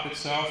shop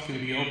itself can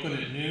be open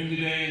at noon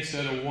today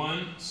instead of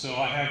 1. So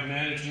I have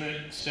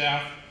management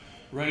staff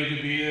ready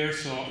to be there.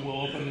 So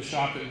we'll open the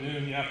shop at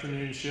noon. The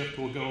afternoon shift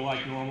will go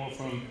like normal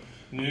from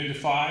noon to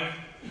 5.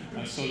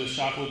 So the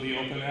shop will be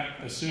open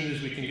as soon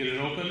as we can get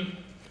it open.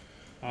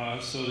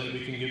 So that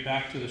we can get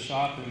back to the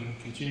shop and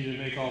continue to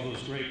make all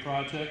those great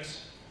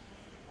projects.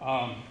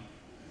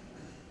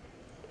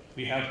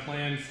 We have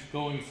plans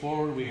going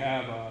forward. We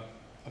have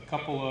a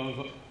couple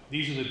of,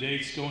 these are the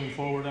dates going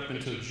forward up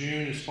until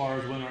June as far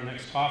as when our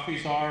next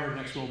coffees are. Our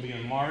next one will be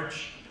in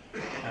March,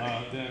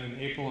 then in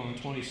April on the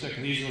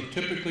 22nd. These are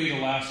typically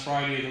the last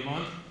Friday of the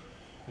month.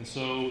 And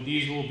so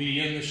these will be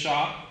in the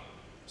shop.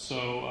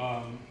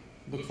 So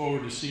look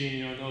forward to seeing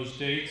you on those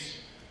dates.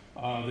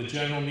 The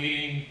general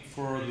meeting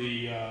for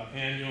the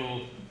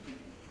annual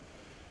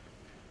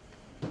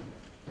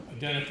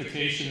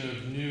identification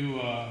of new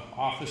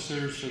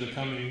officers for the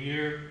coming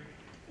year,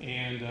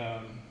 and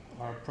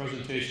our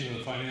presentation of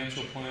the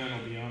financial plan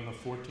will be on the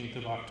 14th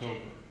of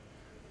October.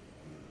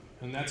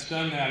 And that's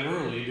done that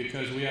early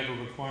because we have a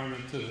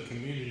requirement to the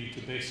community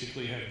to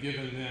basically have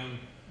given them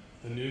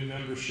the new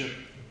membership,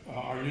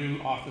 our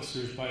new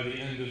officers by the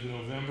end of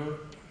November.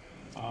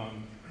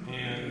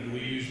 And we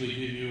usually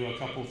give you a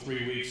couple,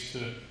 3 weeks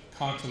to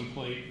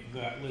contemplate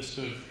that list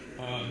of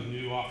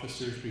new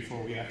officers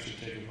before we actually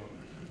take a vote.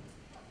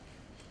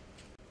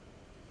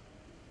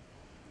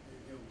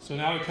 So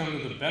now we come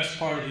to the best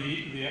part of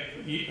the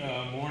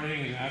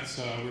morning, and that's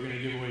we're going to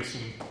give away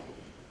some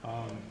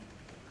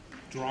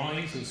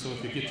drawings. And so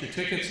if you get your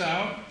tickets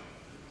out.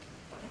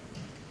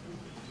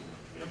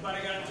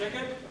 Everybody got a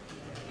ticket?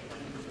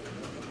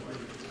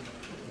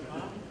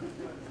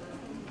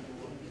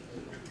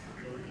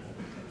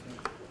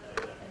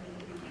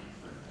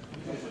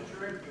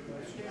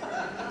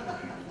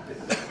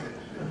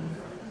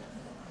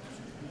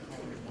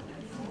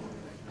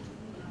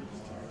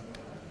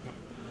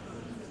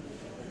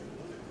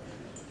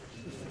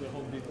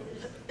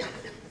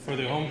 For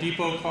the Home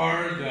Depot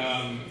card,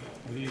 are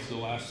these the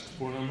last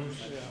 4 numbers?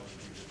 Yeah.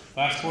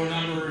 Last 4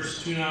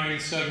 numbers,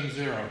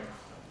 2970.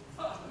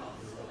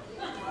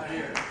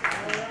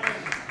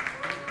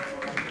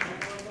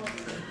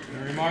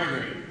 Mary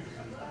Margaret.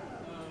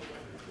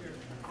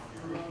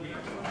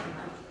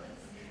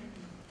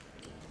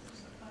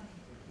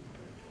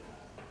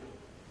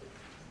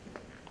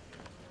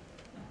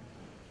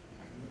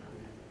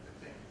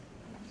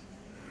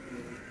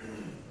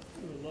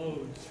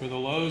 For the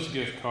Lowe's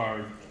gift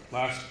card,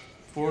 last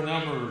 4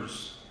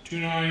 numbers,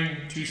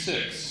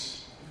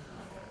 2926.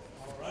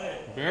 All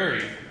right.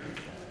 Barry.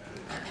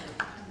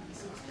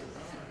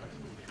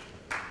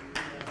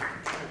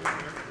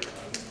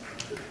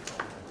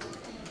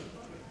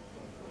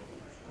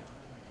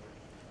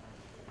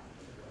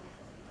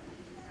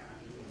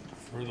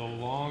 For the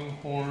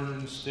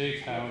Longhorn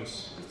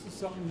Steakhouse This is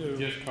something new.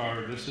 gift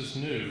card, this is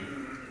new.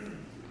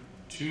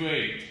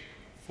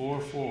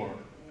 2844.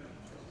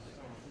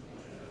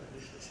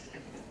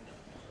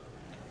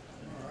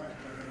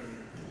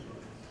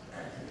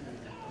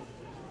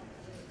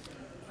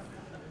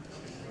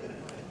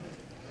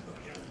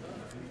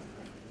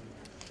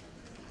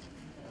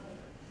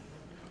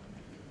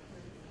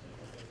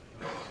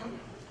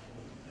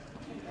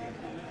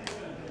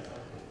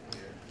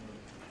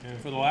 And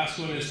for the last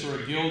one is for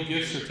a Guild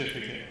gift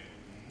certificate.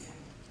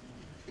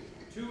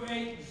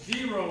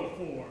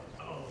 2804.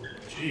 Oh,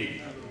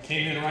 gee.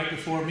 Came in right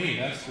before me,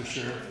 that's for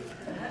sure.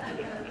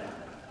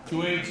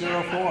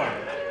 2804.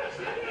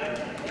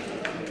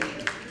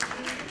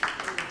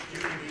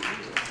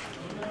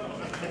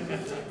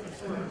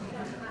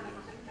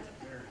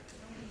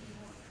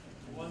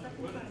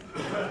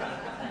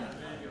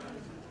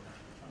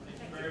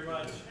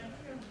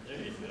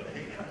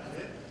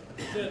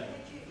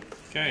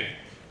 Okay,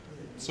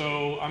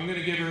 so I'm going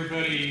to give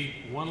everybody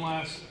one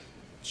last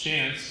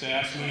chance to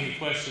ask me any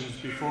questions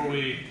before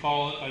we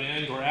call it an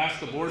end, or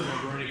ask the board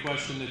member any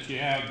question that you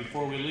have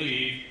before we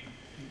leave.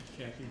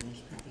 Kathy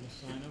wants people to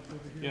sign up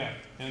over here. Yeah,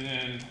 and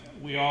then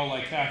we all,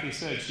 like Kathy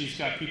said, she's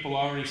got people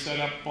already set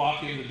up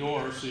blocking the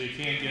door so you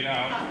can't get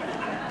out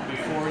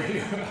before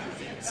you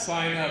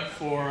sign up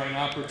for an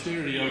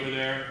opportunity over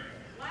there.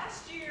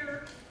 Last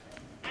year,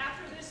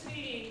 after this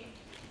meeting,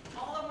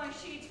 all of my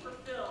sheets were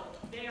filled.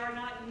 They are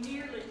not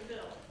nearly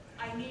filled.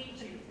 I need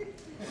you.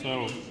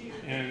 So,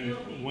 and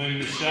when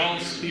Michelle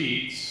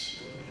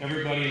speaks,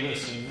 everybody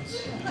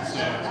listens. And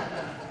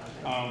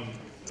so,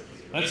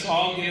 let's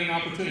all get an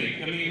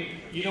opportunity. I mean,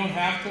 you don't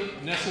have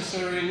to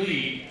necessarily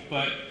lead,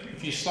 but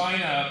if you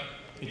sign up,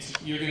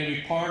 you're going to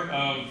be part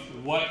of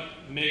what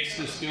makes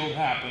this guild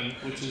happen,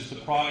 which is the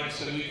products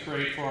that we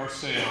create for our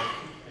sale.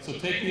 So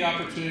take the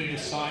opportunity to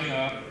sign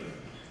up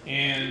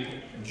and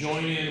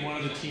join in one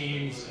of the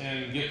teams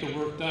and get the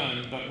work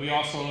done. But we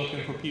also are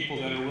looking for people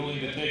that are willing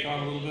to take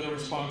on a little bit of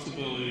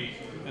responsibility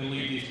and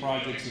lead these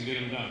projects and get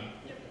them done.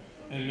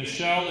 And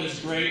Michelle is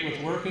great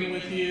with working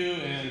with you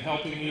and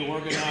helping you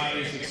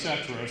organize,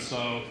 etc.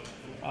 So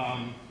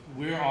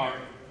we are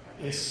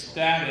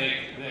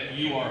ecstatic that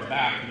you are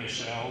back,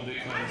 Michelle,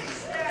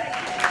 because the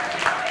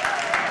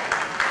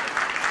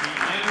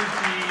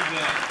energy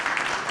that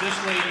this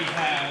lady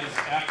has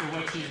after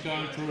what she's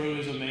gone through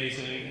is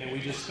amazing, and we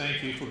just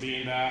thank you for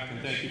being back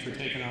and thank you for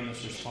taking on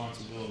this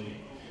responsibility.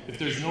 If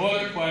there's no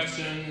other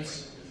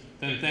questions,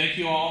 then thank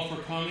you all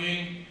for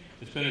coming.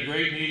 It's been a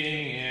great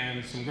meeting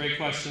and some great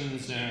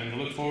questions, and I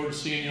look forward to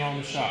seeing you all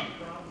in the shop.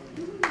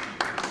 Don't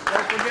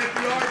forget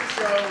the art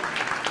show.